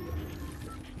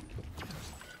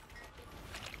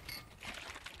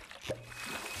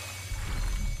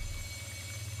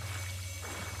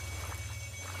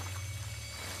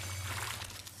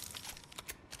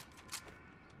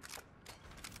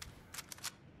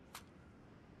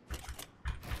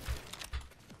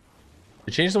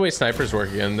 They changed the way snipers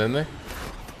work again, didn't they? Okay,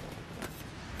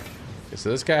 so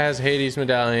this guy has Hades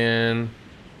medallion.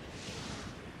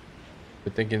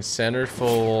 We're thinking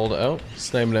centerfold. Oh,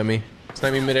 sniping at me.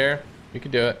 Snipe me midair. You can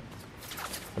do it.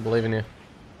 I believe in you.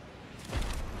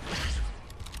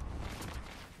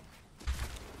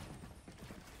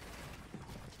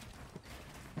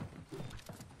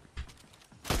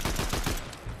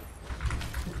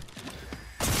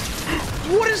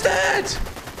 What is that?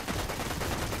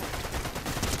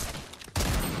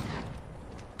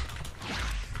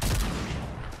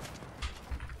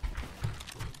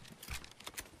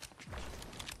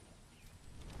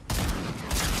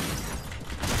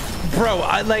 Bro,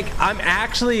 I'm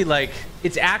actually like,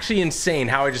 it's actually insane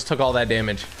how I just took all that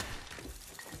damage.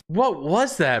 What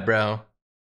was that, bro?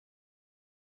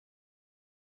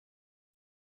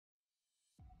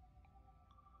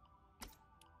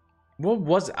 What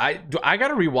was I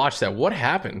gotta rewatch that. What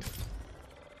happened?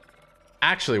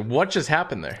 Actually, what just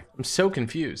happened there? I'm so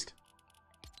confused.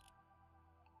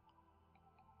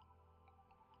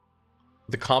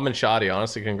 The common shoddy,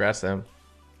 honestly, congrats to him.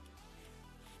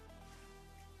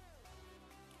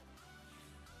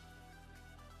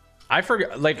 I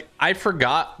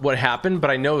forgot what happened,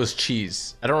 but I know it was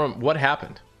cheese. I don't know what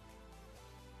happened.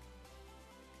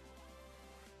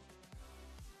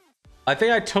 I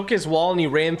think I took his wall and he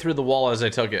ran through the wall as I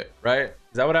took it, right? Is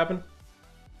that what happened?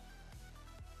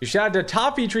 You shout out to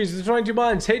Toffee Trees for 22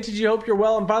 months. Hey, TG, hope you're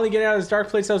well. I'm finally getting out of this dark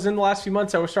place I was in the last few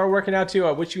months. I will start working out too.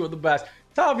 I wish you all the best.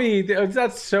 Toffee,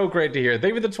 that's so great to hear.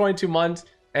 Thank you for the 22 months.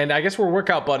 And I guess we're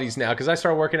workout buddies now because I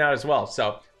started working out as well.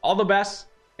 So all the best.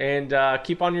 And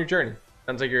keep on your journey.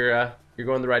 Sounds like you're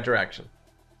going the right direction.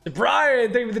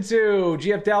 Brian, thank you for the 2.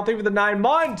 GF Dow, thank you for the 9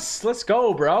 months. Let's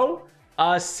go, bro.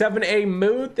 7A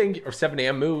Mood, thank you. Or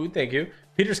 7AM Mood, thank you.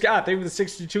 Peter Scott, thank you for the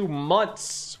 62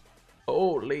 months.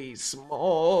 Holy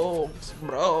smokes,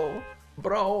 bro.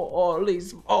 Bro, holy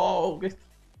smokes.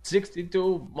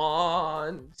 62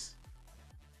 months.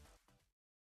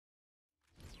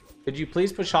 Could you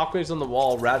please put shockwaves on the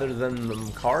wall rather than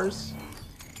the cars?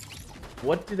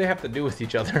 What do they have to do with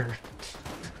each other?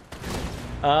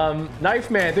 Knife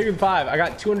Man, 35. I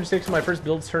got 206 in my first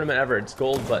builds tournament ever. It's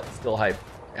gold, but still hype.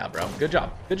 Yeah, bro. Good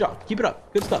job. Good job. Keep it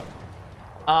up. Good stuff.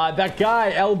 That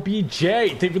guy, LBJ,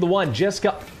 thank you for the 1.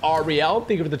 Jessica Ariel,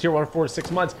 thank you for the tier 1 for 6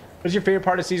 months. What's your favorite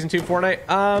part of season 2 Fortnite?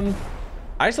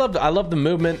 I love the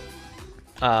movement.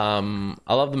 I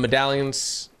love the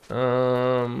medallions.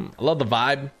 I love the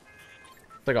vibe.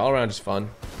 It's like all around just fun.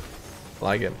 I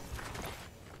like it.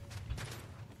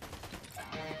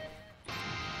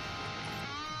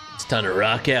 It's time to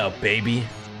rock out, baby.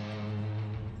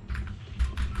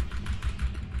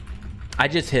 I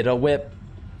just hit a whip.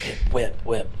 Whip,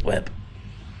 whip, whip.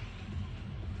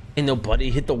 Ain't nobody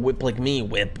hit the whip like me.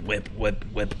 Whip, whip, whip,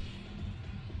 whip.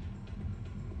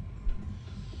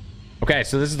 Okay,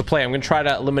 so this is the play. I'm gonna try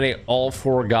to eliminate all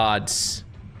 4 gods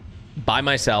by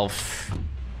myself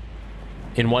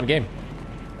in one game.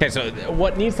 Okay, so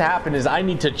what needs to happen is I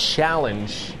need to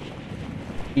challenge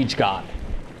each god.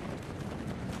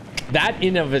 That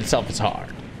in of itself is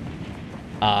hard.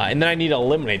 And then I need to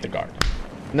eliminate the guard.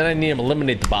 And then I need to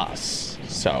eliminate the boss.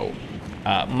 So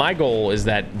my goal is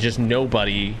that just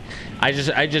nobody, my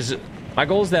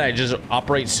goal is that I just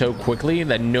operate so quickly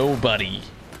that nobody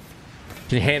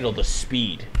can handle the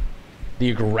speed, the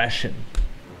aggression,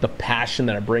 the passion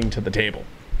that I bring to the table.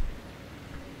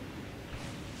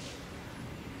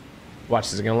 Watch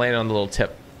this, it's gonna land on the little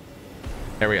tip.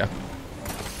 There we go.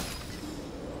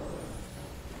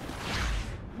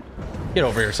 Get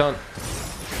over here, son.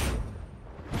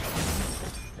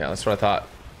 Yeah, that's what I thought.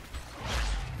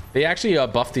 They actually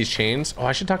buffed these chains. Oh,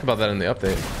 I should talk about that in the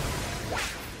update.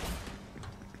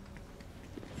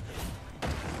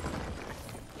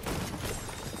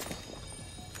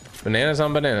 Bananas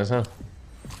on bananas, huh?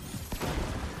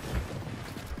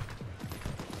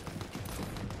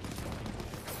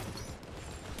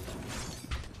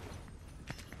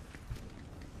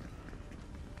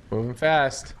 Moving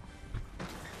fast.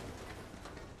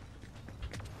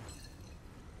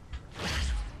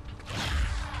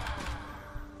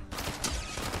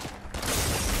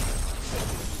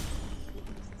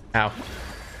 Ow.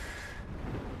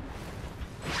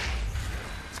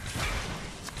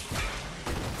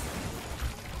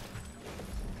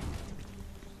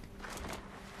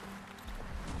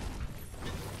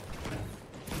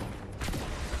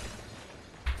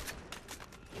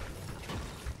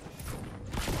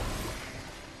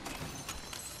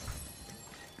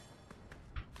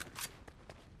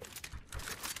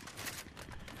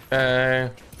 Okay.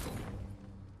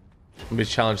 Nobody's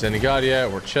challenged any god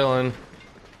yet. We're chilling.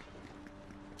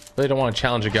 Really don't want to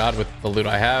challenge a god with the loot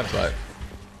I have, but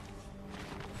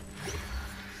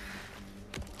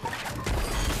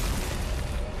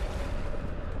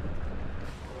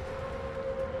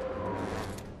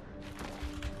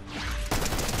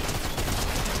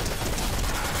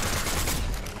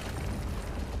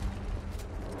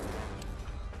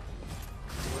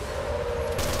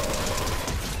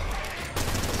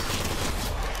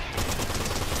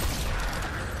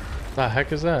the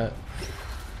heck is that?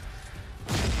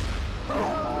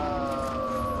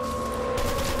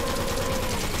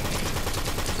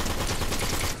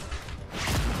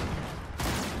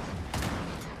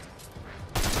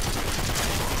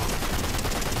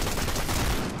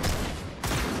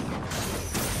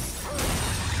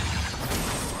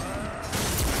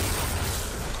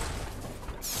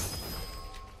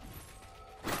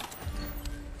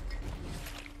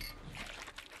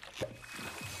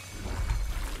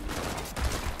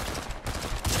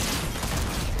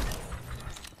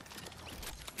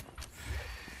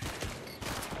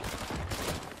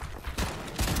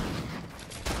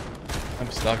 I'm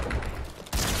stuck.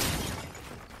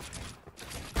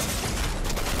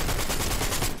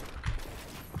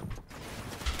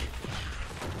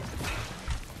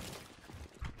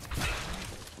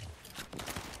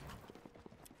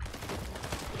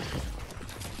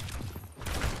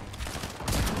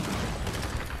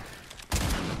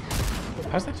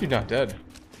 How's that dude not dead?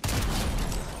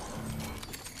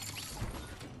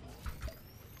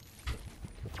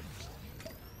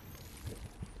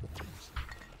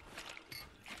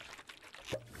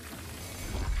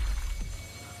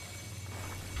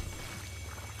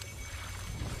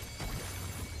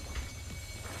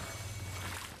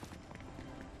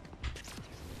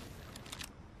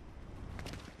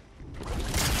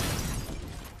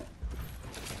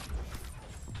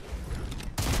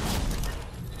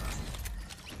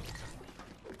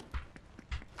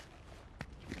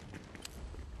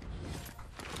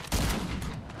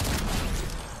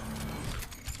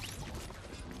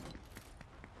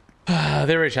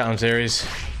 They already challenged Ares.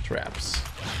 Traps.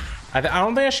 I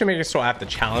don't think I should make it so I have to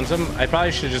challenge them. I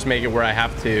probably should just make it where I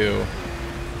have to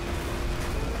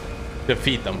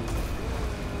defeat them.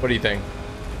 What do you think?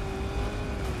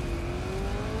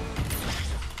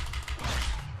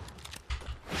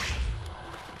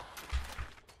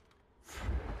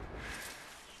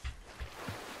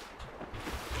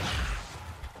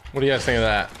 What do you guys think of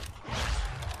that?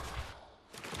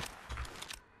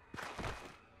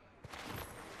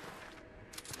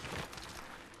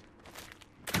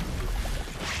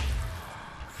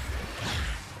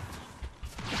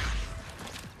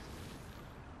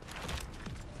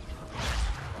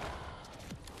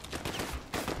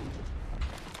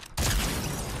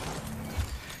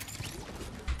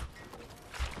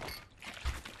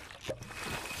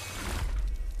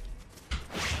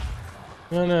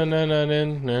 No, no, no, no, no,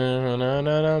 no, no,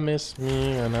 no, no, miss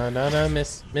me, no, no, no, no,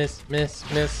 miss. The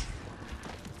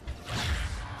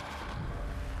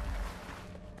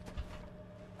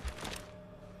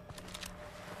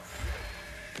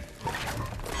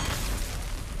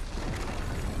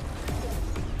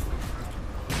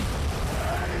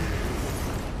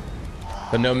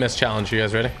no miss challenge. You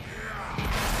guys ready?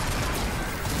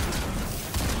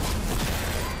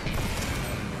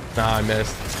 Nah, I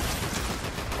missed.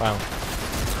 Wow.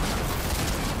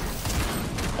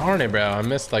 Darn it, bro. I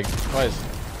missed like twice.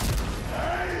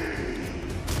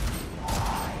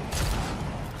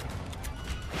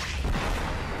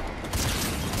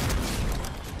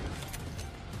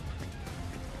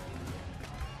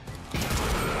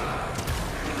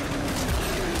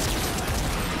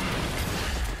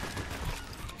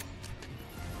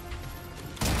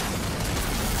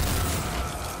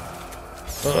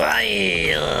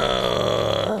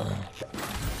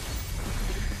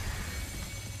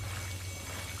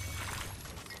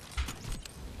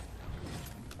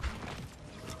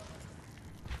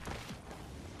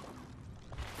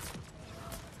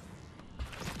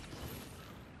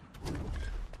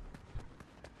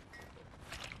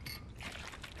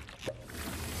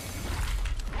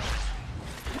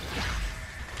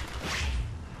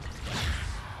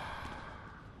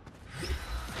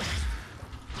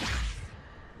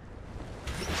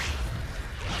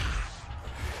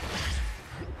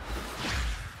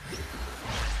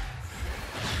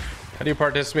 How do you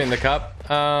participate in the cup?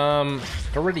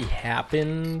 It already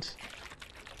happened.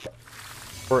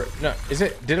 Or no, is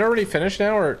it? Did it already finish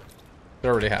now, or did it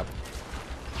already happen?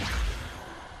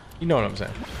 You know what I'm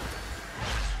saying.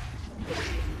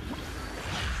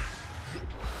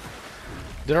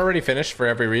 Did it already finish for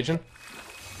every region?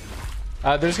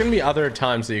 There's gonna be other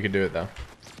times that you could do it though.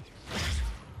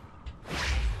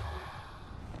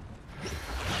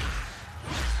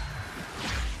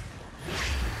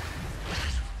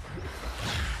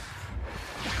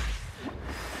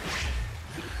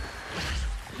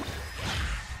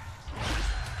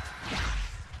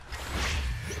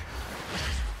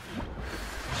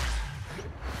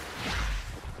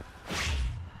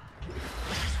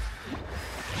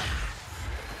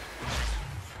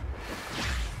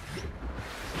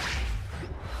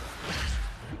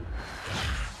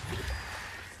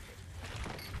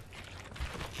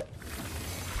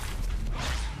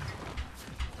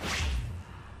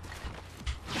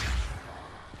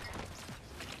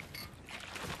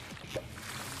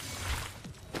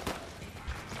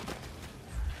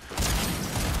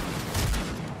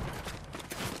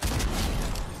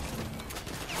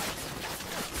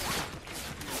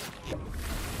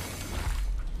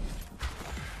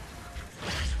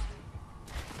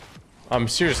 I'm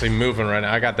seriously moving right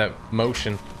now. I got that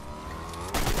motion.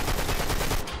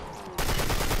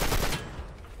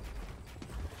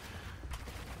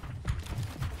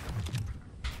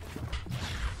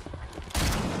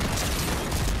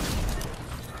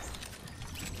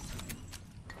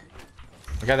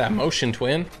 I got that motion,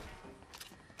 twin.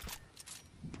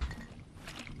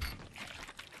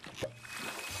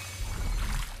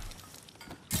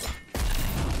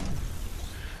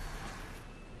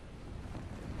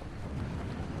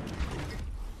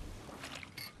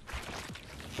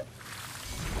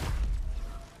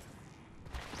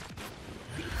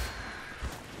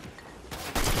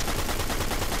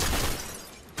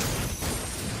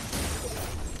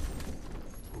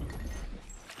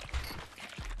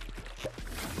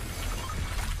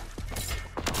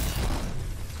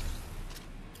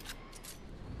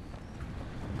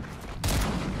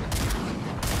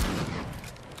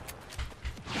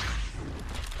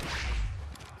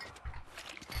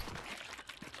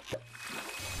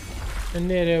 I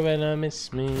need it when I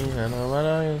miss me. I don't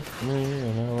wanna miss me.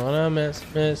 I don't wanna miss.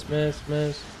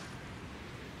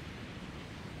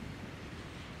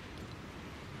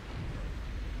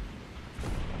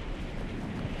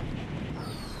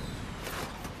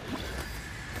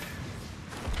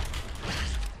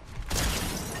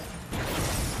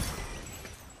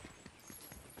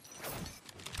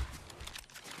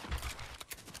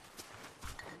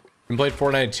 Been played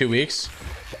Fortnite in 2 weeks.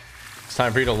 It's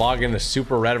time for you to log into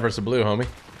Super Red versus Blue, homie.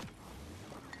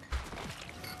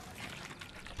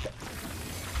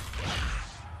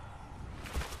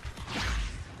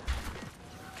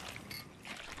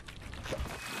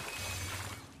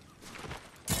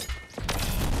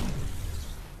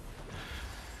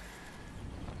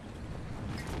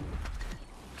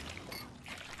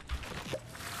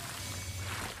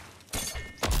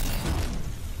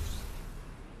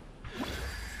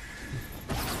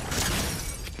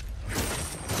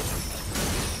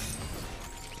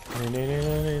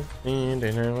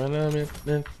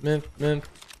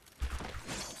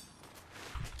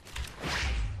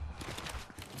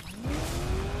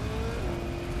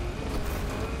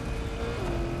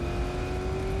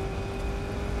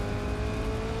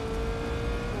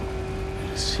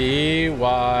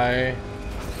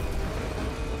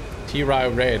 T-Rye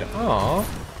raid. Aw.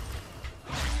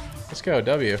 Let's go,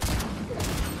 W.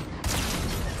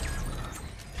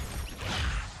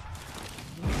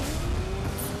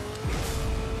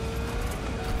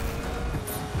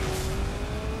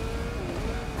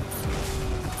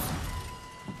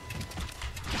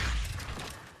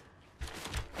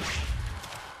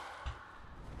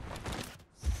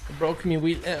 Broke me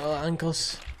wee little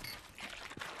ankles.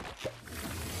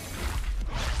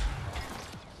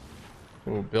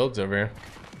 Ooh, builds over here.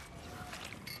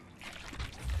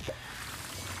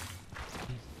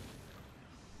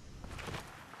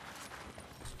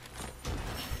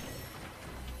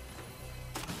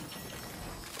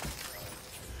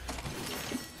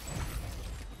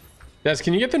 Guys,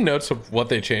 can you get the notes of what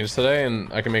they changed today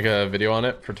and I can make a video on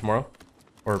it for tomorrow?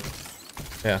 Or,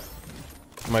 yeah,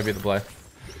 it might be the play.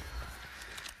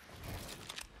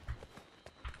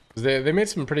 They made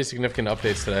some pretty significant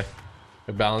updates today.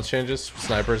 Like balance changes,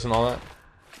 snipers and all that.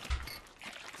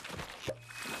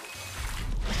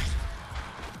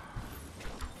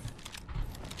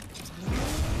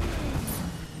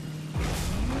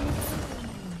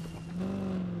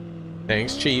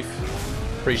 Thanks, Chief.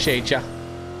 Appreciate ya.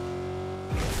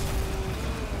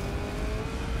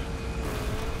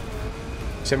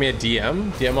 Send me a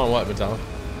DM? DM on what, Batal?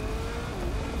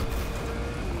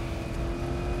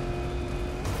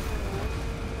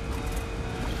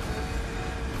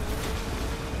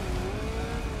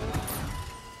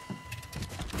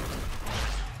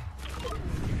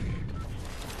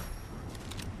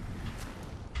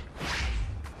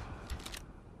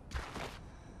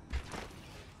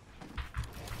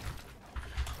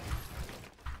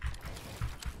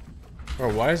 Or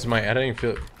why is my editing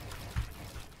feel...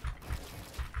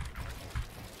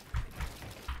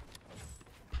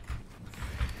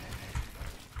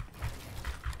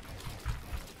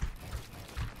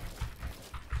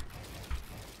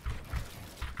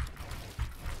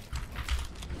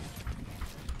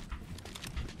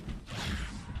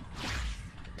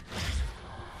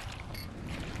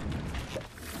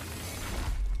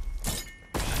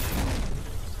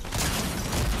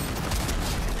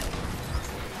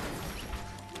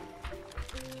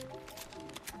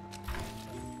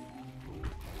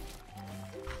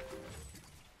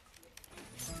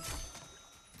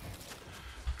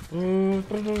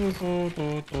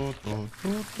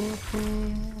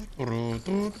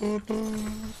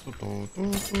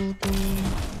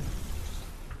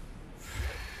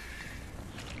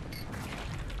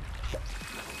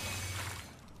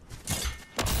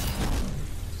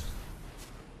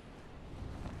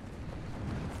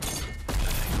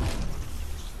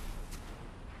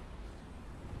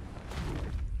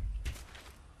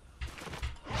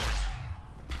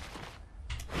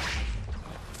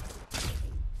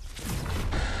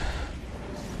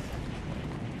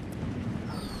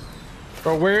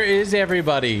 Bro, where is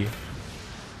everybody?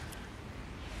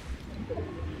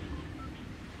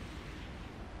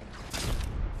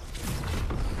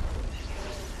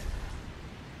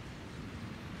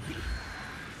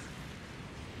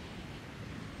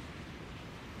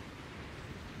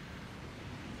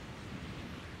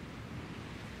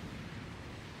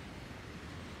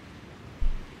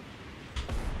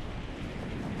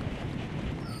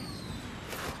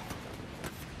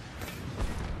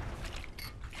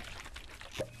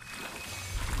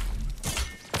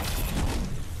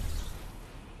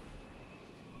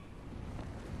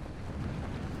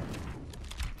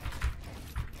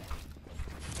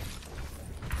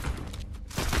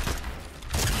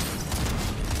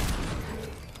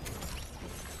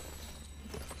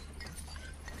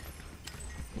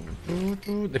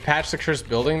 They patched the cursed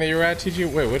building that you were at,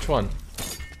 TG? Wait, which one?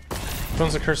 Which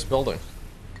one's the cursed building?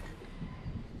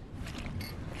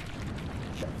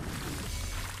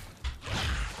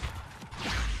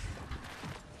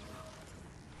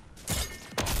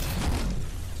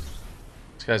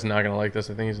 This guy's not gonna like this.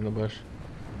 I think he's in the bush.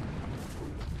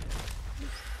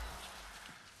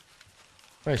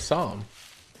 I saw him.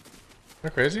 Isn't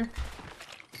that crazy?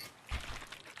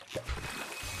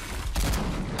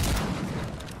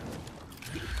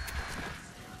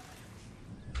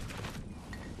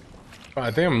 Oh, I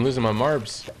think I'm losing my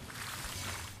marbs.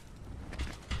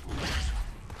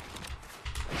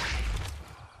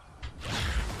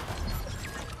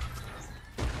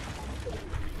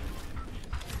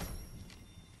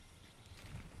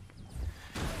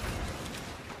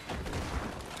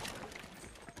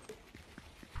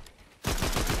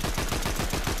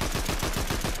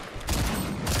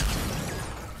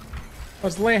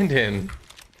 What's Landon?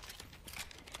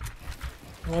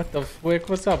 What the frick?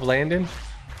 What's up, Landon?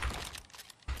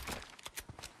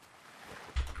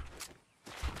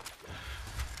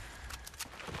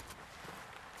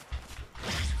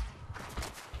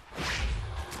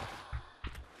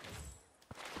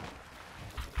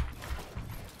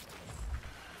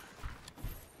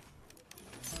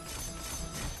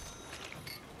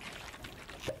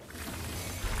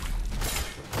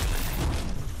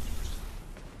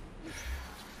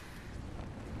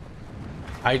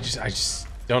 I just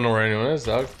don't know where anyone is,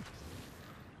 dog.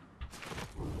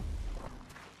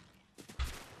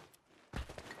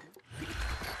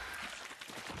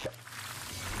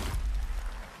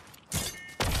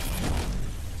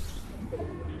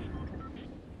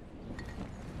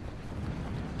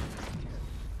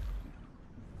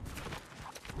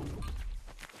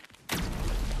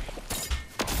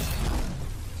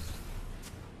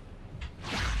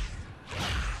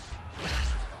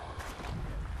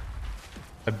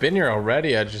 I've been here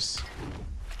already. I just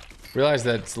realized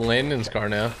that it's Landon's car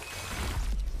now.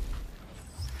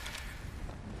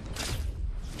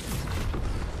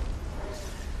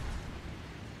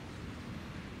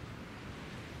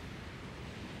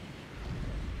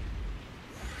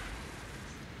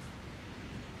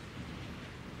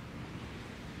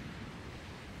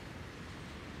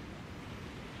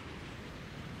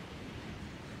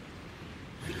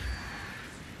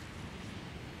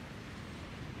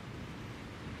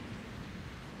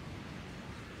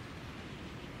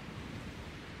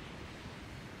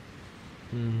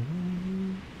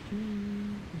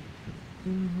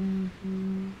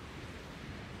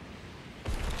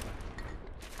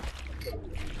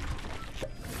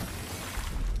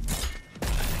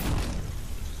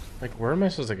 Like, where am I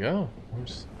supposed to go?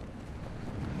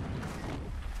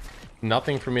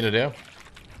 Nothing for me to do.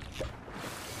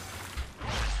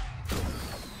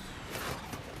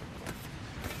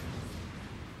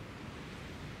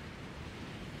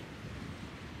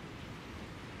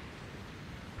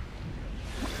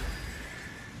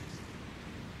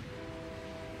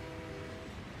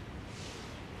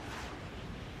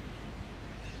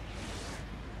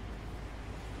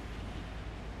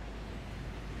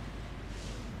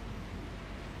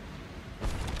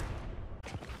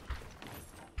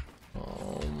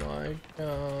 my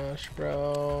gosh,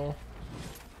 bro.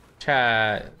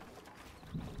 Chat.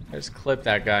 I just clipped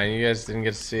that guy and you guys didn't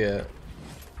get to see it.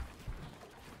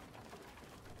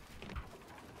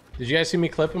 Did you guys see me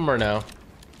clip him or no?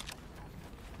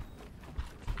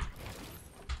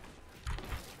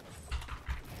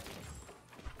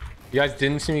 You guys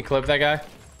didn't see me clip that guy?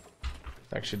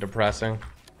 It's actually depressing.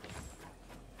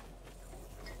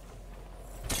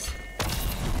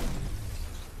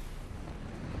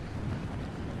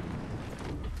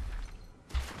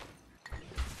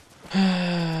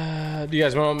 Do you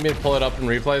guys want me to pull it up in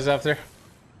replays after?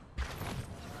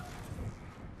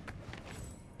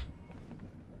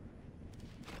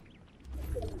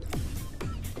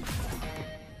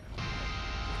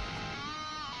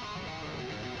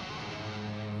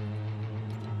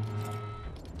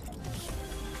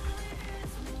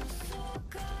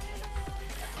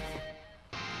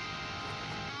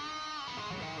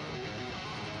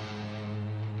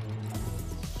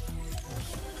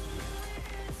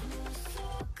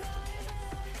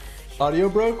 Audio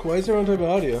broke? Why is everyone talking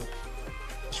about audio?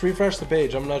 Just refresh the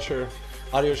page. I'm not sure.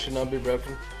 Audio should not be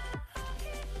broken.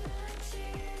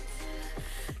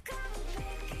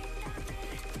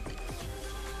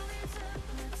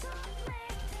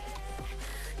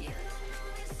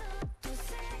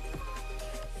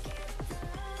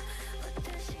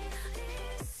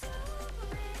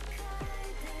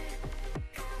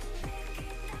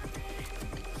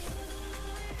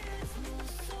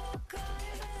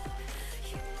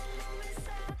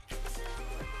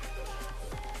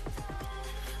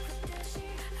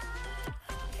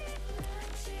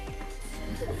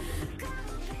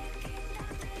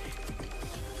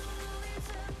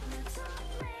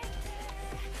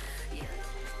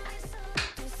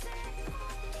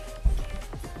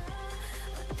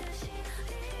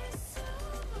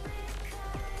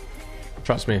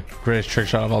 Trust me, greatest trick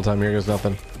shot of all time. Here goes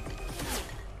nothing.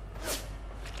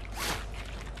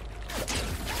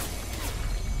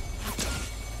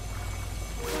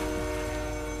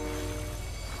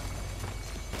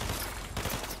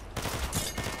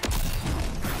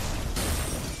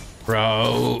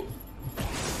 Bro.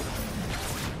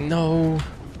 No.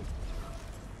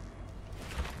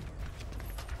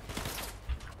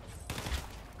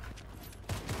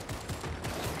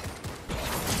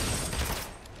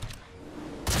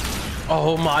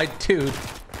 Oh my dude.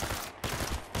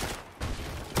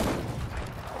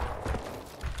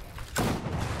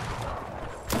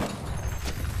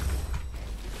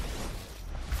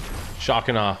 Shock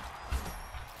and awe.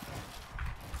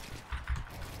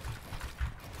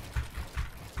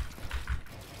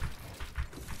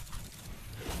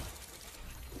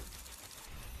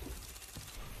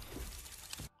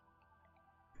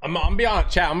 I'm be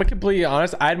honest, chat. I'm gonna completely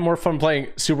honest. I had more fun playing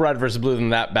Super Red versus Blue than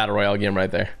that battle royale game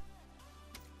right there.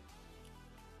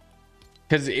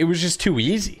 Because it was just too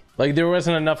easy. Like there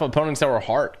wasn't enough opponents that were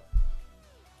hard.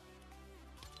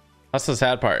 That's the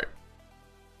sad part.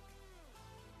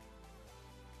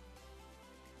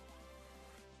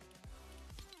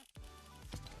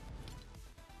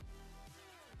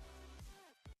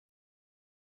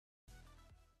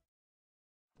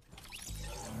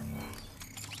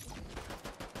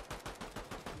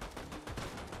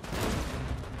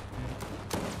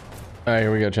 All right,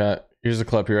 here we go, chat. Here's the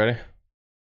clip. You ready?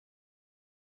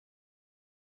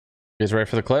 You guys ready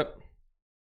for the clip?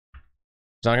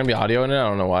 There's not gonna be audio in it. I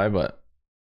don't know why, but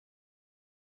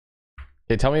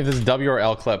okay. Tell me if this is W or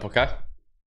L clip, okay?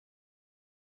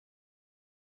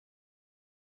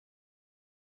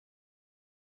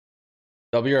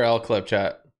 W or L clip,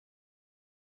 chat.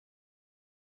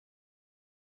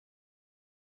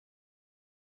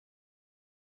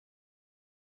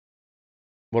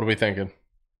 What are we thinking?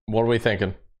 What are we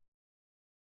thinking?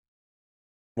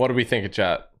 What are we thinking,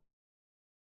 chat?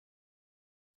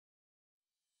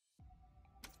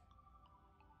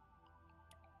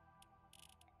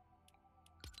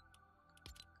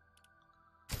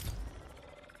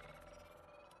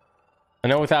 I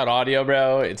know without audio,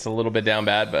 bro, it's a little bit down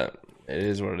bad, but it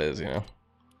is what it is, you know?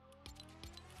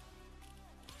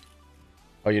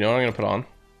 Oh, you know what I'm gonna put on?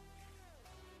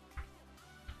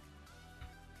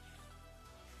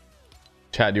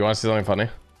 Chad, do you want to see something funny?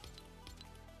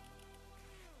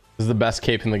 This is the best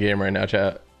cape in the game right now,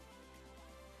 chat.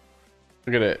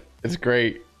 Look at it. It's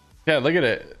great. Yeah, look at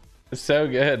it. It's so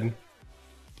good. It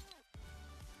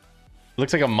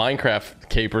looks like a Minecraft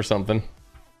cape or something.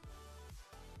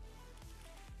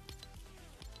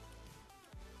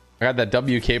 I got that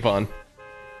W cape on.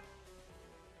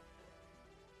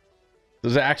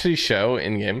 Does it actually show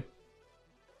in game?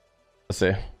 Let's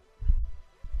see.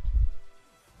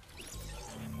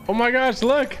 Oh my gosh,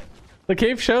 look! The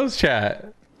cape shows,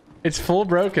 chat. It's full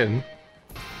broken.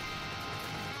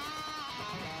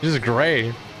 This is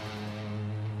gray.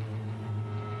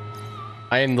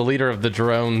 I am the leader of the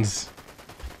drones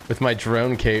with my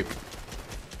drone cape.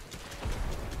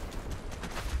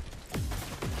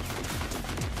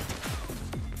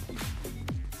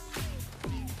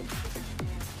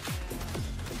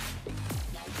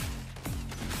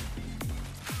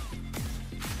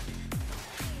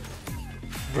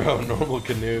 Bro, normal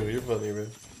canoe. You're funny, man.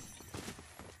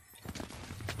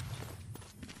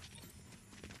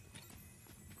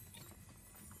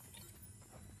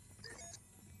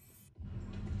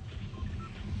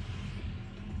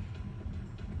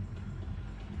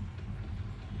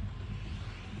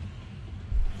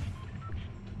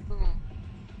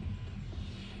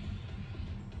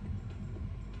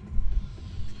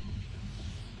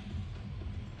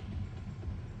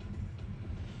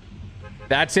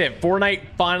 That's it. Fortnite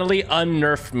finally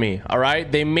unnerfed me. All right.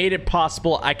 They made it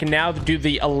possible. I can now do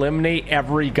the eliminate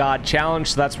every god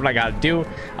challenge. So that's what I got to do.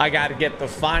 I got to get the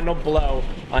final blow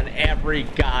on every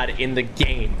god in the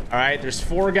game. All right. There's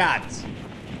 4 gods,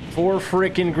 4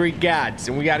 freaking Greek gods,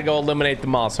 and we got to go eliminate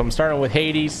them all. So I'm starting with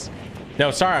Hades.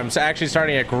 No, sorry. I'm actually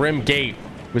starting at Grim Gate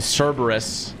with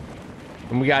Cerberus,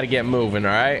 and we got to get moving.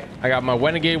 All right. I got my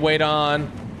Renegade weight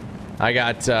on. I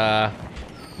got,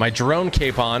 my drone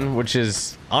cape on, which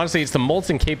is honestly, it's the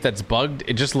molten cape that's bugged.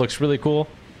 It just looks really cool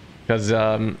because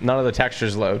none of the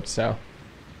textures load. So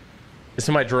this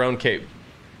is my drone cape.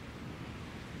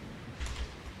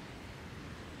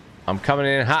 I'm coming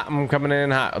in hot. I'm coming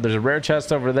in hot. Oh, there's a rare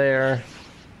chest over there.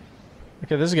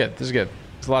 Okay, this is good. This is good.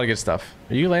 There's a lot of good stuff.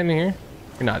 Are you landing here?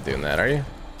 You're not doing that, are you?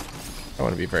 I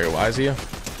want to be very wise of you.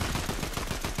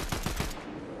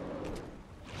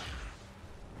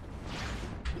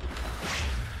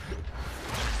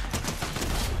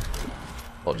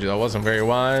 Told you that wasn't very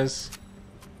wise.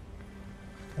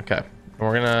 Okay,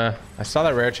 we're gonna, I saw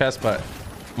that rare chest, but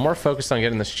I'm more focused on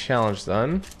getting this challenge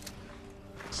done.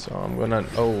 So I'm gonna,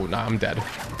 oh no, I'm dead.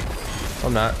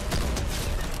 I'm not.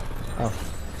 Oh,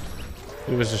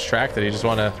 he was distracted. He just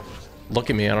want to look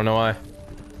at me. I don't know why.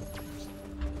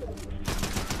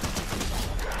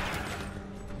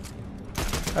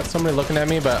 Got somebody looking at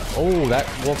me, but oh, that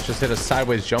wolf just hit a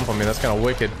sideways jump on me. That's kind of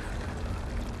wicked.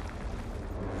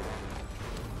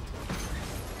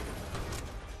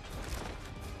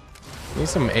 Need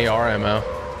some AR ammo.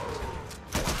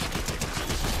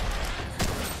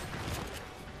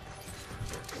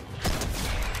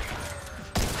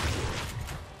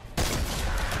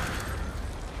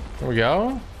 There we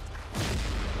go.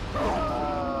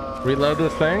 Reload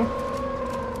this thing.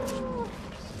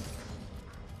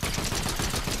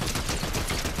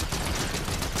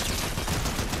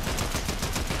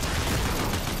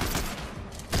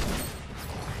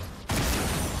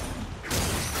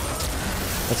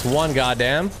 That's one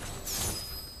goddamn.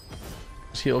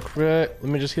 Just heal quick. Let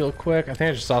me just heal quick. I think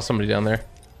I just saw somebody down there.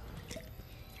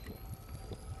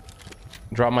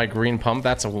 Drop my green pump.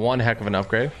 That's a one heck of an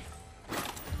upgrade.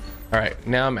 All right,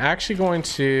 now I'm actually going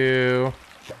to...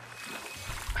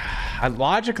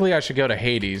 logically, I should go to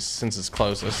Hades since it's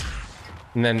closest.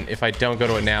 And then if I don't go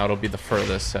to it now, it'll be the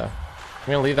furthest. So I'm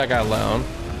gonna leave that guy alone.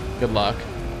 Good luck.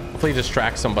 Hopefully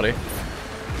distract somebody.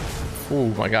 Oh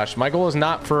my gosh, my goal is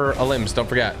not for elims, don't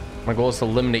forget. My goal is to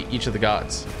eliminate each of the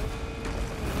gods.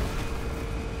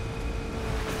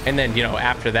 And then, you know,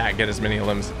 after that, get as many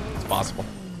elims as possible.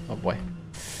 Oh boy.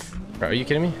 Bro, are you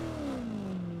kidding me?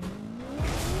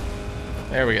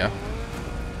 There we go.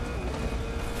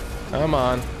 Come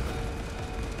on.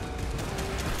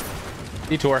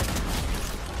 Detour.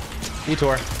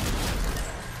 Detour.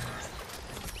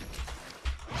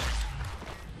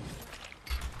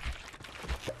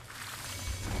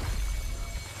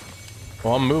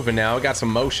 Well, I'm moving now. I got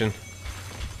some motion.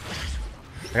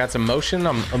 I got some motion.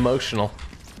 I'm emotional.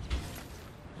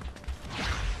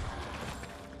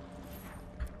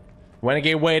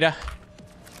 Renegade waiter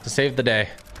to save the day.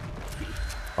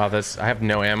 Wow, this, I have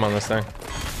no ammo on this thing.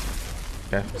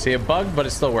 Okay, see, it bugged, but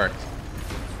it still worked.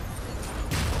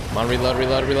 Come on, reload,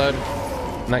 reload, reload.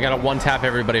 And I gotta one tap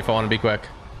everybody if I want to be quick.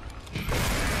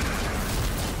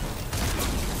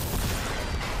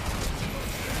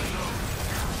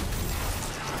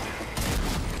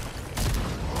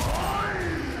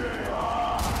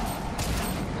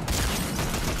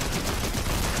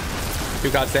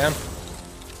 Two gods down.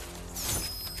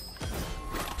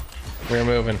 We're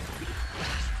moving.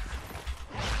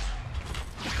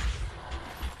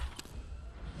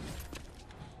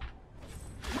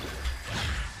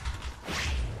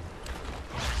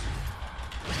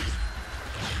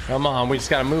 Come on, we just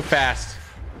gotta move fast.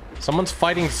 Someone's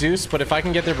fighting Zeus, but if I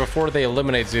can get there before they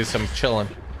eliminate Zeus, I'm chilling.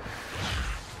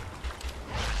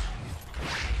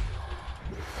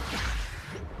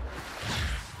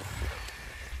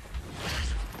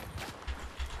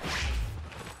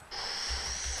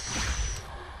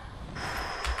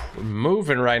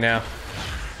 moving right now.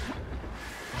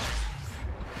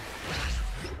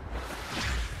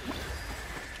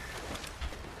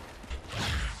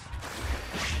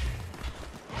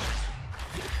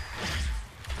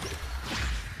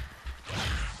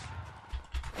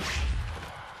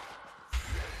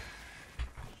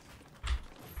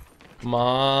 Come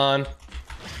on.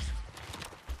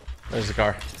 There's the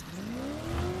car.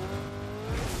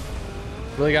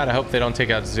 Really gotta hope they don't take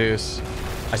out Zeus.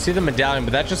 I see the medallion,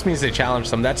 but that just means they challenge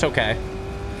them. That's okay.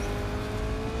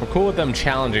 We're cool with them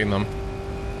challenging them.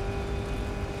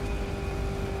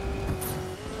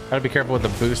 Gotta be careful with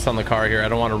the boost on the car here. I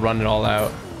don't want to run it all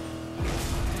out.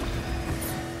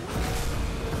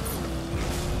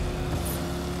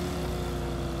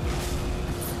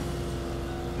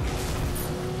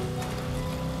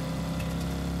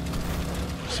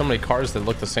 So many cars that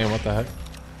look the same. What the heck?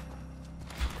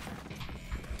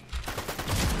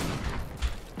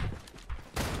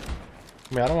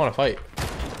 I mean, I don't want to fight.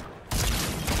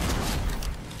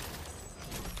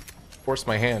 Force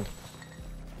my hand.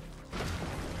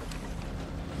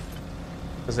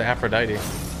 This is Aphrodite.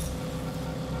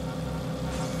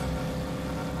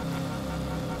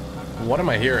 What am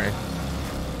I hearing?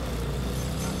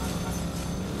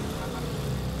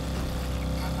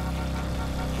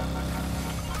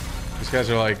 These guys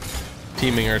are like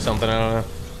teaming or something. I don't know.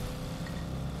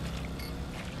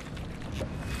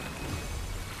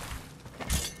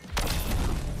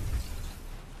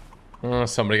 Oh,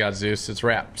 somebody got Zeus. It's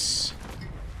Raps.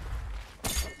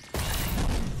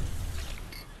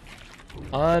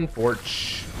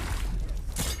 Unfortunate.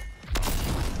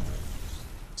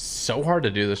 So hard to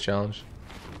do this challenge.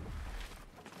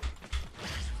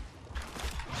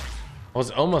 I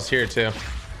was almost here too.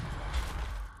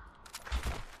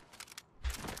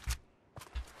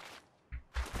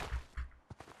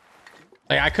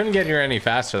 Like, I couldn't get here any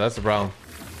faster. That's the problem.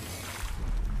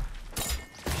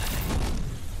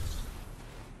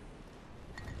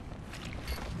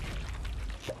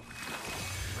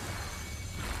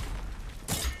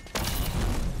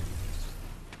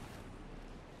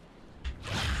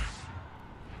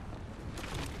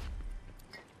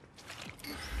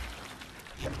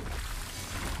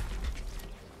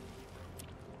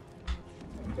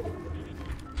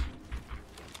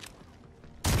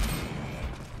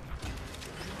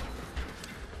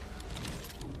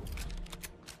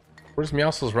 Where's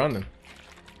Meowscles running?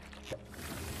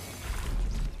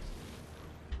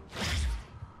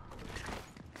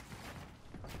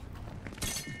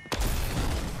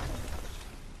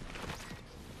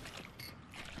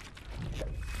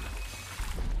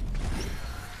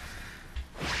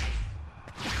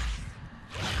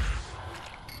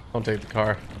 Don't take the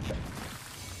car.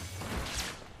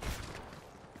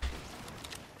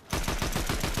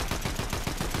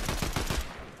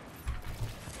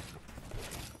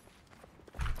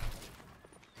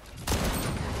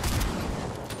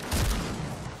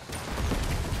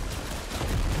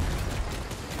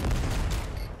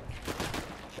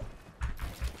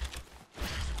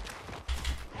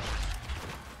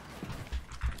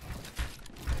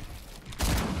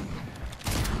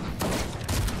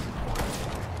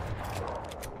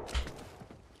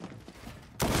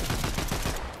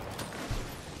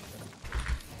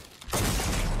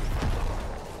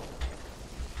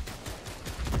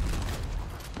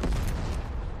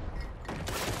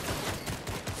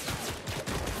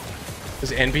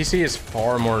 This NPC is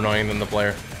far more annoying than the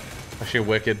player. Actually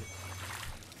wicked.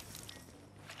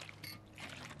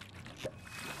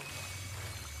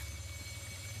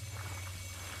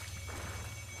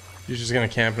 He's just gonna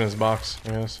camp in his box, I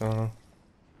guess. I don't know.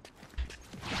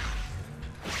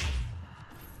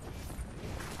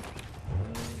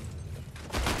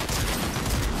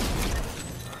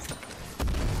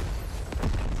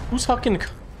 Who's hucking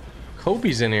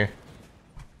Kobe's in here?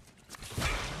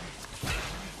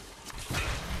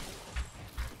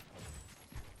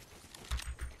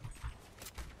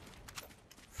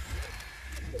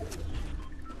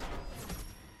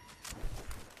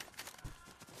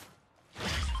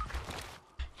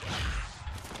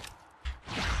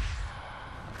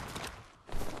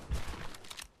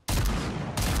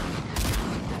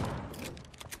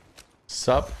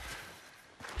 Sup,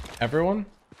 everyone?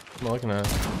 What am I looking at?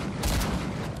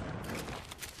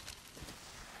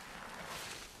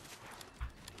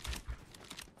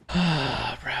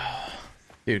 Bro.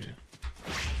 Dude.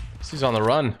 This is on the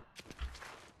run.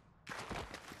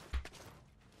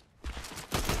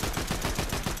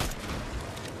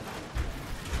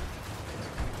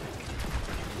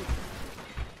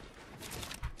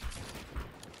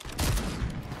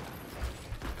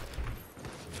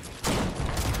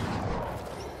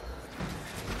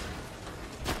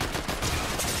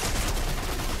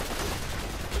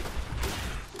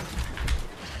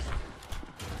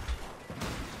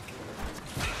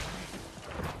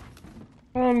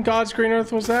 What on God's green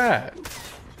earth was that?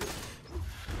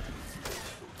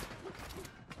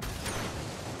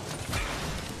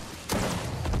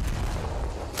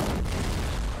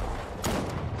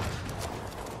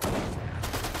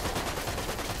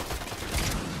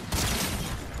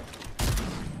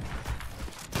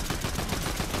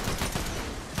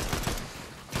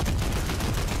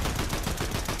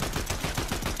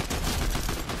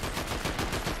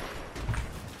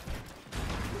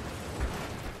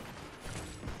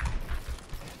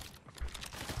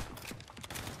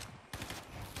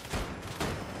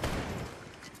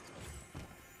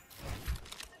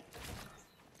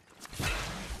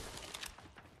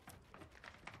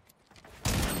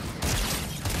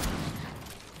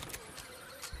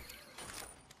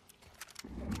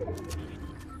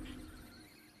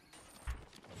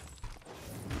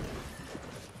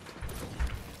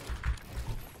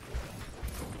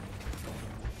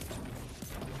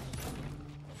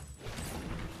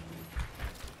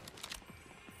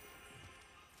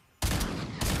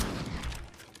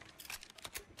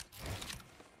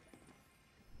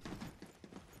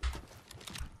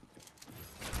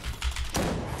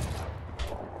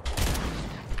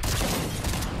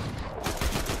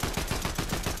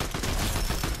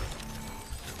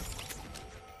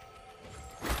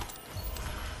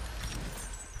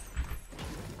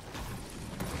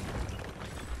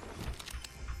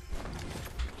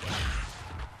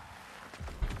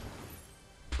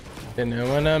 And I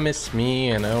wanna miss me,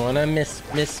 and I wanna miss.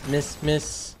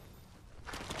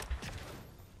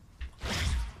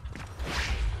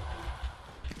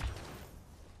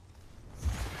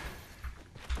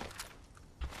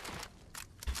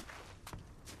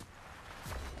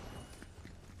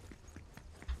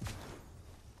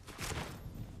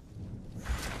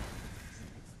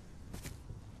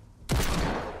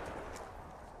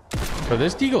 Bro,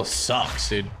 this deagle sucks,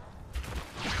 dude.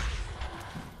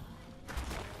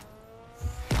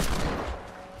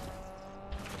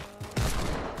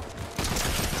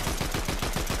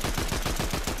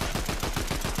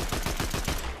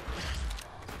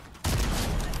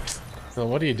 So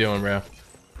what are you doing, bro?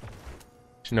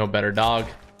 You know better, dog.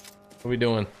 What are we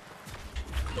doing?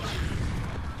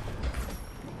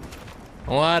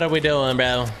 What are we doing,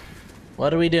 bro?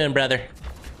 What are we doing, brother?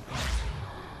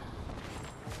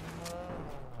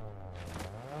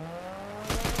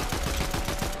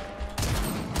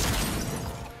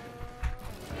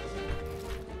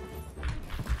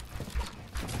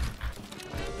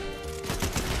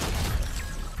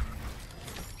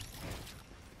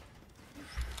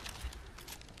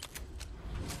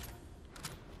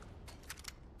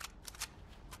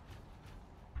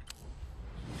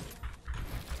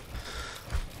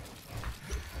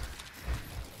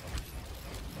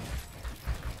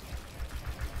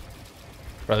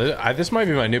 Bro, this might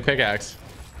be my new pickaxe.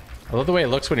 I love the way it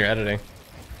looks when you're editing.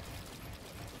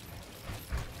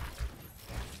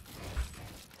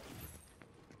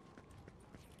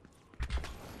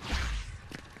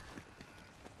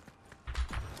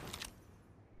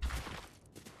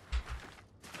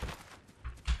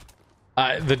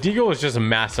 The deagle was just a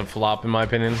massive flop in my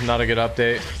opinion. Not a good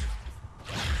update.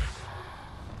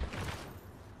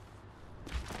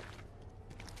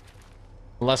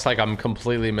 Unless like I'm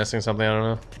completely missing something, I don't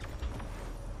know.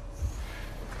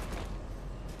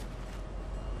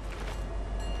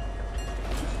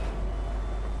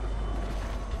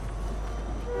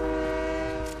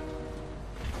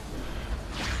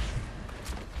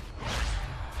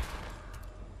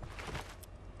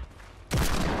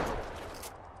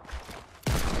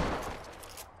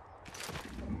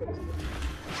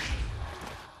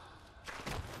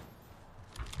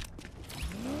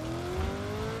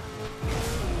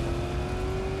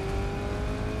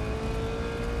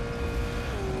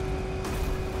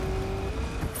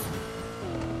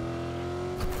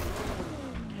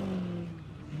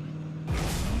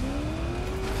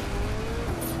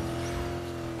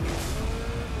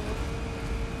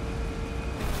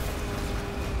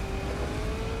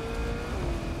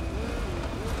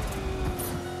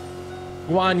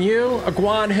 Guan Yu or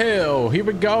Guan Hu? He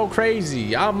would go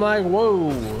crazy. I'm like,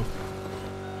 whoa.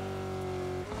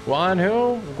 Guan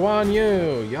Hu? Guan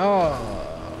Yu. Yeah.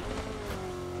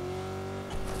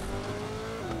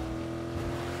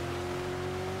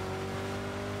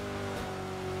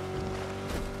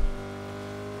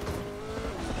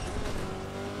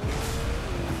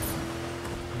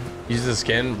 Use the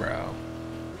skin, bro.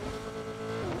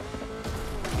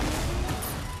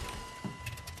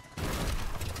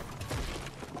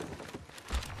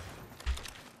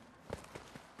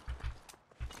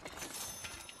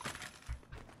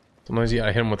 Sometimes you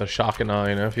gotta hit him with a shotgun,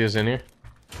 you know, if he is in here.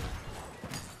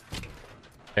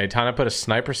 Okay, time to put a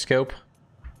sniper scope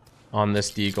on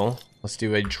this deagle. Let's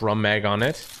do a drum mag on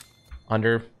it.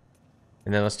 Under.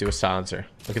 And then let's do a silencer.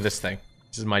 Look at this thing.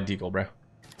 This is my deagle, bro.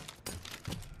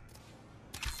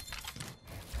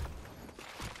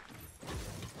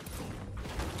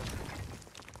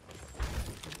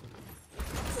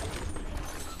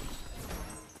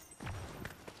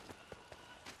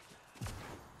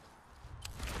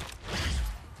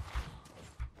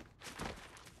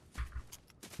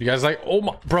 You guys like, oh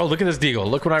my, bro, look at this deagle.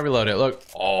 Look when I reload it. Look,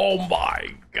 oh my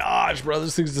gosh, bro,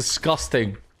 this thing's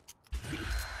disgusting.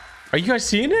 Are you guys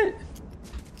seeing it?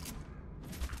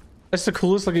 That's the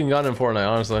coolest looking gun in Fortnite,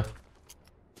 honestly.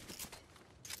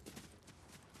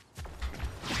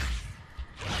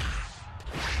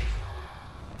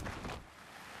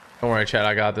 Don't worry, chat,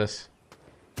 I got this.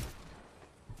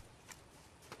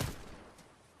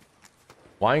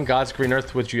 Why in God's green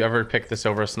earth would you ever pick this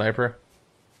over a sniper?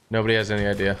 Nobody has any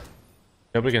idea.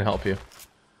 Nobody can help you.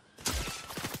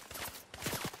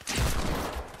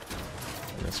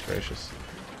 Goodness gracious.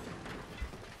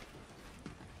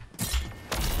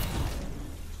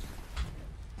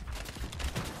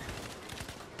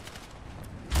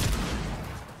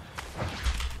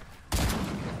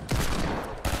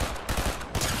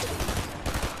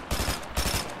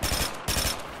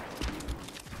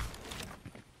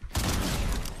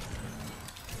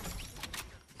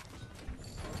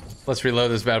 Let's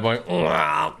reload this bad boy.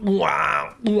 Wah,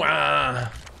 wah, wah.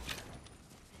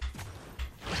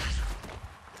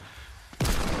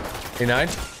 A9.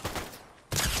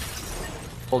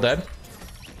 Full dead.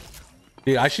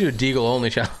 Dude, I shoot a deagle only,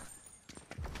 chat.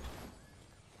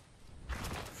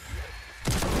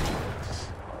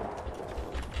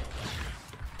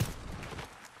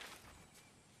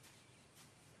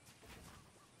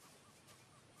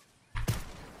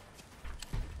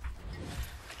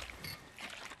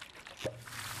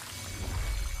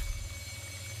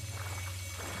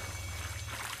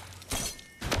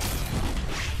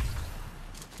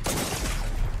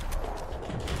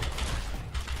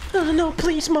 Oh no,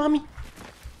 please, mommy.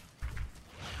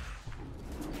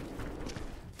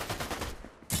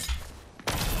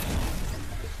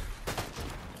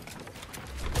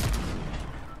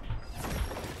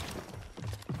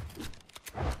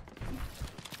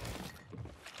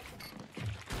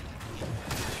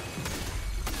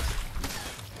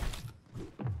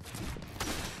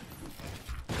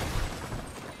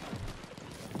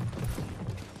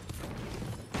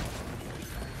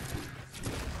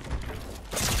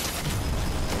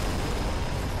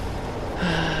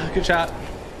 Good shot.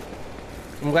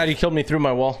 I'm glad you killed me through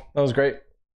my wall. That was great.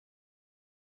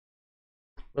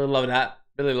 Really love that.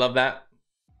 Really love that.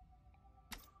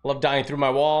 Love dying through my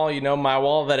wall. You know, my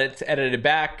wall that it's edited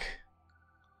back.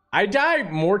 I die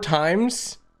more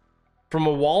times from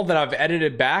a wall that I've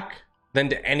edited back than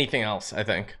to anything else, I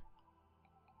think.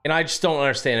 And I just don't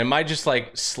understand. Am I just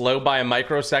like slow by a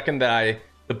microsecond that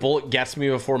the bullet gets me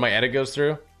before my edit goes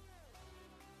through?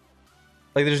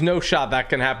 Like, there's no shot that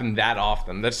can happen that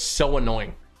often. That's so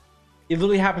annoying. It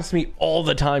literally happens to me all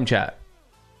the time, chat.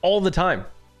 All the time.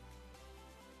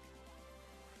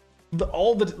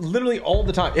 Literally all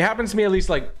the time. It happens to me at least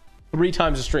like 3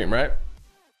 times a stream, right?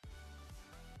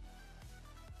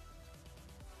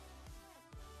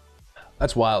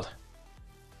 That's wild.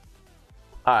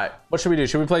 All right, what should we do?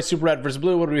 Should we play Super Red versus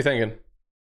Blue? What are we thinking?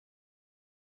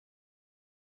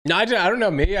 No, I don't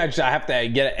know. Maybe I have to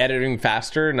get editing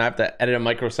faster, and I have to edit a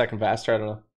microsecond faster. I don't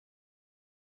know.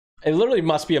 It literally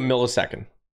must be a millisecond.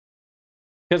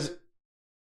 Because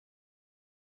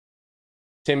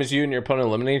same as you and your opponent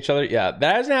eliminating each other. Yeah,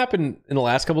 that hasn't happened in the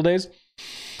last couple days.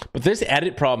 But this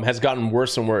edit problem has gotten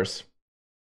worse and worse.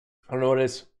 I don't know what it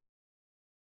is.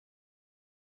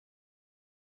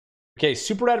 Okay,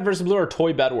 Super Red versus Blue or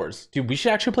Toy Bed Wars. Dude, we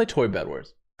should actually play Toy Bed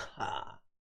Wars.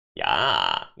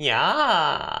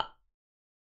 Yeah.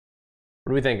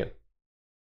 What are we thinking?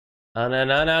 Oh,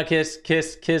 no, kiss,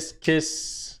 kiss, kiss,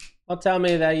 kiss. Oh, tell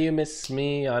me that you miss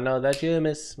me. I know that you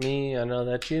miss me. I know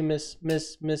that you miss.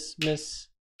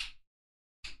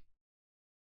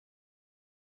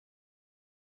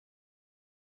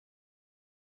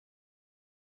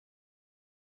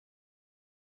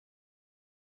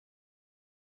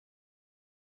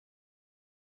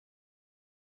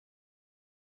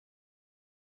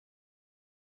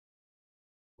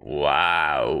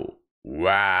 Wow.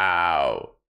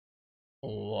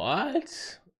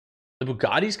 What? The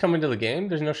Bugatti's coming to the game?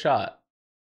 There's no shot.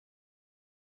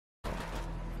 All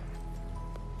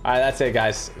right, that's it,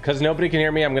 guys. Because nobody can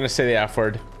hear me, I'm going to say the F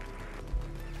word.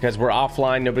 Because we're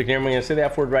offline, nobody can hear me. I'm going to say the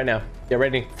F word right now. Get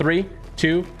ready. 3,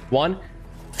 2, 1.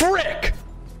 Frick!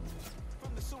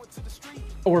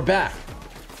 Oh, we're back.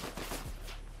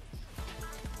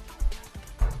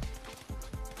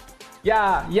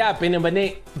 Yeah,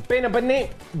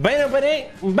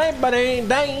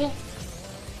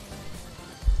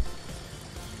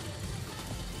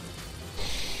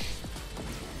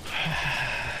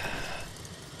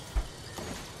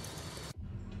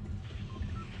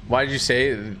 why did you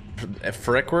say a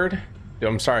frick word? Dude,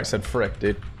 I'm sorry, I said frick,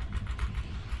 dude.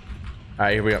 All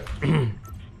right, here we go.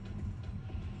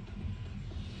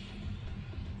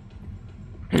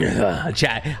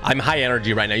 Chat, I'm high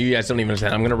energy right now. You guys don't even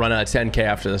understand. I'm gonna run out of 10k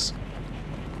after this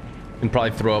and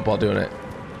probably throw up while doing it.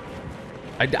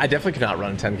 I definitely cannot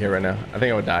run 10k right now. I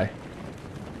think I would die.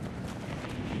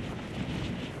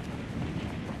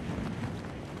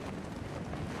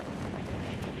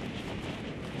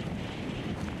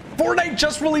 Fortnite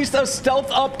just released a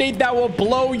stealth update that will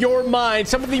blow your mind.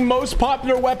 Some of the most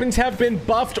popular weapons have been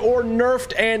buffed or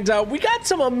nerfed, and we got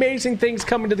some amazing things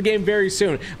coming to the game very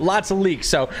soon. Lots of leaks.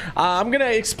 So I'm going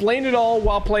to explain it all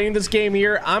while playing this game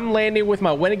here. I'm landing with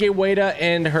my Renegade Wada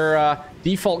and her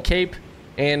default cape,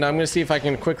 and I'm going to see if I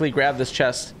can quickly grab this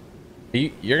chest.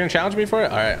 You're going to challenge me for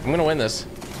it? All right, I'm going to win this.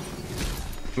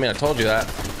 I mean, I told you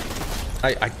that.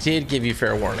 I did give you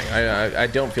fair warning. I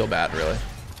don't feel bad, really.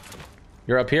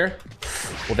 You're up here?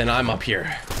 Well, then I'm up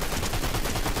here.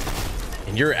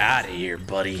 And you're out of here,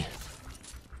 buddy.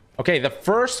 Okay, the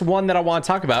first one that I want to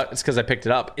talk about, it's because I picked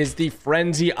it up, is the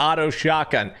Frenzy Auto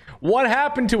Shotgun. What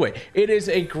happened to it? It is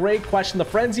a great question. The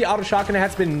Frenzy Auto Shotgun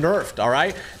has been nerfed, all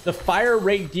right? The fire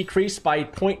rate decreased by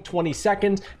 0.20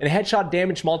 seconds, and headshot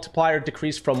damage multiplier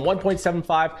decreased from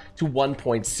 1.75 to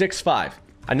 1.65.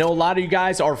 I know a lot of you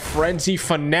guys are Frenzy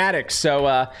fanatics,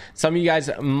 so some of you guys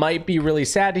might be really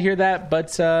sad to hear that,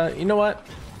 but you know what?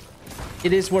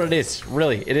 It is what it is.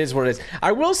 Really, it is what it is.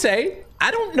 I will say, I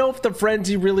don't know if the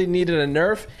Frenzy really needed a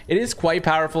nerf. It is quite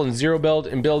powerful in zero build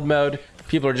and build mode.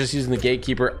 People are just using the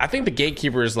Gatekeeper. I think the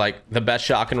Gatekeeper is like the best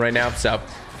shotgun right now, so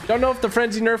don't know if the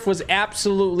Frenzy nerf was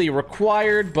absolutely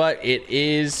required, but it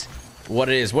is what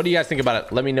it is. What do you guys think about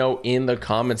it? Let me know in the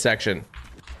comment section.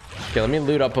 Okay, let me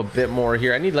loot up a bit more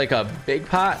here. I need like a big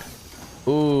pot.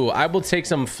 Ooh, I will take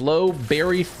some Flow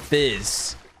Berry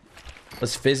Fizz.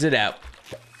 Let's fizz it out.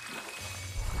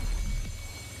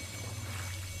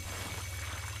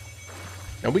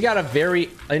 Now we got a very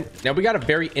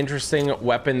interesting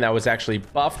weapon that was actually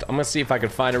buffed. I'm gonna see if I can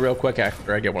find it real quick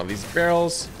after I get one of these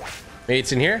barrels. Maybe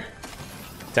it's in here.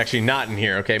 It's actually not in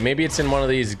here. Okay, maybe it's in one of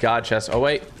these god chests. Oh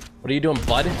wait, what are you doing,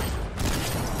 bud?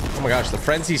 Oh my gosh, the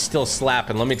Frenzy's still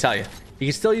slapping, let me tell you. You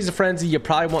can still use a Frenzy, you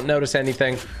probably won't notice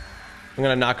anything. I'm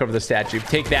gonna knock over the statue.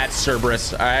 Take that,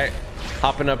 Cerberus. All right,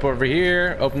 hopping up over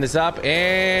here, open this up,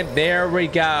 and there we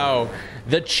go.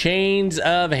 The Chains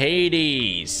of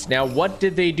Hades. Now, what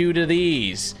did they do to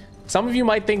these? Some of you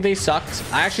might think they sucked.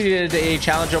 I actually did a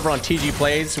challenge over on TG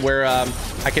Plays where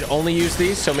I could only use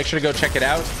these, so make sure to go check it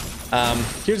out.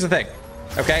 Here's the thing.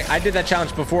 Okay, I did that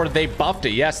challenge before they buffed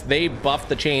it. Yes, they buffed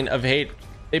the Chain of Hades.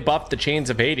 They buffed the Chains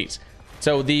of Hades.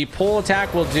 So the pull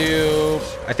attack will do,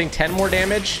 I think, 10 more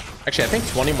damage. Actually, I think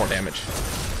 20 more damage.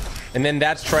 And then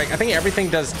that strike, I think everything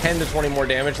does 10 to 20 more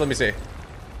damage. Let me see.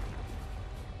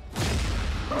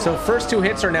 So first two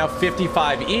hits are now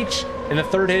 55 each, and the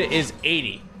third hit is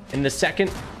 80. And the second,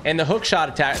 and the hook shot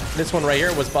attack, this one right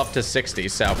here, was buffed to 60.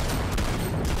 So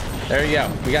there you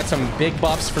go. We got some big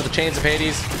buffs for the Chains of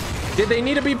Hades. Did they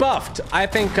need to be buffed? I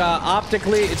think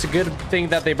optically, it's a good thing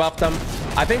that they buffed them.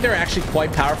 I think they're actually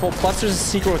quite powerful. Plus, there's a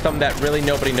secret with them that really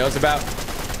nobody knows about.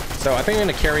 So I think I'm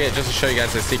going to carry it just to show you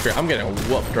guys the secret. I'm getting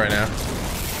whooped right now.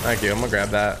 Thank you. I'm going to grab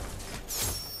that.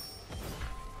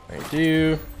 Thank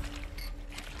you.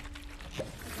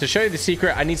 To show you the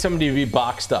secret, I need somebody to be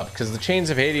boxed up because the Chains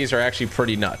of Hades are actually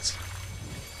pretty nuts.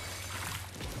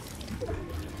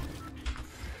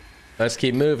 Let's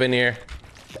keep moving here.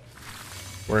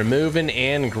 We're moving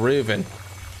and grooving.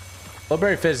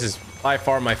 Blueberry Fizz is by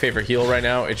far my favorite heal right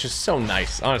now. It's just so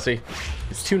nice. Honestly,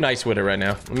 it's too nice with it right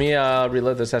now. Let me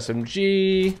reload this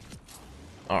SMG.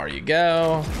 There you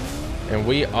go. And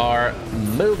we are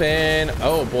moving.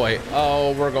 Oh boy.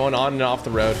 Oh, we're going on and off the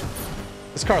road.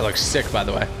 This car looks sick, by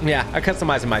the way. Yeah, I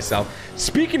customized it myself.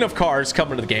 Speaking of cars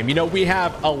coming to the game, you know, we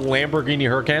have a Lamborghini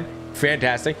Huracan.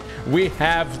 Fantastic. We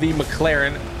have the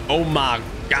McLaren. Oh my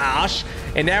gosh.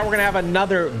 And now we're going to have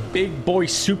another big boy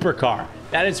supercar.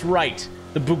 That is right.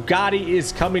 The Bugatti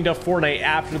is coming to Fortnite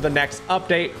after the next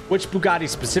update. Which Bugatti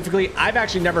specifically? I've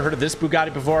actually never heard of this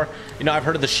Bugatti before. You know, I've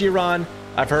heard of the Chiron.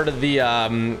 I've heard of the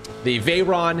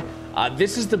Veyron.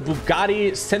 This is the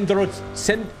Bugatti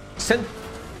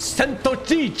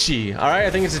Centotici. All right, I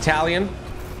think it's Italian.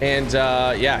 And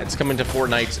yeah, it's coming to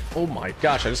Fortnite. Oh my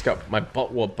gosh, I just got my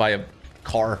butt whooped by a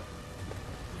car.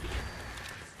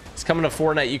 It's coming to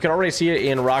Fortnite. You can already see it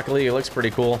in Rocket League. It looks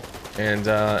pretty cool. And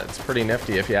it's pretty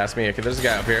nifty if you ask me. Okay, there's a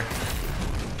guy up here.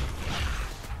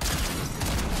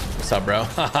 What's up, bro?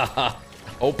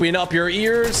 Open up your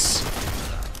ears.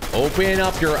 Open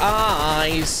up your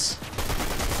eyes.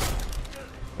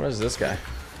 What is this guy?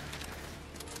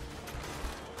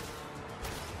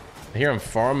 I hear him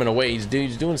farming away. He's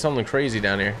doing something crazy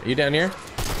down here. Are you down here?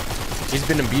 He's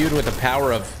been imbued with the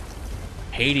power of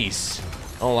Hades.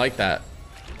 I don't like that.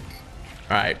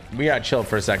 All right, we gotta chill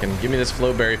for a second. Give me this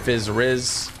Flowberry Fizz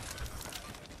Riz.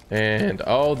 And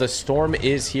oh, the storm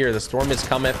is here. The storm is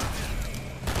coming.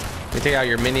 Let me take out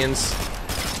your minions.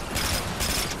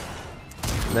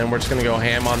 And then we're just gonna go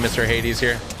ham on Mr. Hades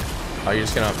here. Oh, you're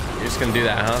just gonna do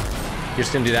that, huh? You're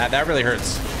just gonna do that. That really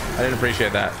hurts. I didn't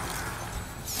appreciate that.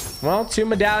 Well, 2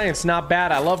 medallions, not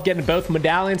bad. I love getting both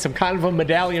medallions. I'm kind of a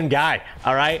medallion guy.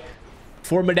 All right,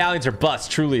 4 medallions or bust.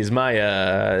 Truly is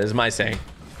my saying.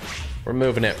 We're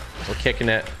moving it. We're kicking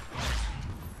it.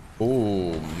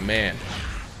 Ooh, man.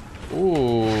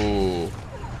 Ooh.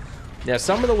 Yeah,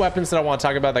 some of the weapons that I want to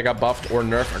talk about that got buffed or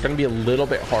nerfed are going to be a little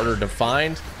bit harder to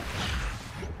find.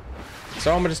 So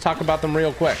I'm going to just talk about them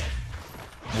real quick.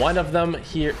 One of them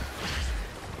here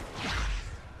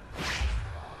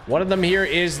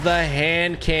is the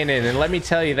hand cannon. And let me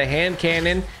tell you, the hand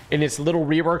cannon in its little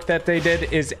rework that they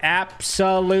did is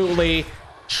absolutely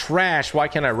trash. Why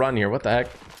can't I run here? What the heck?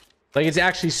 Like, it's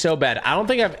actually so bad. I don't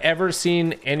think I've ever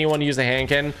seen anyone use a hand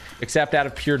cannon except out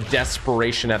of pure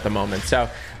desperation at the moment. So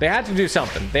they had to do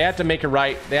something. They had to make it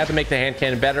right. They had to make the hand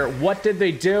cannon better. What did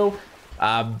they do?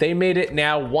 They made it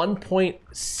now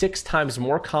 1.6 times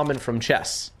more common from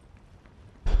chests.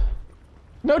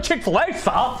 No Chick-fil-A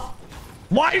sauce.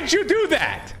 Why did you do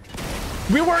that?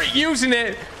 We weren't using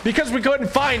it because we couldn't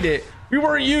find it. We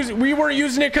weren't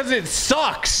using it because it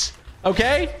sucks.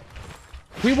 Okay?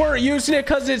 We weren't using it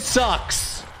because it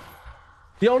sucks.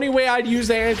 The only way I'd use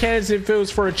the hand cannon is if it was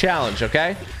for a challenge,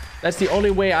 okay? That's the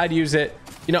only way I'd use it.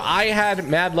 You know, I had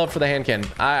mad love for the hand cannon.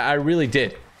 I really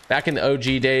did. Back in the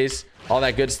OG days, all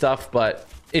that good stuff, but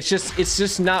it's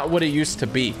just not what it used to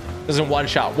be. It doesn't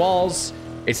one-shot walls.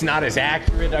 It's not as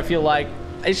accurate, I feel like.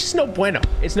 It's just no bueno.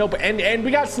 It's no, and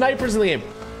we got snipers in the game.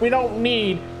 We don't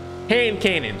need hand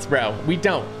cannons, bro. We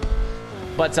don't.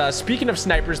 But speaking of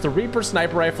snipers, the Reaper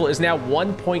sniper rifle is now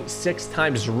 1.6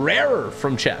 times rarer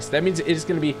from chests. That means it is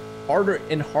going to be harder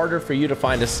and harder for you to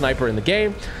find a sniper in the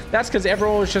game. That's because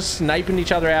everyone was just sniping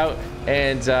each other out.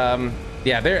 And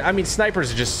yeah, I mean,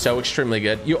 snipers are just so extremely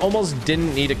good. You almost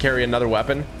didn't need to carry another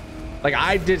weapon. Like,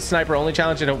 I did sniper only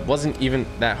challenge and it wasn't even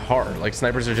that hard. Like,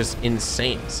 snipers are just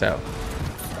insane. So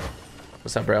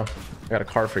what's up, bro? I got a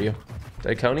car for you.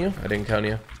 Did I cone you? I didn't cone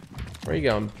you. Where are you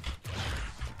going?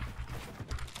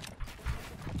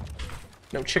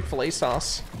 No Chick-fil-A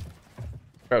sauce.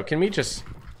 Bro, can we just...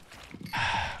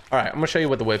 All right, I'm gonna show you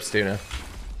what the whips do now.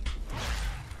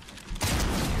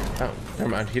 Oh, never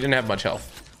mind. He didn't have much health.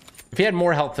 If he had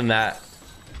more health than that,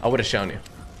 I would have shown you.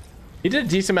 He did a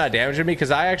decent amount of damage to me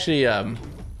because I actually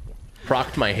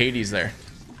procced my Hades there.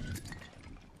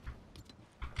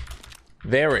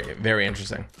 Very, very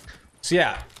interesting. So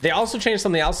yeah, they also changed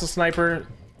something else to sniper.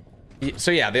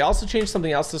 So yeah, they also changed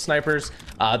something else to snipers.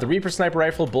 The Reaper sniper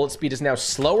rifle bullet speed is now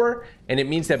slower, and it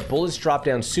means that bullets drop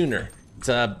down sooner. It's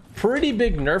a pretty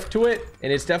big nerf to it,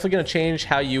 and it's definitely going to change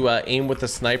how you aim with the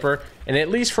sniper, and at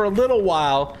least for a little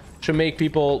while should make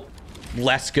people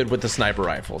less good with the sniper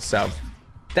rifle. So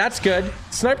that's good.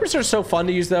 Snipers are so fun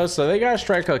to use though, so they gotta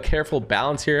strike a careful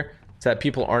balance here so that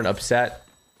people aren't upset.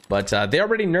 But they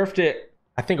already nerfed it,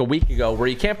 I think, a week ago, where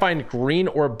you can't find green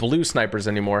or blue snipers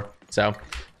anymore. So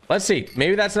let's see.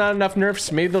 Maybe that's not enough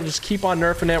nerfs. Maybe they'll just keep on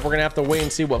nerfing it. We're gonna have to wait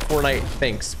and see what Fortnite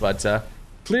thinks. But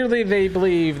clearly they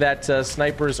believe that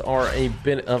snipers are a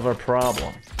bit of a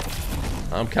problem.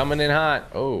 I'm coming in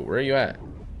hot. Oh, where are you at?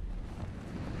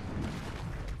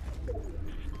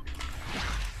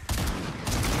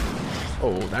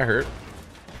 Oh, that hurt.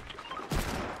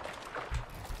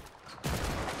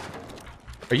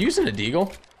 Are you using a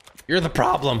deagle? You're the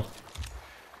problem.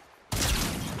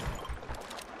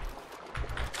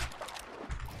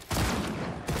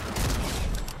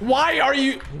 Why are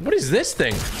you... What is this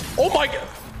thing? Oh my god.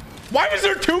 Why is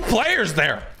there 2 players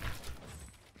there?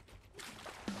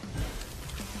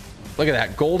 Look at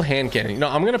that gold hand cannon. You know,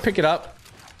 I'm gonna pick it up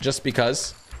just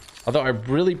because. Although I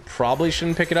really probably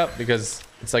shouldn't pick it up because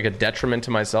it's like a detriment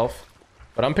to myself.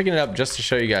 But I'm picking it up just to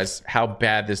show you guys how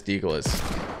bad this deagle is.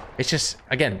 It's just,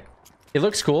 again, it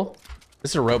looks cool.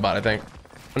 This is a robot, I think.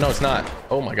 Oh, no, it's not.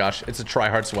 Oh my gosh, it's a try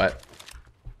hard sweat.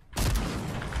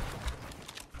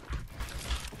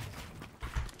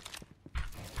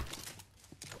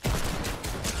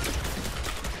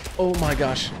 Oh my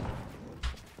gosh.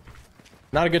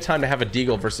 Not a good time to have a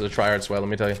deagle versus a tryhard sweat, let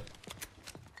me tell you.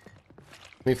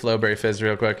 Let me Flowberry Fizz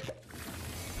real quick.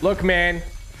 Look, man,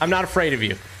 I'm not afraid of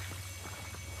you.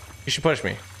 You should push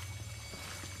me.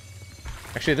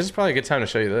 Actually, this is probably a good time to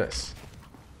show you this.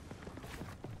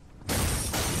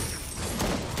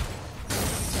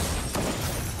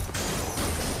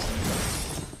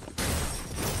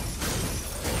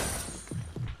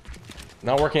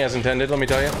 Not working as intended, let me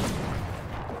tell you.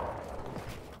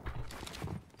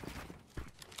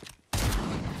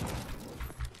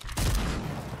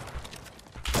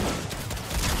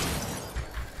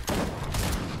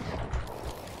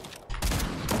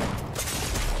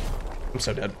 I'm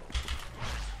so dead.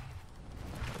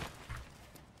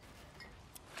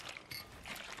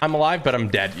 I'm alive, but I'm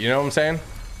dead. You know what I'm saying?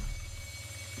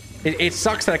 It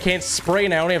sucks that I can't spray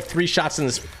and I only have 3 shots in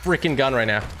this freaking gun right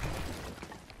now.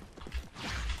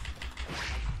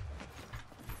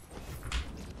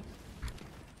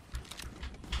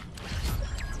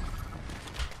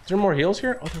 Is there more heals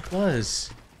here? Oh, there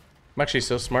was. I'm actually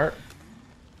so smart.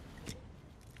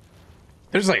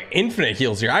 There's like infinite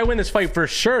heals here. I win this fight for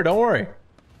sure. Don't worry.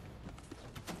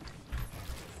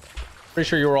 Pretty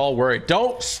sure you were all worried.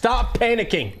 Don't stop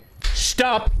panicking.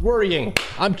 Stop worrying.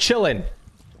 I'm chilling.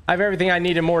 I have everything I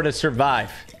need and more to survive.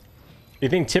 You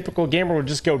think typical gamer would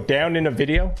just go down in a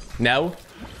video? No.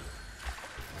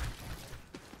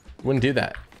 Wouldn't do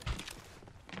that.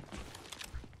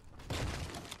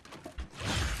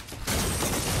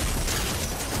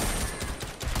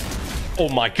 Oh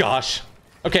my gosh.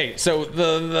 Okay, so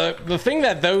the thing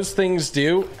that those things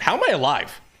do, how am I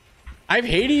alive? I have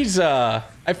Hades, I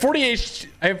have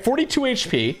 42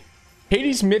 HP.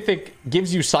 Hades Mythic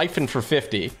gives you Siphon for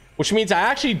 50, which means I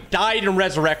actually died and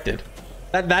resurrected.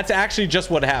 That's actually just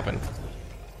what happened.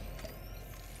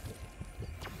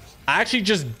 I actually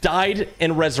just died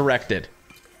and resurrected.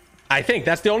 I think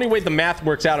that's the only way the math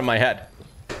works out in my head.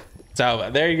 So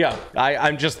there you go.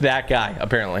 I'm just that guy,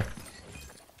 apparently.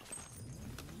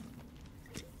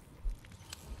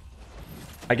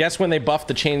 I guess when they buffed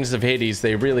the Chains of Hades,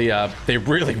 they really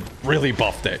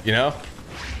buffed it, you know?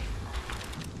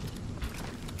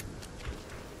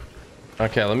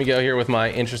 Okay, let me go here with my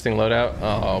interesting loadout.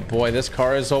 Oh boy, this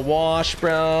car is a wash,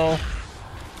 bro.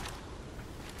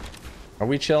 Are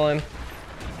we chilling?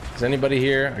 Is anybody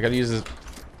here? I gotta use this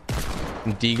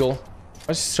deagle.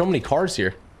 There's so many cars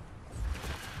here.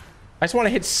 I just want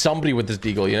to hit somebody with this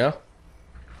deagle, you know?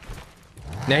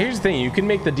 Now here's the thing, you can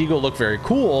make the deagle look very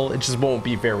cool, it just won't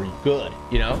be very good,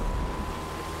 you know?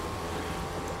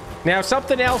 Now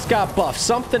something else got buffed,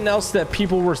 something else that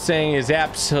people were saying is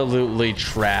absolutely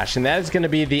trash, and that is going to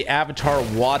be the Avatar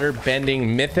Water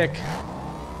Bending Mythic.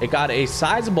 It got a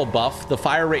sizable buff. The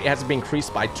fire rate has been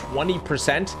increased by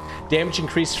 20%, damage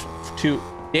increased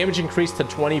to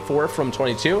 24 from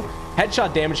 22,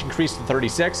 headshot damage increased to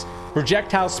 36,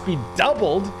 projectile speed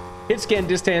doubled, hit scan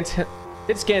distance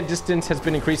has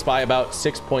been increased by about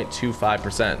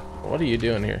 6.25%. What are you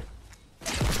doing here?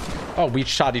 Oh, we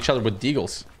shot each other with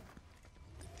deagles.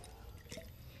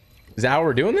 Is that how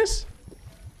we're doing this?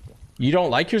 You don't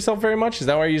like yourself very much? Is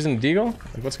that why you're using a deagle?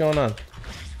 Like, what's going on?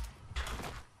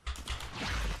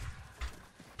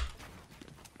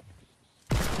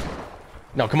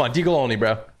 No, come on, deagle only,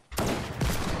 bro.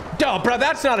 Duh, bro,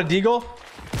 that's not a deagle.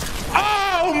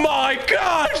 Oh my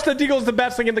gosh, the deagle is the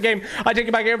best thing in the game. I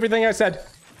take back everything I said.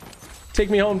 Take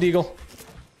me home, deagle.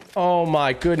 Oh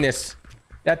my goodness,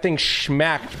 that thing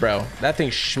schmacked, bro. That thing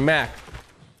schmacked.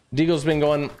 Deagle's been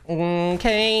going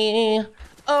okay,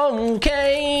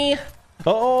 okay,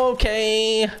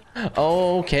 okay,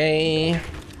 okay.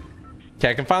 Okay,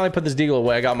 I can finally put this deagle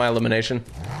away. I got my elimination.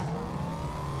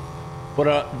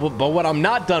 But what I'm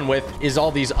not done with is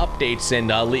all these updates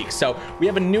and leaks. So we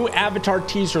have a new Avatar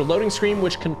teaser loading screen,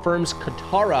 which confirms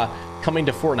Katara coming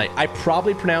to Fortnite. I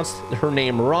probably pronounced her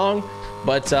name wrong,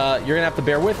 but you're gonna have to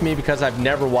bear with me because I've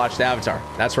never watched Avatar.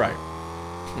 That's right.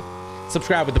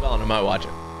 Subscribe with the bell and I might watch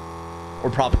it. Or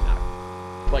probably not.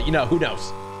 But you know, who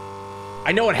knows?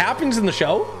 I know what happens in the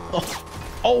show.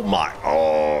 Oh my,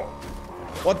 oh.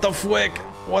 What the flick?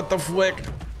 What the flick?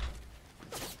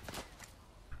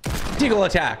 Deagle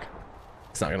attack.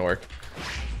 It's not gonna work.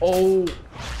 Oh,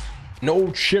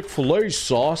 no Chick-fil-A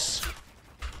sauce.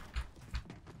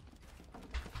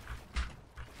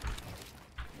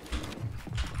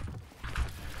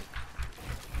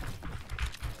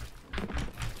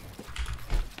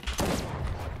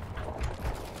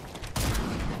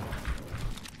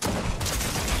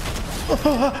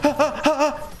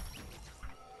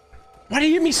 Why do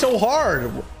you hit me so hard?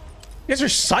 You guys are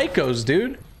psychos,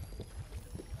 dude.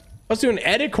 was doing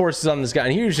edit courses on this guy,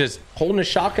 and he was just holding a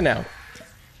shotgun out.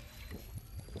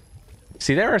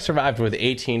 See, there I survived with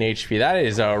 18 HP. That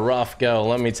is a rough go,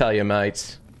 let me tell you,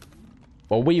 mates.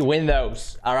 Well, we win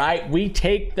those, all right? We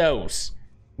take those.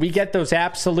 We get those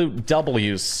absolute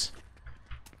W's.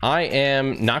 I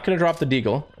am not going to drop the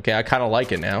deagle. Okay, I kind of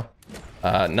like it now.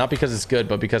 Not because it's good,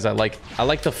 but because I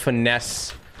like the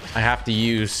finesse I have to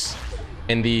use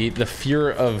and the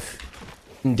fear of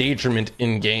endangerment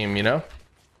in game, you know?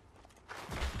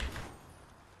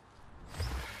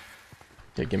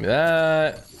 Okay, give me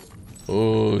that.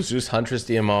 Oh, Zeus Huntress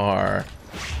DMR.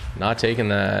 Not taking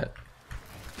that.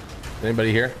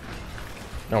 Anybody here?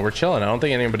 No, we're chilling. I don't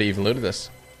think anybody even looted this.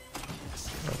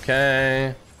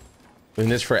 Okay. Looting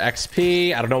this for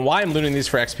XP. I don't know why I'm looting these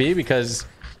for XP, because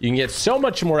you can get so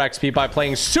much more XP by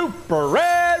playing Super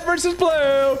Red versus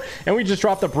Blue. And we just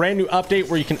dropped a brand new update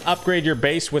where you can upgrade your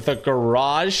base with a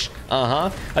garage.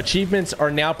 Achievements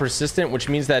are now persistent, which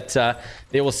means that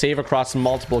they will save across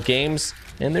multiple games.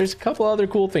 And there's a couple other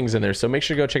cool things in there. So make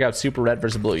sure to go check out Super Red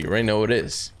versus Blue. You already know what it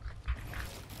is.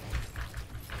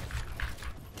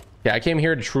 Yeah, I came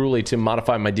here to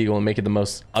modify my deagle and make it the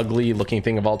most ugly looking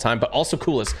thing of all time, but also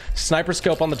coolest. Sniper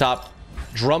scope on the top,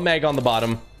 drum mag on the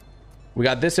bottom. We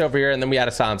got this over here, and then we had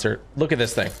a silencer. Look at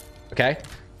this thing, okay?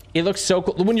 It looks so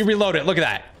cool. When you reload it, look at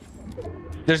that.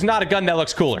 There's not a gun that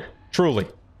looks cooler, truly.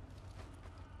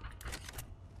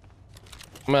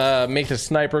 I'm gonna make the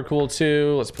sniper cool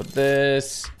too. Let's put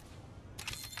this.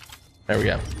 There we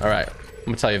go. All right, I'm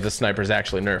gonna tell you if this sniper is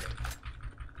actually nerfed.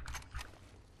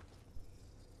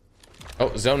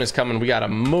 Oh, zone is coming. We gotta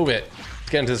move it. Let's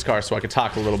get into this car so I can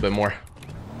talk a little bit more.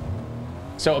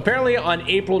 So apparently on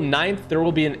April 9th, there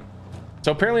will be an...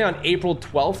 So apparently on April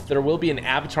 12th, there will be an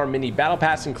Avatar Mini Battle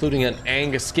Pass, including an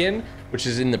Anga skin, which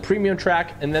is in the premium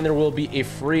track. And then there will be a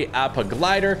free Appa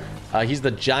glider. He's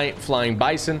the giant flying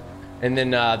bison. And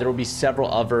then there will be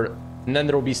several other... And then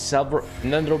there will be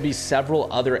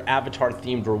several other Avatar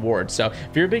themed rewards. So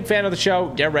if you're a big fan of the show,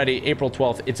 get ready. April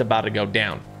 12th, it's about to go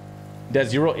down. It does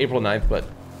 0 April 9th, but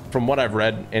from what I've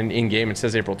read and in game, it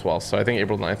says April 12th. So I think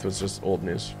April 9th was just old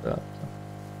news.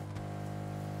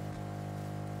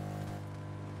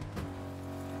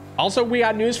 Also, we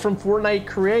got news from Fortnite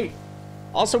Create.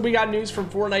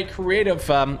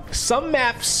 Some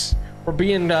maps were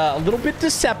being a little bit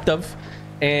deceptive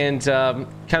and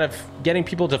kind of getting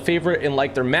people to favorite and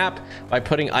like their map by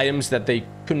putting items that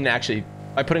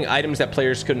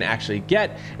players couldn't actually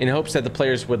get, in hopes that the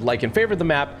players would like and favor the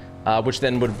map, which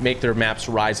then would make their maps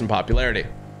rise in popularity.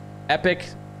 Epic,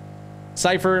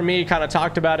 Cypher, and me kind of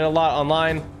talked about it a lot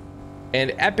online,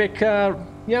 and Epic,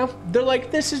 you know, they're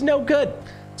like, this is no good.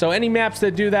 So any maps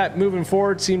that do that moving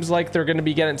forward, seems like they're going to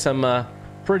be getting some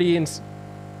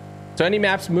so any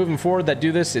maps moving forward that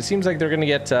do this, it seems like they're going to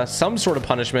get some sort of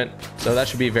punishment. So that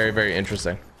should be very, very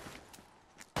interesting.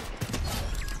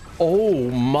 Oh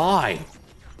my,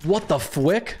 what the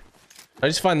flick? I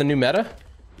just find the new meta.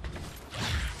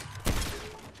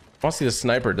 I want to see the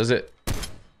sniper. Does it? I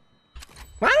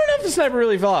don't know if the sniper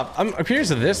really fell off. I'm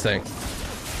curious of this thing.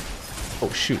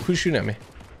 Oh shoot, who's shooting at me?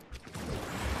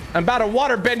 I'm about to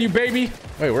water bend you, baby.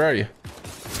 Wait, where are you?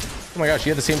 Oh my gosh, you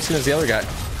had the same skin as the other guy.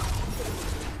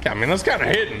 I mean, that's kind of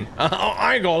hitting.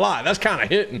 I ain't gonna lie, that's kind of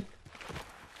hitting.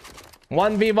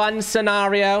 1v1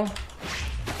 scenario.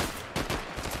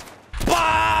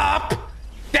 Bop!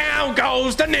 Down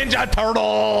goes the Ninja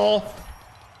Turtle.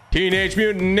 Teenage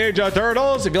Mutant Ninja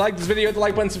Turtles. If you like this video, hit the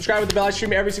like button, subscribe with the bell. I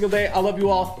stream every single day. I love you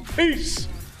all. Peace.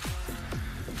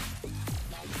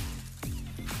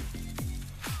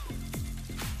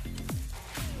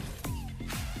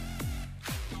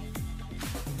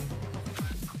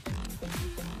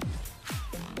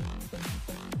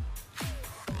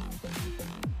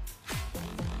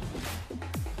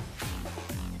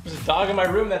 There's a dog in my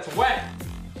room that's wet.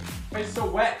 Why is it so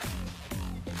wet?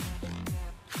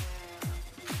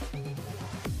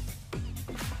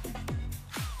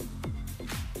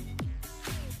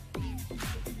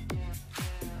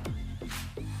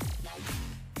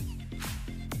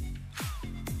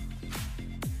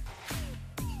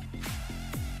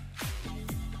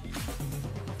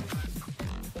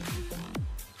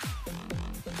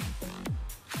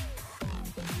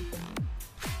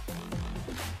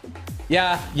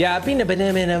 Yeah, peanut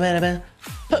butter,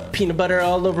 put peanut butter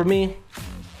all over me.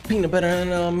 Peanut butter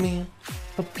on me.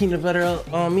 Put peanut butter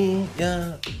on me,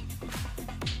 yeah.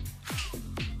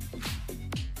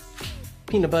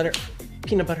 Peanut butter,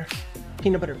 peanut butter,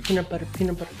 peanut butter, peanut butter,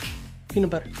 peanut butter, peanut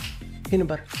butter, peanut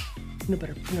butter, peanut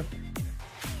butter, peanut butter.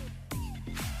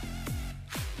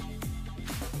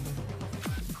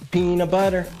 Peanut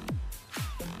butter,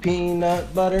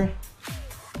 peanut butter,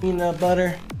 Peanut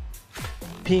butter.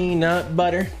 Peanut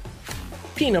butter.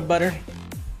 Peanut butter.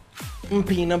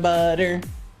 Peanut butter.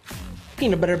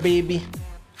 Peanut butter baby.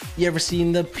 You ever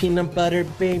seen the peanut butter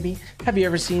baby? Have you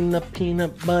ever seen the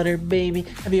peanut butter baby?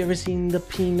 Have you ever seen the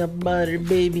peanut butter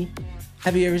baby?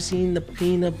 Have you ever seen the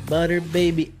peanut butter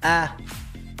baby? Ah.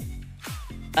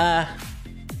 Ah.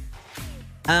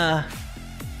 Ah.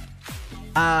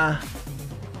 Ah.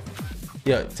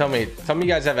 Yo, tell me you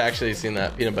guys have actually seen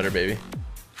that peanut butter baby.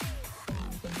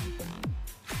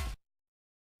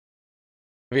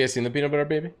 Have you guys seen the peanut butter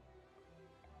baby?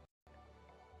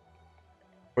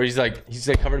 Where he's like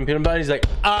covered in peanut butter. He's like,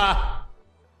 ah.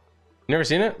 You never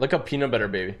seen it? Look up peanut butter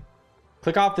baby.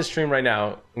 Click off the stream right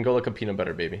now and go look up peanut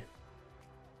butter baby.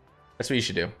 That's what you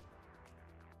should do.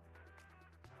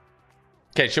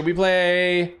 Okay, should we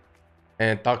play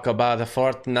and talk about the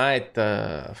Fortnite?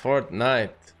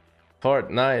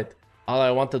 Fortnite. All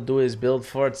I want to do is build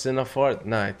forts in a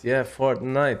Fortnite. Yeah,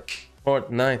 Fortnite.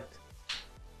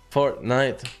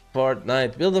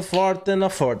 Build a fort in a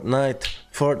Fortnite.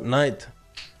 Fortnite.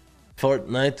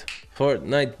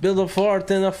 Build a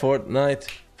fort in a Fortnite.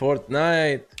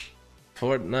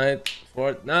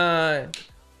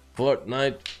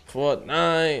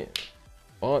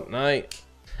 Fortnite.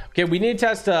 Okay, we need to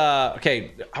test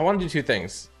okay, I want to do two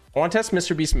things. I want to test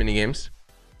Mr. Beast minigames.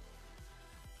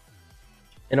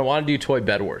 And I want to do Toy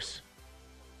Bed Wars.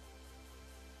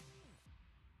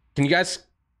 Can you guys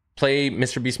play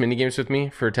Mr. Beast minigames with me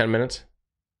for 10 minutes?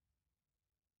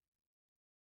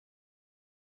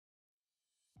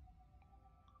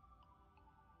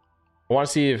 I want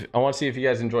to see if you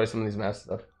guys enjoy some of these math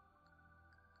stuff.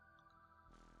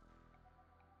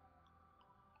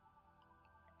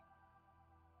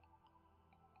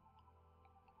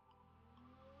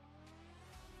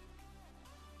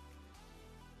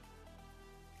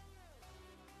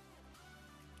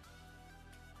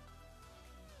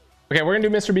 Okay, we're gonna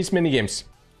do Mr. Beast minigames.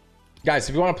 Guys,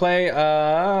 if you want to play,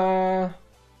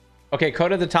 okay,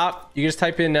 code at the top. You just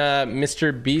type in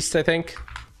Mr. Beast, I think.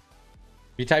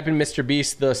 You type in Mr.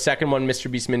 Beast, the second one,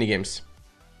 Mr. Beast minigames.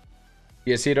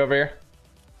 You guys see it over here?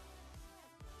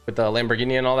 With the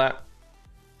Lamborghini and all that.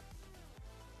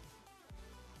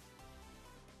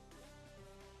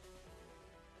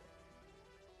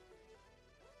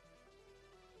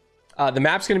 The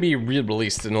map's going to be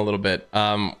re-released in a little bit.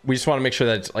 We just want to make sure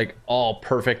that it's like all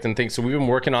perfect and things. So we've been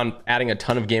working on adding a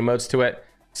ton of game modes to it.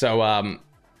 So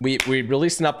we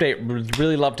released an update. We'd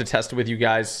really love to test it with you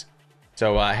guys.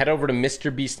 So head over to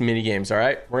Mr. Beast minigames. All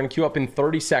right, we're going to queue up in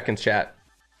 30 seconds, chat.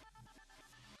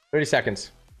 30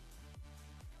 seconds.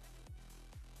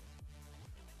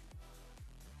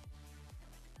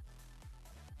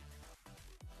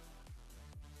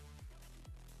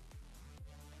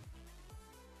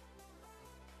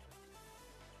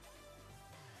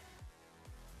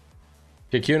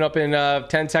 Okay, queuing up in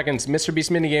 10 seconds. Mr. Beast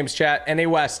minigames, chat. NA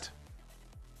West.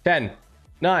 10,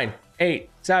 9, 8,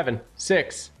 7,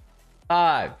 6,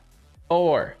 5,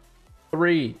 4,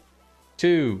 3,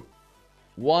 2,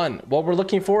 1. What we're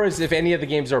looking for is if any of the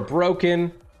games are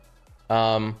broken.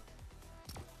 Anything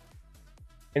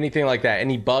like that.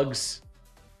 Any bugs.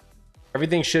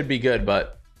 Everything should be good,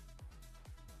 but...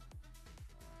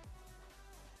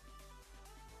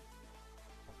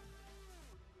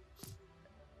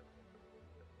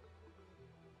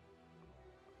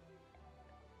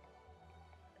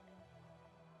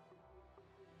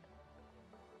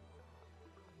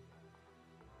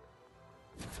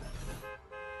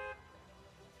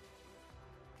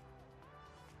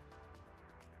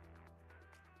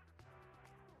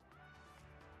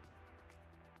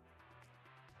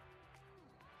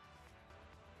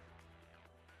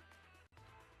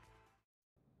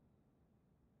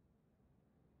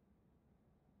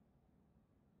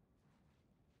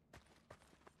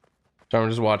 So I'm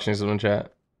just watching someone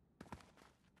chat.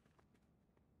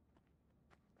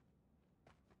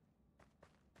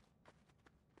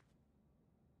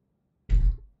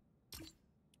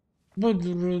 We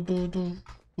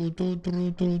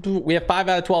have 5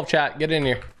 out of 12 chat. Get in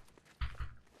here.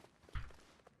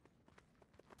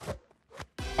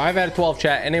 5 out of 12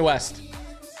 chat. NA West.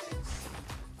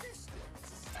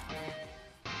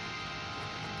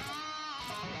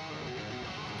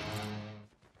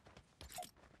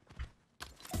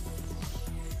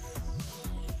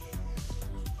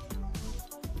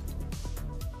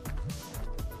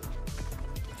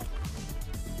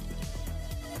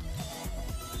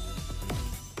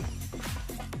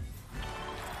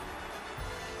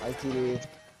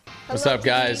 What's up,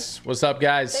 guys? What's up,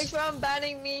 guys? Thanks for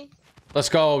unbanning me. Let's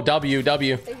go. W.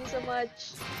 Thank you so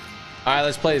much. All right,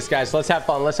 let's play this, guys. Let's have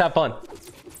fun. Let's have fun.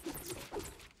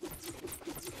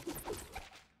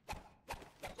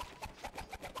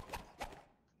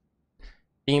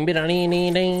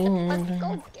 Ding, Let's ding.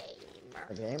 go, gamer.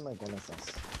 A game like one of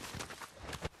us.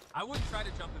 I wouldn't try to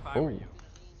jump if I were Oh. you.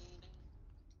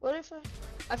 What if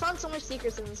I found so much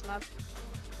secrets in this map?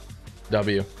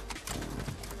 W.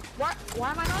 What?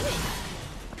 Why am I not in?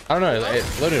 I don't know. It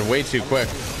loaded way too quick.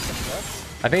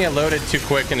 I think it loaded too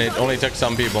quick and it only took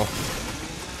some people.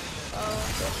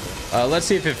 Let's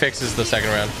see if it fixes the second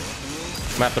round.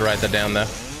 I'm gonna have to write that down though. I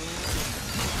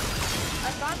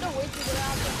found a way to get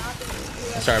out of the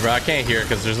map and Sorry, bro. I can't hear it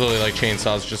because there's literally like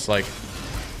chainsaws just like.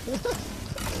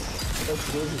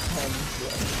 That's really fun.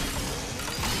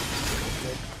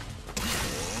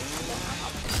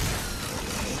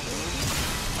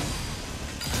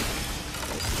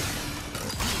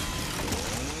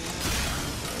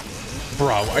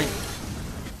 Bro,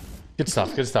 good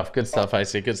stuff, good stuff, good stuff,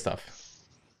 Icy, good stuff.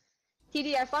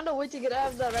 TD, I found a way to get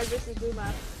out of the red versus blue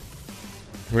map.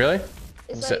 Really?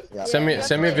 It's Se- like, send me you have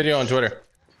send to, me a like- video on Twitter.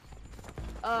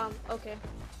 Okay.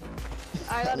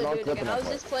 I gotta not do it clipping again. I that was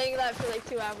part. just playing that for like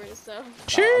 2 hours, so. I'm not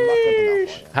clipping that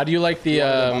for you. How do you like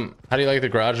the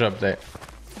garage update?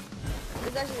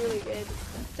 It's actually really good.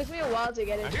 Took me a while to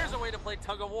get Now it. here's a way to play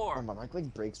tug of Oh, war. my mic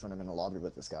like breaks when I'm in a lobby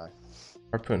with this guy.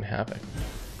 Harpoon Havoc.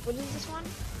 What is this one?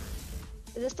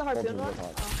 Is this the Don't harpoon do one? it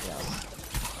hard. Oh.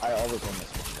 Yeah. I always win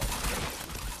this one.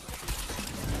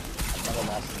 I've never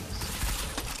lost in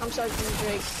this. I'm Sergeant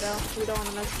Drake, so we don't want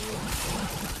to mess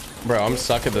with me. Bro, I'm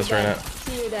stuck at this right now.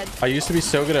 See, you're dead. I used to be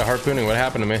so good at harpooning. What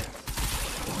happened to me?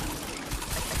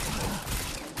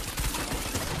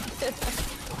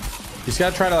 You just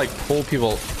gotta try to like pull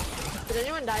people. Did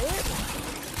anyone die yet?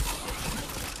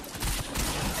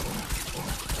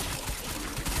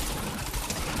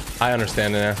 I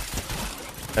understand it now.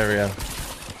 There we go.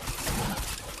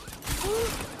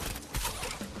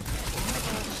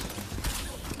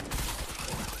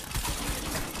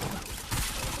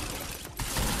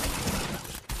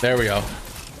 There we go.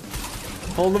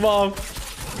 Hold them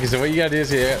off. Okay, so what you gotta do is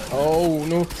here. Oh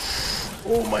no.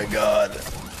 Oh my god.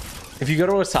 If you go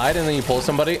to a side and then you pull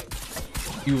somebody,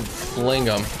 you fling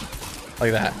them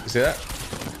like that. You see that?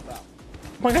 Oh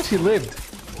my gosh, he lived.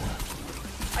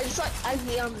 I just like as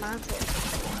Neon Mantle.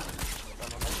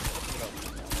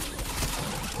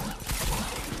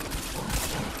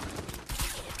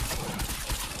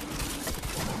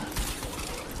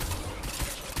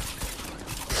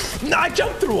 No, I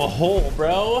jumped through a hole,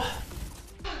 bro.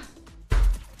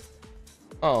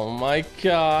 Oh my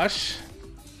gosh.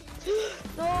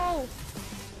 No!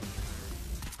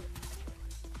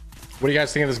 What do you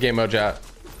guys think of this game mode, chat?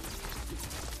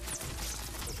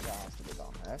 This guy has to be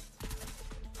down, eh?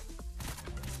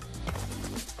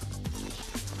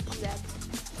 Dead.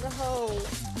 No.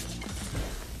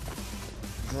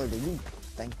 No, do you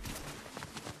think?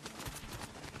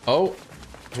 Oh,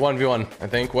 it's 1v1, I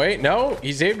think. Wait, no,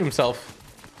 he saved himself.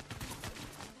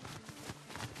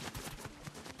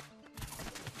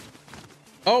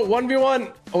 Oh,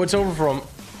 1v1. Oh, it's over for him.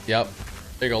 Yep.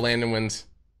 There you go. Landon wins.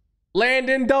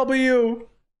 Landon W.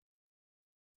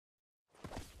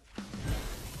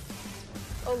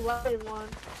 11-1.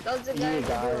 That was the guy You who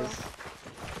guys.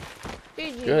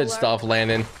 GG, Good Lord. stuff,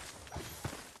 Landon.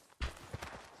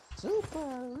 Super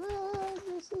red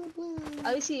versus blue.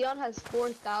 Alicia has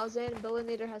 4,000.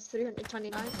 Billinator has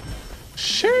 329.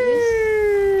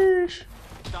 Sheesh.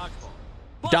 Dodgeball.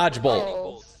 Dodgeball.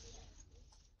 Oh.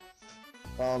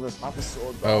 Oh, this map is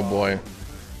so bad. Oh boy.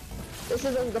 This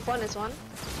isn't the funnest one.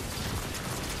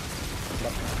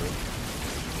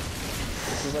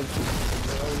 This is like.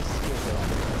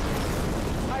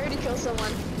 I already killed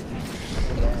someone.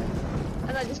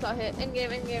 And I just got hit. In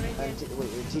game, in game, in game. Wait,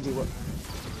 GG, what?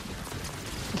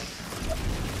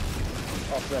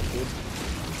 Oh, crap, dude.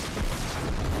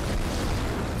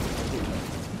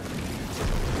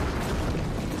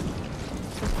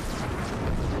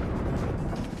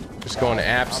 Just going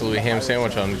absolutely ham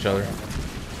sandwich on each other.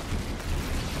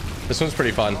 This one's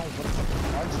pretty fun.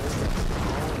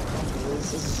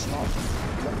 This is not.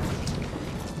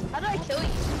 How did I kill you?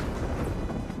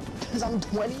 Because I'm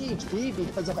 20 HP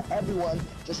because of everyone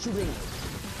just shooting.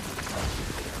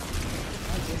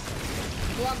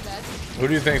 Well, I'm dead. Who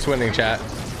do you think's winning, chat?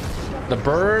 The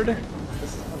bird,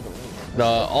 This is unbelievable. the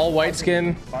all white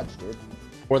skin, Fudge, dude.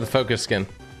 or the focus skin?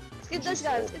 Let's get this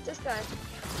guy. Let's get this guy.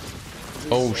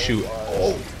 Oh shoot.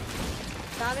 Oh.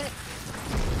 Found it.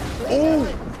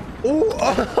 Oh.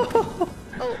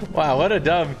 Oh. Wow, what a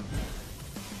dub.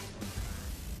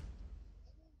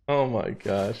 Oh my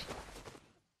gosh.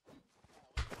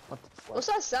 What the fuck? What's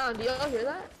that sound? Do y'all hear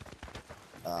that?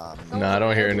 No, I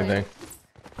don't hear anything.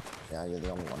 Yeah, you're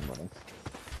the only one winning.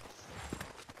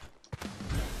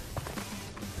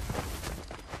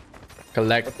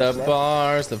 Collect the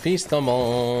bars, the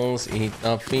feastables, eat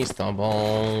the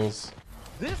feastables.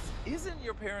 This isn't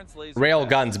your parents' laser. Rail tag.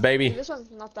 guns, baby. This one's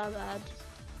not that bad.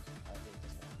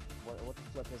 What the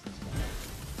flip is this one?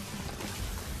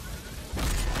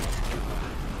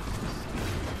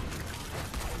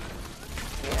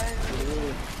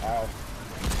 Ow.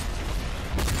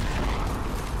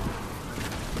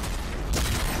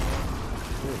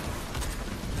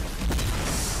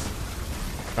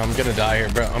 I'm gonna die here,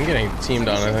 bro. I'm getting teamed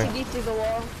on, I think. TD through the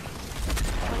wall.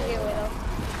 I'm gonna get away though.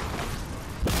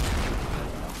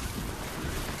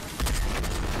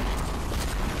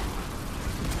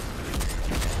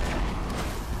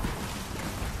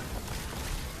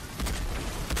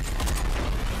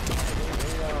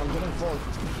 I'm getting full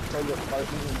target. I'm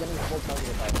getting full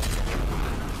target by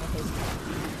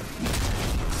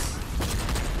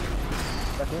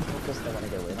I can't focus. I want to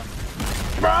get away now.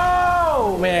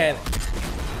 Bro, man.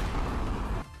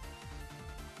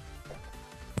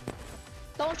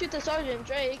 Don't shoot the sergeant,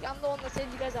 Drake. I'm the one that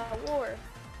saved you guys out of war.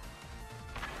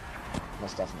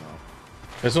 Most definitely.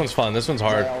 This one's fun. This one's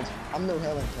hard. I'm no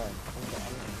hailing turn.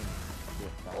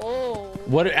 Oh.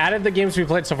 What out of the games we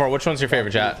played so far, which one's your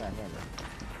favorite, chat?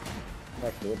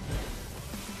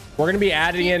 We're gonna be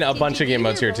adding in a bunch of game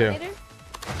modes here too.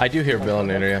 I do hear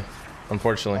Billinator, yeah.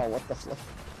 Unfortunately. Oh, what the flip?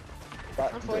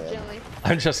 Unfortunately.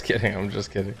 I'm just kidding. I'm just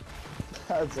kidding.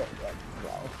 That's it.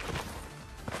 Wow.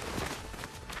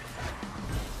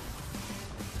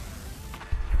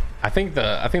 I think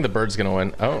the bird's gonna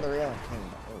win. The Oh, real king.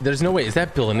 there's no way. Is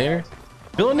that Billinator?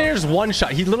 Billinator's one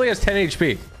shot. He literally has 10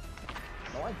 HP.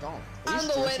 No, I don't. I'm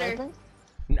the winner.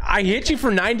 I hit you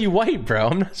for 90 white, bro.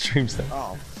 I'm not stream sniping.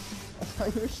 Oh. I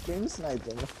thought you were stream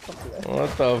sniping.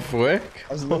 What the frick?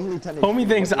 I was literally 10 Homie HP.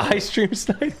 thinks I stream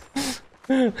snipe.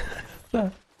 What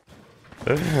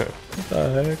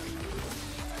the heck?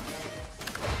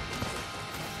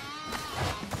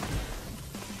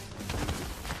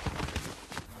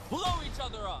 Blow each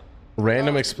other up.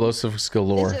 Random explosives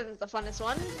galore. This isn't the funnest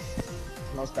one.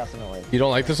 Most definitely. You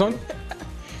don't like this one?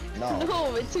 No.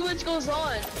 No, but too much goes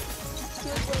on. Too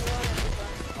much goes on.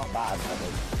 Not bad.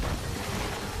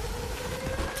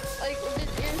 Like,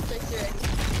 with the ear sticks already.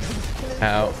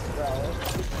 How?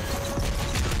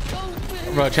 Go,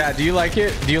 Bro, chat, do you like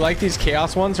it? Do you like these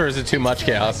chaos ones, or is it too much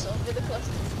chaos?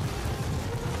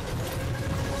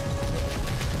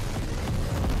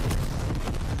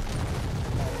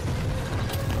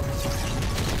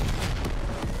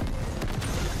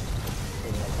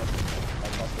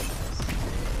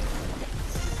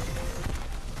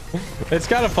 It's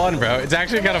kind of fun, bro. It's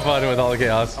actually kind of fun with all the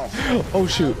chaos. Oh,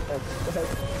 shoot.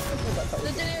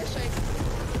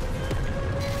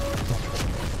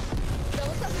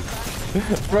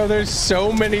 Bro, there's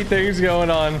so many things going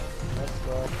on. I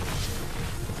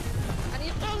need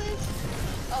to throw this.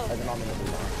 Oh.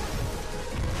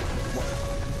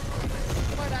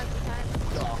 More down to 10.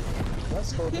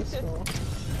 Let's go. This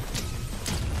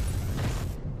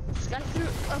guy threw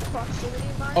a proximity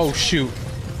mine. Oh, shoot.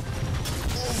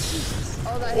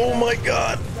 Oh, that Oh my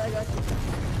god.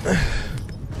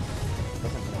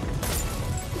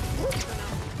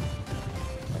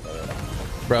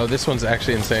 Bro, this one's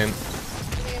actually insane.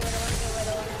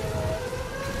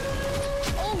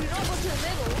 Oh, you don't go to the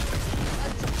middle.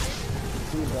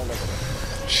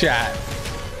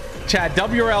 Chat,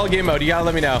 WRL game mode. You gotta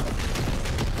let me know.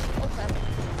 Okay.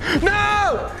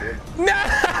 No!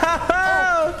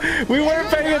 No! We weren't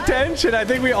paying attention. I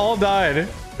think we all died.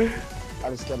 I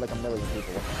just killed like a million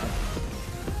people.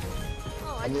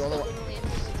 Oh, I And the just other killed one- a million.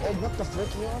 Oh, what the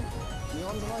flip, Leon?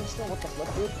 Leon's alive still? What the flip,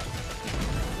 dude?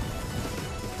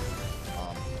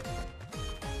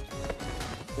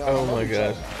 Oh my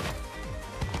gosh.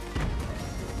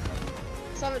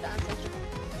 Summer dance section.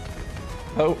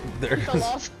 Oh, there Fell goes.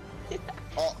 off.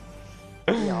 Oh,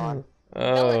 Leon.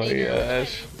 Oh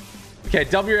gosh. Okay,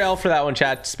 WRL for that one,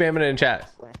 chat. Spam it in chat.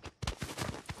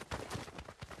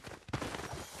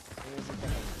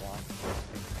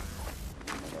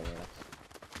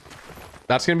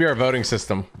 That's gonna be our voting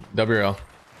system. WRL.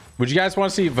 Would you guys want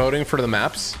to see voting for the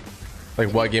maps? Like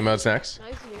what game mode's next?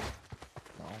 Nice here.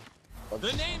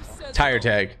 The name says Tire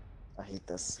tag. I hate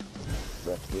this.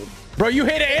 Rip, dude. Bro, you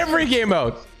hate every game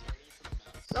mode.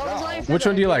 No, there's only Which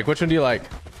one do you like? Which one do you like?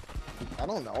 I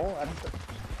don't know.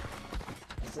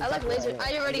 I like laser.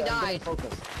 I already I'm getting died.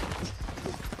 focused.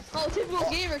 Oh, typical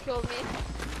gamer killed me.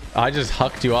 I just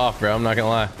hucked you off, bro. I'm not gonna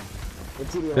lie.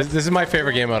 This is my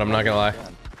favorite game mode. I'm not gonna lie.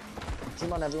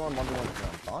 Team on everyone,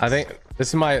 1v1. I think this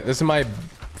is my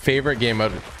favorite game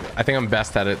mode. I think I'm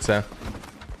best at it. So.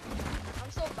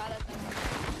 I'm so bad at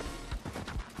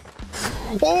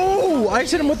that. Oh! I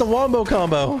hit him with the wombo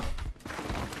combo.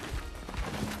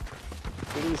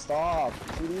 stop.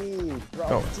 TD, bro.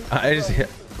 Oh, TD,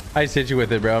 I just hit you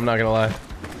with it, bro. I'm not gonna lie.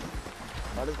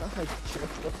 How does that like trick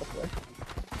what the fuck?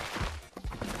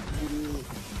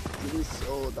 TD's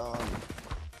so dumb.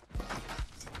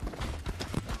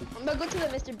 I'm gonna go to the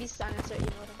Mr. Beast sign and start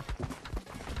emoting.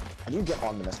 How do you get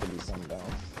on the Mr. Beast sign, bro?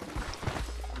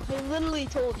 I literally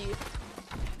told you.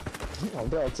 Oh,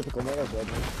 bro, typical male, bro.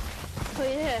 Oh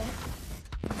yeah.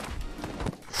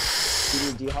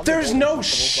 TD, do you have There's the no golden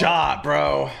shot,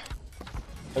 bro.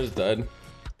 I just died.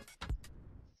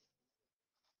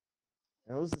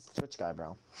 Who's this Twitch guy,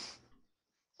 bro?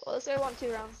 Well, let's say I want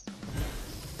 2 rounds.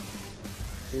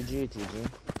 TG.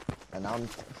 And now I'm...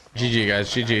 GG, guys.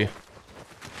 GG.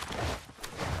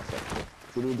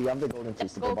 TD, do you have the golden Let's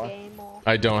feasible go bar? game on.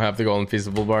 I don't have the golden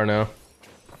feasible bar now.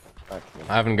 Okay.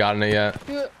 I haven't gotten it yet.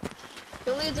 Dude, it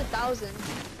only needs 1,000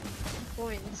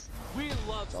 coins. We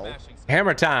love smashing.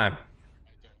 Hammer time.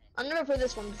 I've never played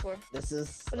this one before. This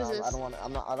is... What is this? I don't want...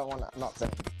 I'm not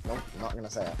saying it. Nope, I'm not gonna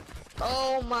say it.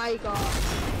 Oh my god.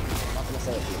 I'm not gonna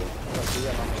say it, TD.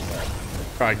 I'm not gonna say it.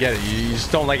 Bro, I get it. You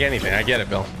just don't like anything. I get it,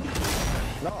 Bill.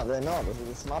 No,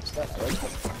 this map's good. I like it.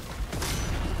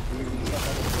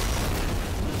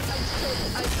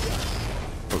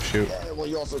 Oh, shoot. Yeah, well,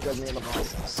 you also killed me in the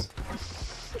process.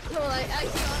 No, like,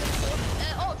 actually, honestly.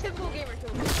 Oh, typical gamer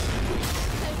killed me.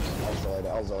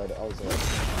 I'll Zoid.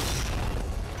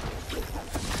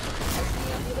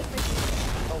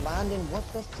 Oh, Landon, what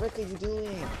the frick are you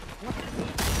doing?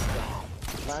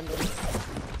 Landon.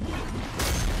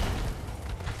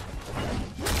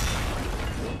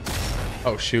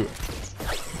 Oh, shoot.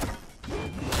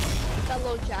 That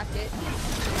little jacket.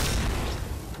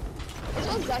 This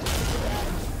one's actually pretty bad.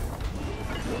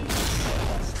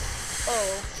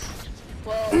 Oh.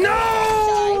 Well. No,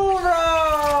 Died.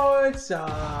 bro. It's Oh,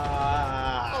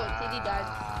 TD died.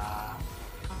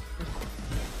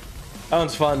 That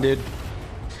one's fun, dude.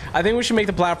 I think we should make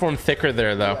the platform thicker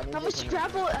there, though. How much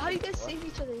grapple? How do you guys save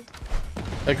each other?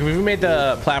 Like, if we made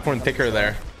the platform thicker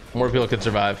there, more people could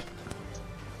survive.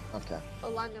 Okay. Oh,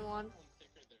 London one.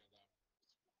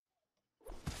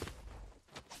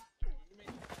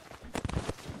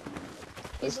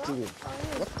 Where's He's TD? one? Oh,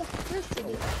 yeah. What the? Where's TD?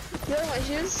 You like my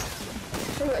shoes?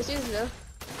 You like my shoes, though?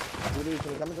 TD, can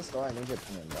you come to the store? I need your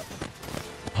opinion, bro.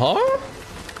 Huh?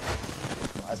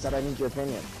 I said I need your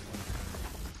opinion.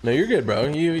 No, you're good, bro.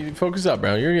 You focus up,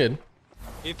 bro. You're good.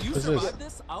 If you What's survive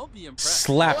this? this, I'll be impressed.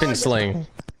 Slap and sling.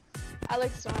 I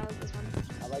like this one. I like this one.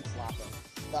 I like slapping.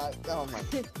 Oh my.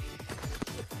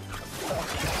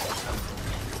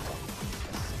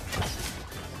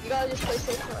 You gotta just play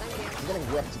safe for endgame. I'm getting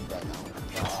whipped right now.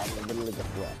 I'm literally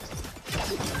getting whipped.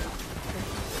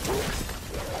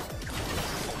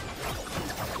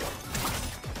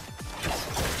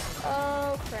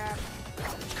 Oh crap.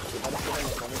 I just get in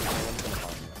the corner and no one's gonna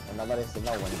find me. And now that I see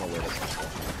no one, go wait a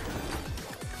second.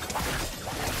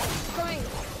 Coming!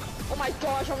 Oh my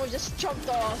gosh, I almost just jumped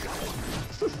off.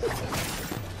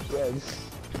 Good.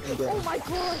 Oh my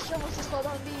gosh, I almost just fell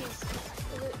down these.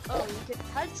 Oh, you could,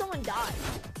 how did someone die?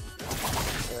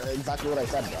 Exactly what I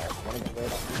said, bro. Wanna get rid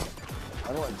of.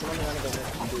 I want someone wanna get rid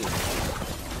of dude.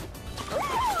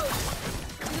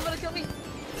 He's about to kill me.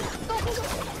 Go, go, go.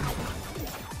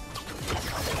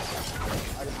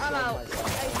 I just I'm killed out.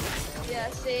 myself. Yeah,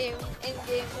 same. In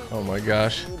game. Oh my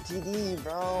gosh. TD,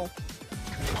 bro.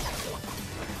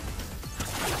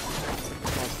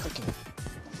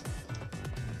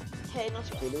 Hey, no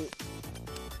sweat. TD.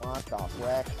 What the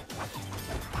frick?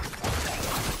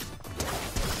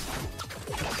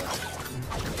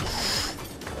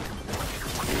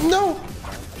 No!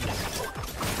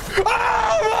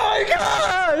 Oh my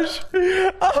gosh!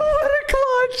 Oh, what a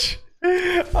clutch!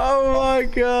 Oh my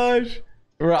gosh!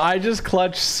 Bro, I just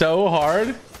clutched so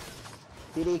hard.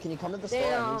 TD, can you come to the store?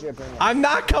 I need your opinion. I'm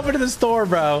not coming to the store,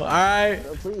 bro. All right.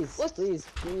 No, please, please,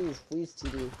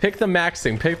 TD. Pick the max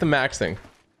thing. Pick the max thing.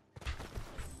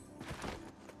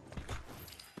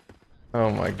 Oh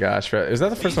my gosh, bro. Is that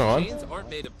the first one on? Chains aren't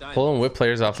made of diamonds. Pull and whip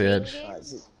players off the edge.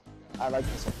 See, I like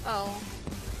this one. Oh.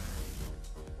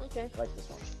 Okay. I like this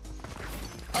one.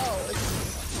 Oh,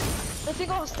 it's... The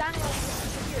thing I was standing on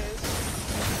was years.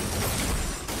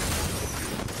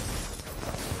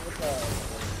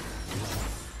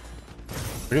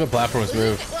 Look at the platforms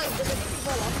move. Like, does it make you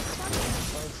fall off this one?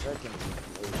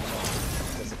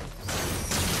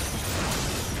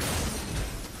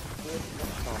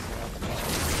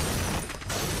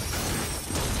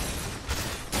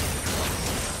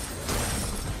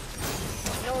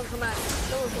 No one come at me.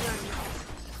 No one come at me.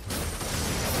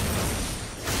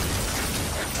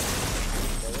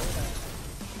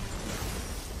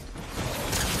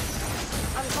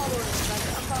 I'm following this guy.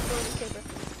 I'm following this paper.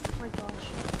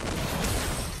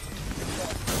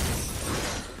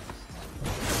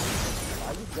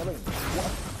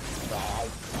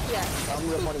 Yeah. I'm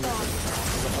reporting you.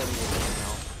 I'm reporting you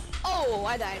now. Oh,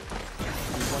 I died.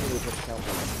 I'm reporting you with the count.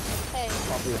 Hey.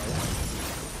 Copy it.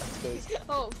 That's crazy.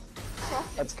 Oh.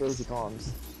 That's crazy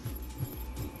comms.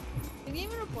 Did you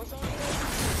even report someone?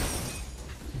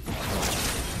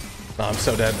 Oh, I'm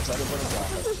so dead. Try to put it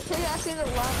down. This pickaxe in the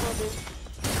lava, dude.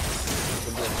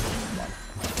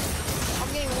 I'm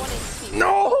getting 1 HP.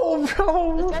 No, This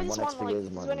bro. guy just 1 won, XP like, is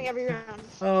he's money. winning every round.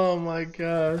 Oh my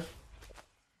god.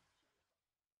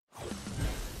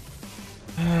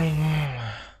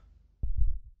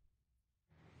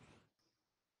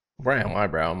 Where am I,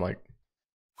 bro? I'm like,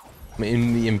 I'm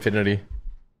in the infinity.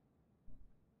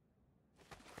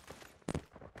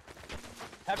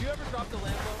 Have you ever dropped a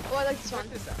Lambo? Oh, I like this one.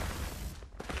 Check this out.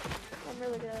 I'm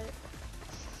really good at it.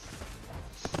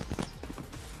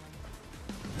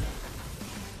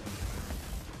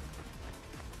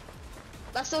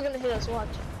 That's still gonna hit us, watch.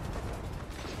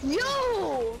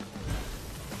 Yo!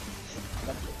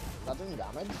 That doing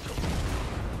damage?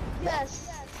 Yes.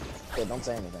 Okay, don't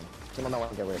say anything. Someone know what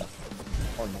to get rid of.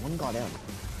 Oh, no one got in.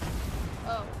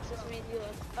 Oh, just made you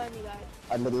look. Oh, and you died.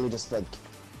 I literally just like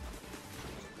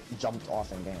jumped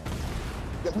off in game.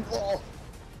 Oh!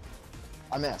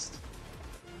 I missed.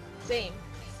 Same.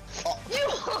 Oh. You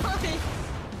won!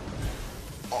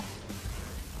 Oh.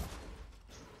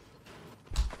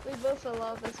 We both fell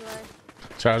off this way.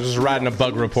 So I was just writing a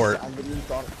bug report. I literally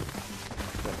thought.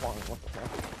 What the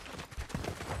heck?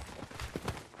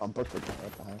 I'm booked with that.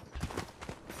 What the heck?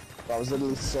 I was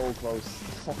literally so close.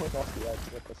 Falling off the edge.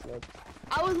 What the flip?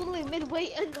 I was literally midway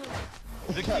in the...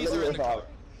 The I keys are literally in the car. thought.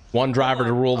 One driver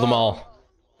to rule them all.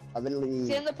 I literally.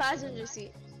 See in the passenger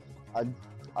seat.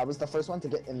 I was the first one to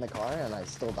get in the car and I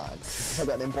still died. I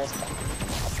got an impulse back.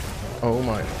 Oh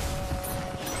my.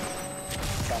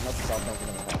 So I must have broken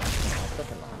in the car.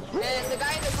 And the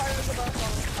guy in the car was about to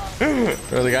fall.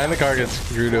 Bro, the guy in the car gets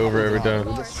screwed over every time.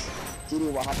 We just,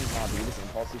 GD, what happens now? Do we just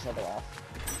impulse each other off?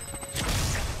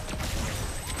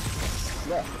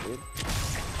 Yeah, dude.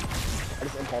 I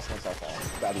just impulse myself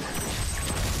off. That easy.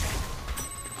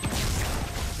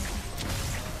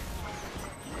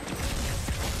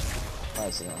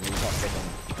 Alright, so now we just have to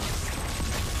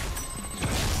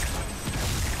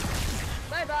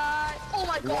Bye bye. Oh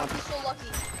my god, he's so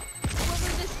lucky.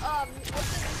 Whoever this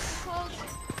what's this called?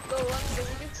 The one the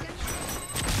weird skin?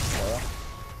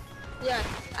 Yeah,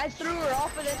 I threw her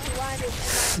off and then she landed.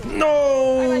 And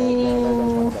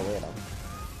No.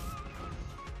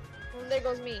 there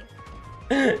goes me.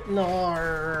 No.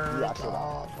 You actually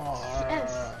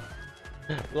Yes.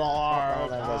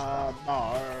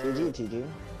 TG, TG.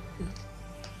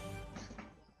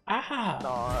 Ah.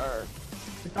 Nar.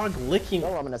 The dog licking.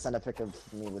 No, I'm gonna send a pic of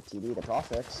me with TD to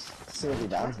Profix. See what he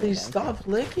does. Please stop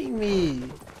licking me.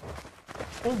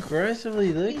 So aggressively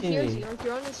He licking hears me. you. Like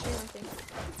you're on the stream, I think.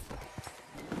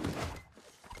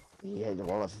 Yeah,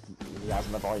 well, if he has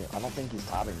the volume, I don't think he's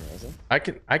tabbing me, is he?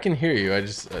 I can hear you. I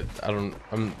just I'm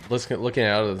looking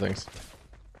at other things.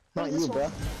 Not Who's you, this bro.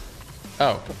 one?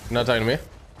 Oh, not talking to me.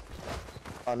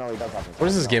 Oh no, he does have me. What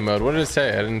is this game mode? What did it say?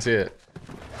 I didn't see it.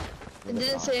 It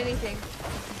didn't say anything.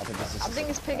 I think this is. I think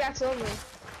it's pickaxe only.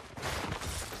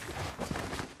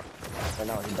 But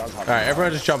no, he does have. All right,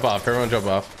 everyone just jump off. Everyone jump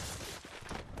off.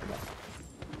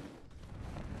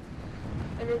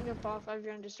 Everyone jump off.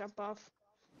 Everyone just jump off.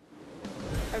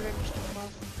 Everyone just jump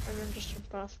off. Everyone just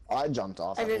jump off. I jumped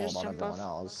off. I don't know just about jump everyone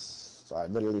off. else. So I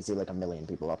literally see like a million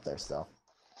people up there still.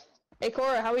 Hey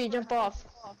Cora, how will you jump off?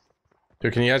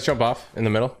 Dude, can you guys jump off in the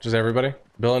middle? Just everybody.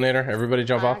 Billinator, everybody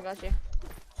jump off. I got you.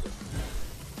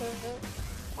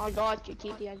 I got you,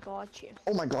 TD. I got you.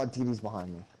 Oh my god, TD's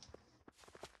behind me.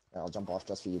 Yeah, I'll jump off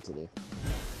just for you, TD.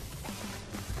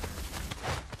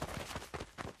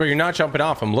 Bro, you're not jumping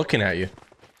off. I'm looking at you.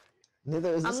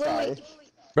 Neither is I'm this guy. literally.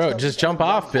 Bro, just jump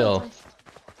off, Bill.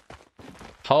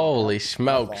 Holy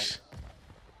smokes.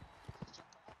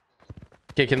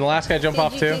 Okay, can the last guy jump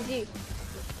off too? TG.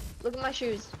 Look at my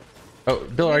shoes. Oh,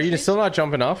 Bill, are you still not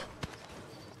jumping off?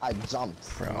 I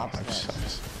jumped. Bro, Not I'm smashed.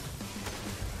 just...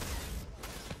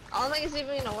 I don't think it's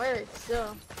even gonna work.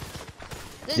 Still.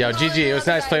 Yo, GG, it was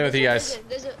nice playing with you guys.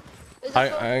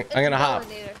 I'm gonna hop.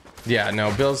 Yeah,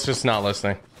 no, Bill's just not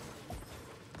listening.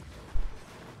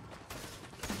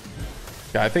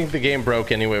 Yeah, I think the game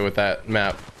broke anyway with that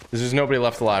map. There's just nobody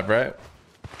left alive, right?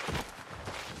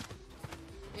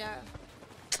 Yeah.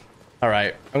 All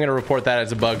right, I'm gonna report that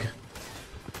as a bug.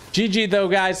 GG though,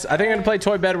 guys. I think I'm gonna play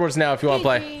Toy Bed Wars now if you want to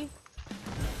play.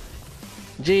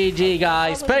 GG,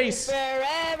 guys. Peace.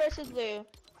 Red versus blue.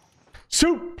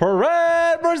 Super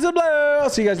Red versus Blue. I'll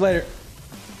see you guys later.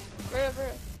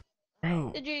 Forever.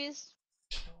 Bro. GG's.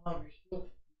 Your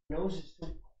nose is so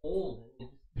cold.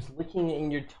 licking it in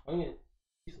your tongue.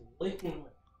 He's licking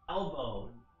my elbow.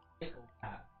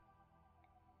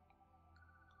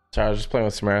 Sorry, I was just playing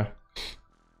with Samara.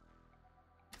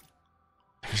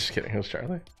 I'm just kidding. It was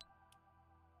Charlie.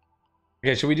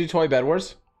 Okay, should we do Toy Bed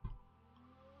Wars?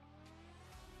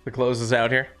 The close is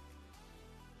out here.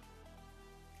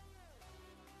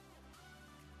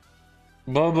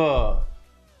 Bubba.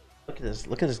 Look at this.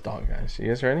 Look at this dog, guys. You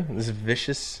guys ready? This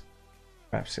vicious.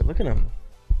 Look at him.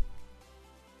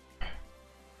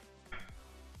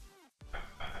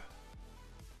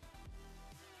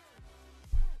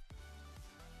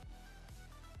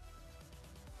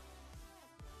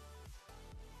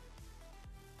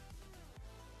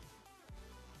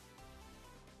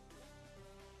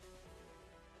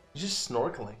 He's just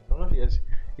snorkeling. I don't know if you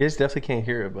guys definitely can't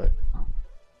hear it, but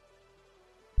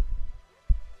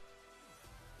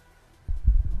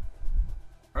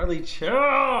Charlie,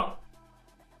 chill.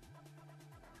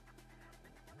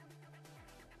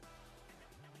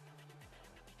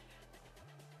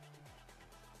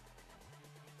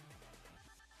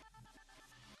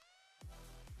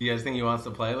 Do you guys think he wants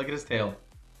to play? Look at his tail.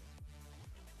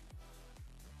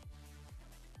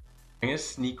 I'm gonna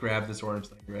sneak grab this orange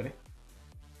thing. You ready?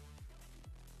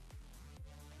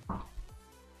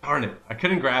 Darn it, I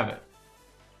couldn't grab it.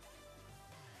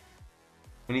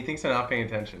 When he thinks I'm not paying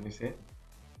attention, you see it?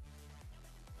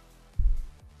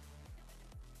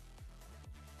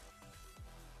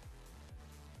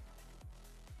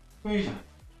 Here's it.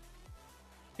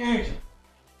 Here's it.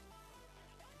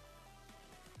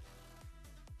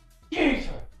 Here's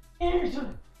it. Here's it.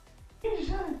 Here's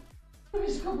it. Look,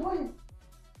 it's a good boy.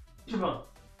 Come on.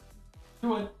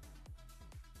 Do it.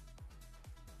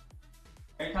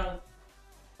 Hey, Tom.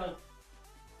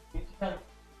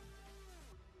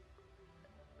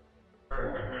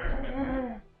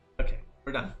 Okay,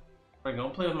 we're done. We're going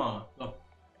to play with Mama. Go.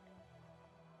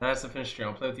 That's the finish stream.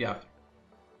 I'll play with you after.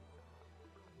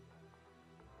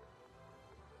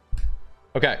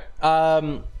 Okay.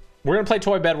 We're gonna play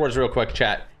Toy Bed Wars real quick,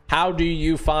 chat. How do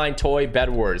you find Toy Bed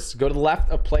Wars? Go to the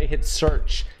left of play, hit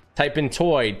search, type in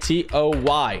Toy,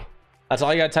 T-O-Y. That's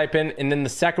all you gotta type in. And then the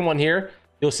second one here,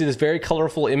 you'll see this very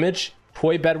colorful image.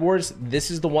 Toy Bed Wars,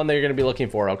 this is the one that you're going to be looking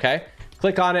for, okay?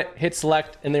 Click on it, hit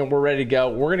select, and then we're ready to go.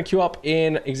 We're going to queue up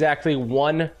in exactly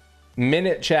 1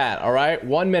 minute, chat, all right?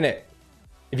 1 minute.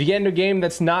 If you get into a game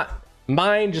that's not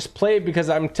mine, just play it because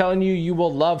I'm telling you, you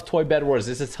will love Toy Bed Wars.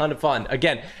 This is a ton of fun.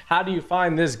 Again, how do you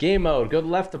find this game mode? Go to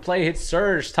the left to play, hit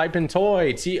search, type in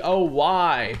Toy,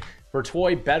 T-O-Y, for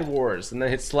Toy Bed Wars, and then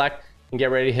hit select and get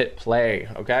ready to hit play,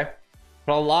 okay?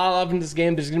 Put a lot of love in this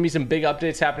game. There's going to be some big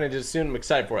updates happening just soon. I'm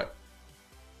excited for it.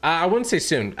 I wouldn't say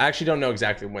soon. I actually don't know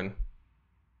exactly when.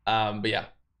 But yeah.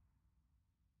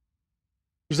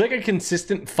 There's like a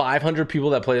consistent 500 people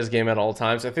that play this game at all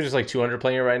times. I think there's like 200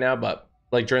 playing it right now, but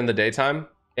like during the daytime.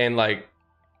 And like,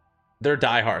 they're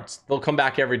diehards. They'll come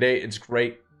back every day. It's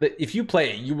great. But if you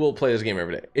play it, you will play this game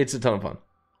every day. It's a ton of fun.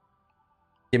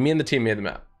 Yeah, me and the team made the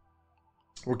map.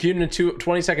 We're queuing in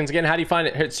 20 seconds again. How do you find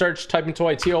it? Hit search, type in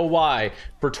Toy, T-O-Y,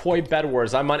 for Toy Bed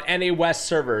Wars. I'm on NA West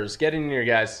servers. Get in here,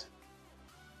 guys.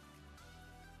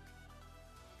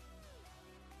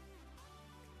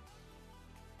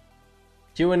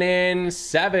 Queuing in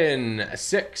 7,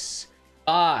 6,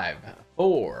 5,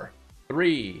 4,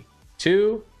 3,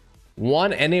 2,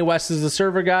 1. NA West is the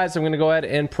server, guys. I'm going to go ahead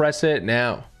and press it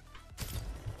now.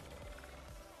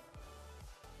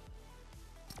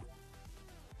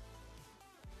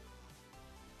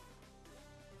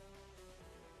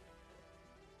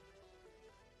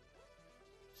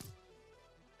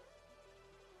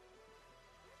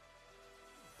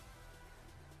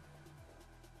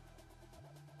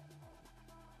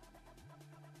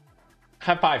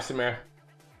 High five, Samir.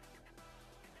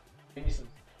 Give me some.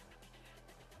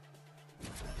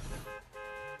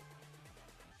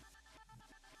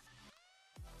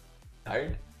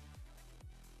 Tired?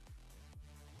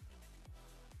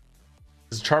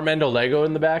 Is Charmando Lego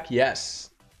in the back? Yes.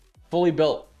 Fully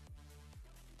built.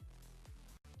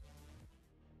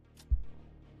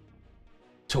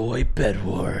 Toy Bed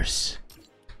Wars.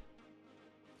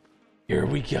 Here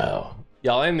we go.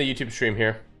 Y'all end the YouTube stream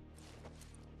here.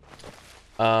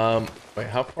 Wait,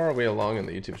 how far are we along in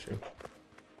the YouTube stream?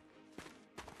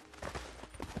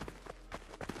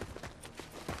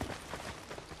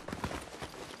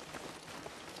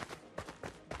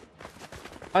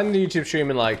 I'm the YouTube stream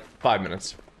in like 5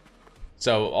 minutes.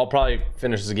 So I'll probably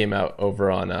finish the game out over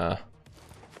on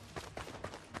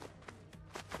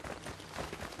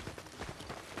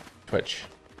Twitch.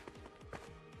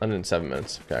 107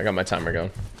 minutes. Okay, I got my timer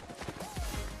going.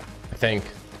 I think.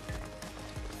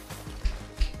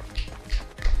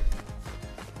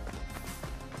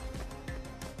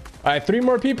 All right, 3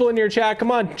 more people in your chat.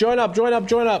 Come on, join up, join up,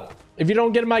 join up. If you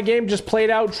don't get in my game, just play it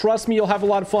out. Trust me, you'll have a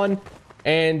lot of fun.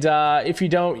 And if you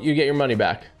don't, you get your money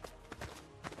back.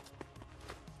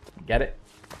 Get it?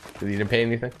 Because you didn't pay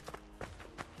anything.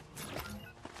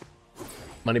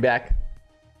 Money back.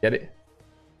 Get it?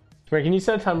 Come here, can you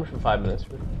set a timer for 5 minutes?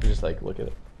 Just like look at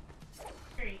it.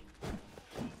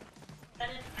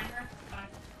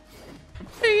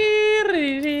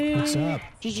 What's up?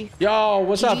 GG. Yo,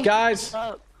 what's up, guys? What's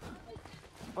up?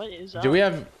 What is up? Do we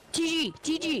have...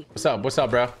 GG. What's up? What's up,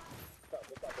 bro?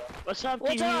 What's up,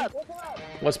 What's GG? up?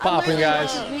 What's popping,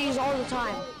 guys? These all the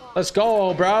time. Let's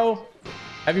go, bro.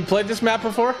 Have you played this map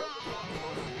before?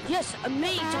 Yes,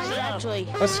 many times actually.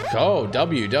 Let's go.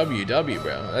 W, W, W,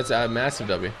 bro. That's a massive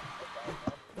W.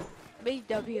 Big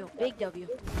W. Big W.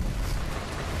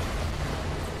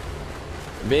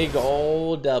 Big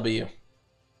old W.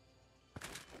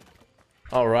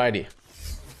 Alrighty.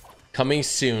 Coming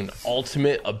soon.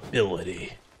 Ultimate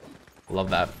ability. Love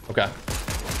that. Okay.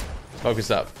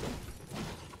 Focus up.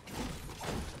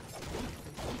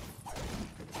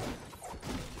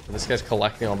 This guy's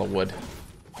collecting all the wood.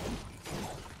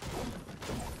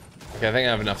 Okay, I think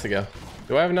I have enough to go.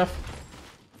 Do I have enough?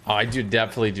 Oh, I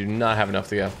definitely do not have enough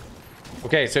to go.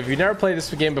 Okay, so if you've never played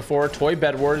this game before, Toy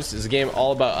Bed Wars is a game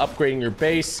all about upgrading your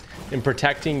base and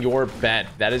protecting your bed.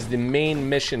 That is the main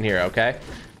mission here, okay?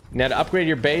 Now, to upgrade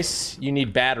your base, you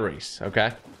need batteries,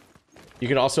 okay? You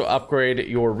can also upgrade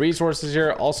your resources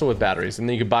here, also with batteries, and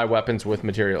then you can buy weapons with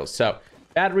materials. So,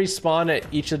 batteries spawn at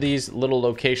each of these little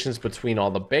locations between all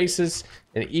the bases,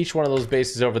 and each one of those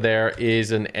bases over there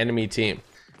is an enemy team.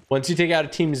 Once you take out a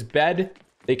team's bed,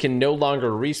 they can no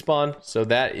longer respawn, so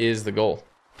that is the goal.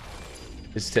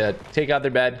 Is to take out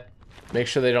their bed, make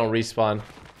sure they don't respawn.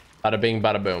 Bada bing,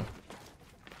 bada boom.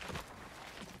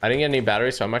 I didn't get any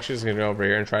batteries, so I'm actually just gonna go over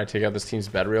here and try to take out this team's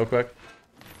bed real quick.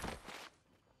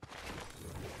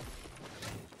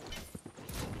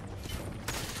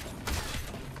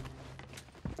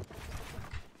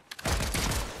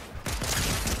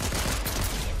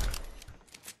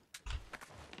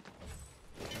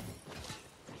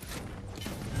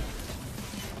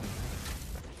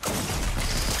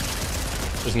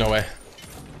 There's no way.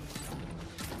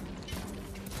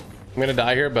 I'm gonna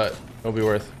die here, but it'll be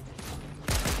worth.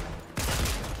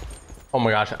 Oh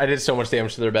my gosh, I did so much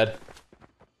damage to their bed.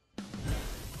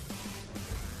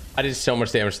 I did so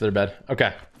much damage to their bed.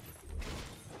 Okay.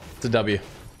 It's a W.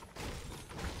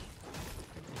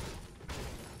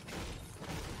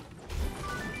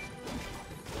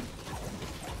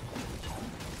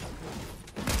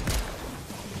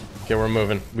 Okay, we're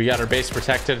moving. We got our base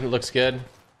protected. It looks good.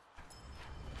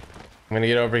 I'm gonna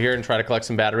get over here and try to collect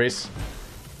some batteries.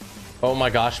 Oh my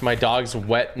gosh, my dog's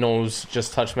wet nose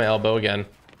just touched my elbow again.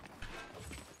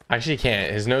 Actually, he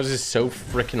can't. His nose is so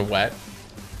freaking wet.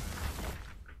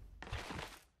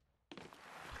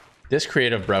 This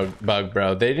creative bug,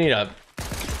 bro. They need a...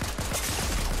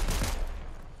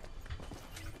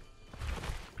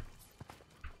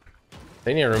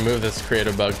 They need to remove this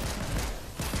creative bug.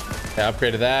 Okay, I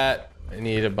upgraded that. I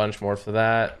need a bunch more for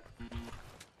that.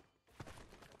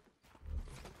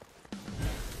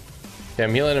 Okay,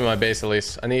 I'm healing in my base at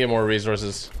least. I need to get more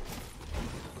resources.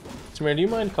 Samir, do you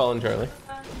mind calling Charlie?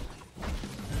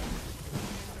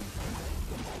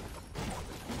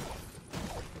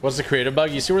 What's the creative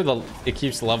bug? You see where it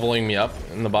keeps leveling me up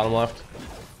in the bottom left?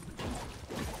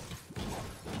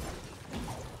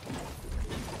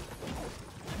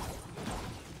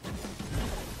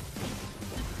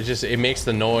 It makes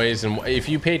the noise, and if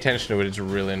you pay attention to it, it's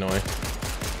really annoying.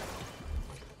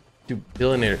 Dude,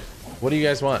 Billionaire, what do you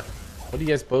guys want? What do you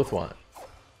guys both want?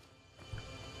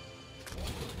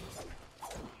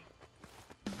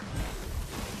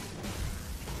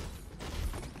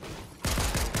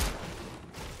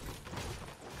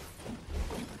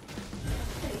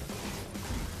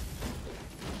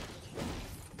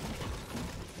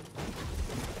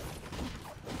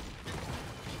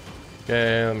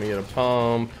 Okay, let me get a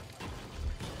pump.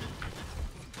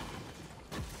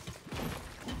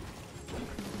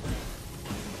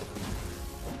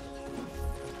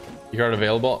 You card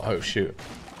available? Oh shoot.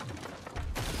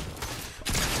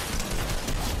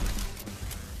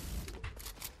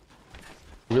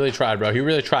 He really tried, bro. He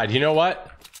really tried. You know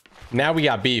what? Now we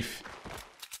got beef.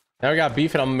 Now we got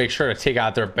beef, and I'm gonna make sure to take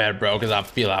out their bed, bro, because I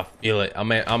feel it.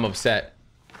 I'm upset.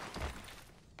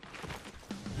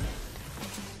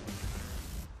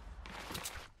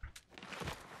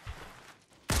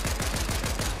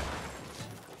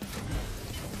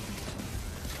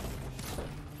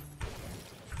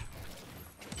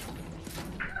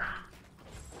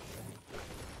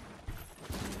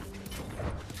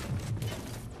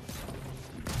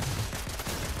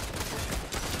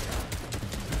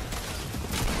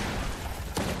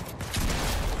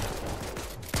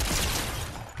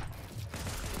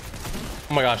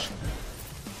 Oh my gosh.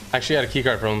 I actually had a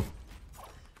keycard from him.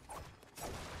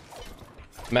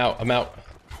 I'm out. I'm out.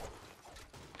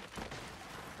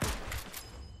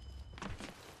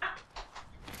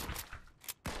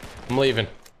 I'm leaving.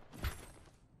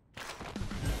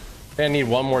 I need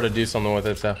one more to do something with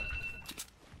it, so.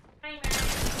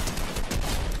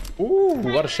 Ooh,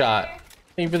 what a shot.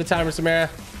 Thank you for the timer, Samara.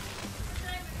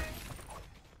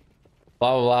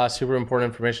 Blah, blah, blah. Super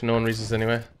important information. No one reads this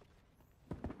anyway.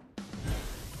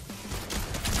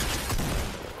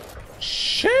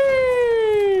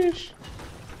 Sheesh.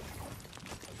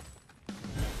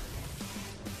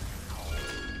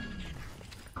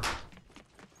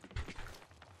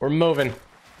 We're moving.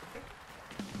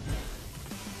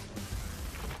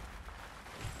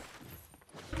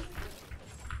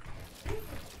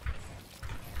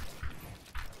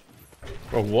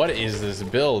 Bro, what is this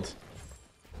build?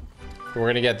 We're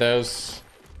gonna get those.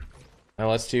 Now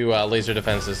let's do laser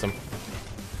defense system.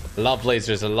 Love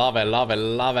lasers. I love it. Love it.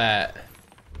 Love it.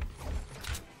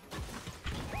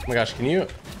 Oh my gosh, can you?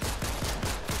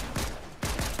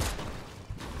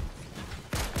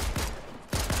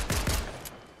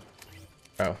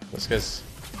 Oh, this guy's.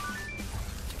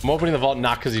 I'm opening the vault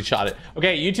not because he shot it.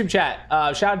 Okay, YouTube chat.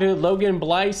 Shout out to Logan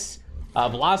Blyce,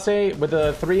 Blase with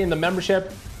the 3 in the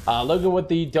membership. Logan with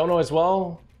the dono as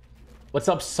well. What's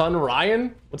up, Son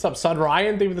Ryan? What's up, Son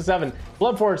Ryan? Thank you for the 7.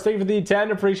 Bloodforce, thank you for the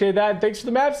 10. Appreciate that. Thanks for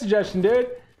the map suggestion, dude.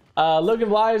 Logan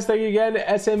Blyes, thank you again.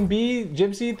 SMB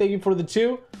Gypsy, thank you for the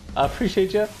 2.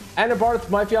 Appreciate you. Anna Barth,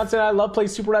 my fiance and I love playing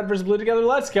Super Red vs. Blue together.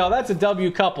 Let's go. That's a W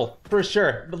couple for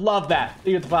sure. Love that. Thank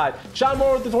you with the 5. Sean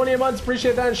Moore with the 28 months.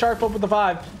 Appreciate that. And Sharkfoot with the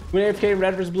 5. We AFK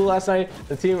Red vs. Blue last night.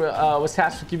 The team was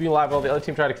tasked with keeping you alive while the other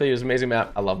team tried to kill you. It was an amazing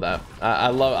map. I love that. I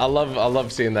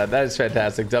love seeing that. That is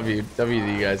fantastic. W to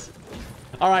you guys.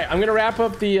 All right, I'm gonna wrap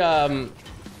up the.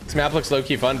 This map looks low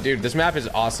key fun, dude. This map is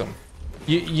awesome.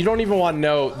 You don't even want to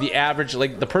know the average,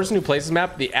 like the person who plays this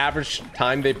map, the average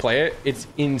time they play it, it's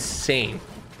insane.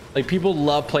 Like people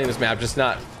love playing this map, just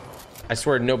not, I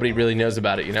swear nobody really knows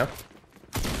about it, you know?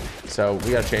 So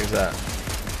we gotta change that.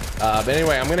 But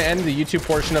anyway, I'm gonna end the YouTube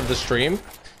portion of the stream.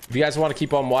 If you guys want to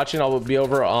keep on watching, I'll be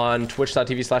over on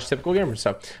twitch.tv/typicalgamer.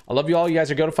 So I love you all. You guys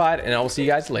are godified, and I will see you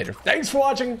guys later. Thanks for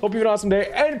watching. Hope you have an awesome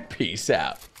day, and peace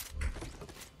out.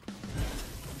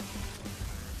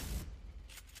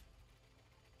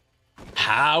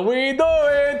 How we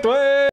doing, twin?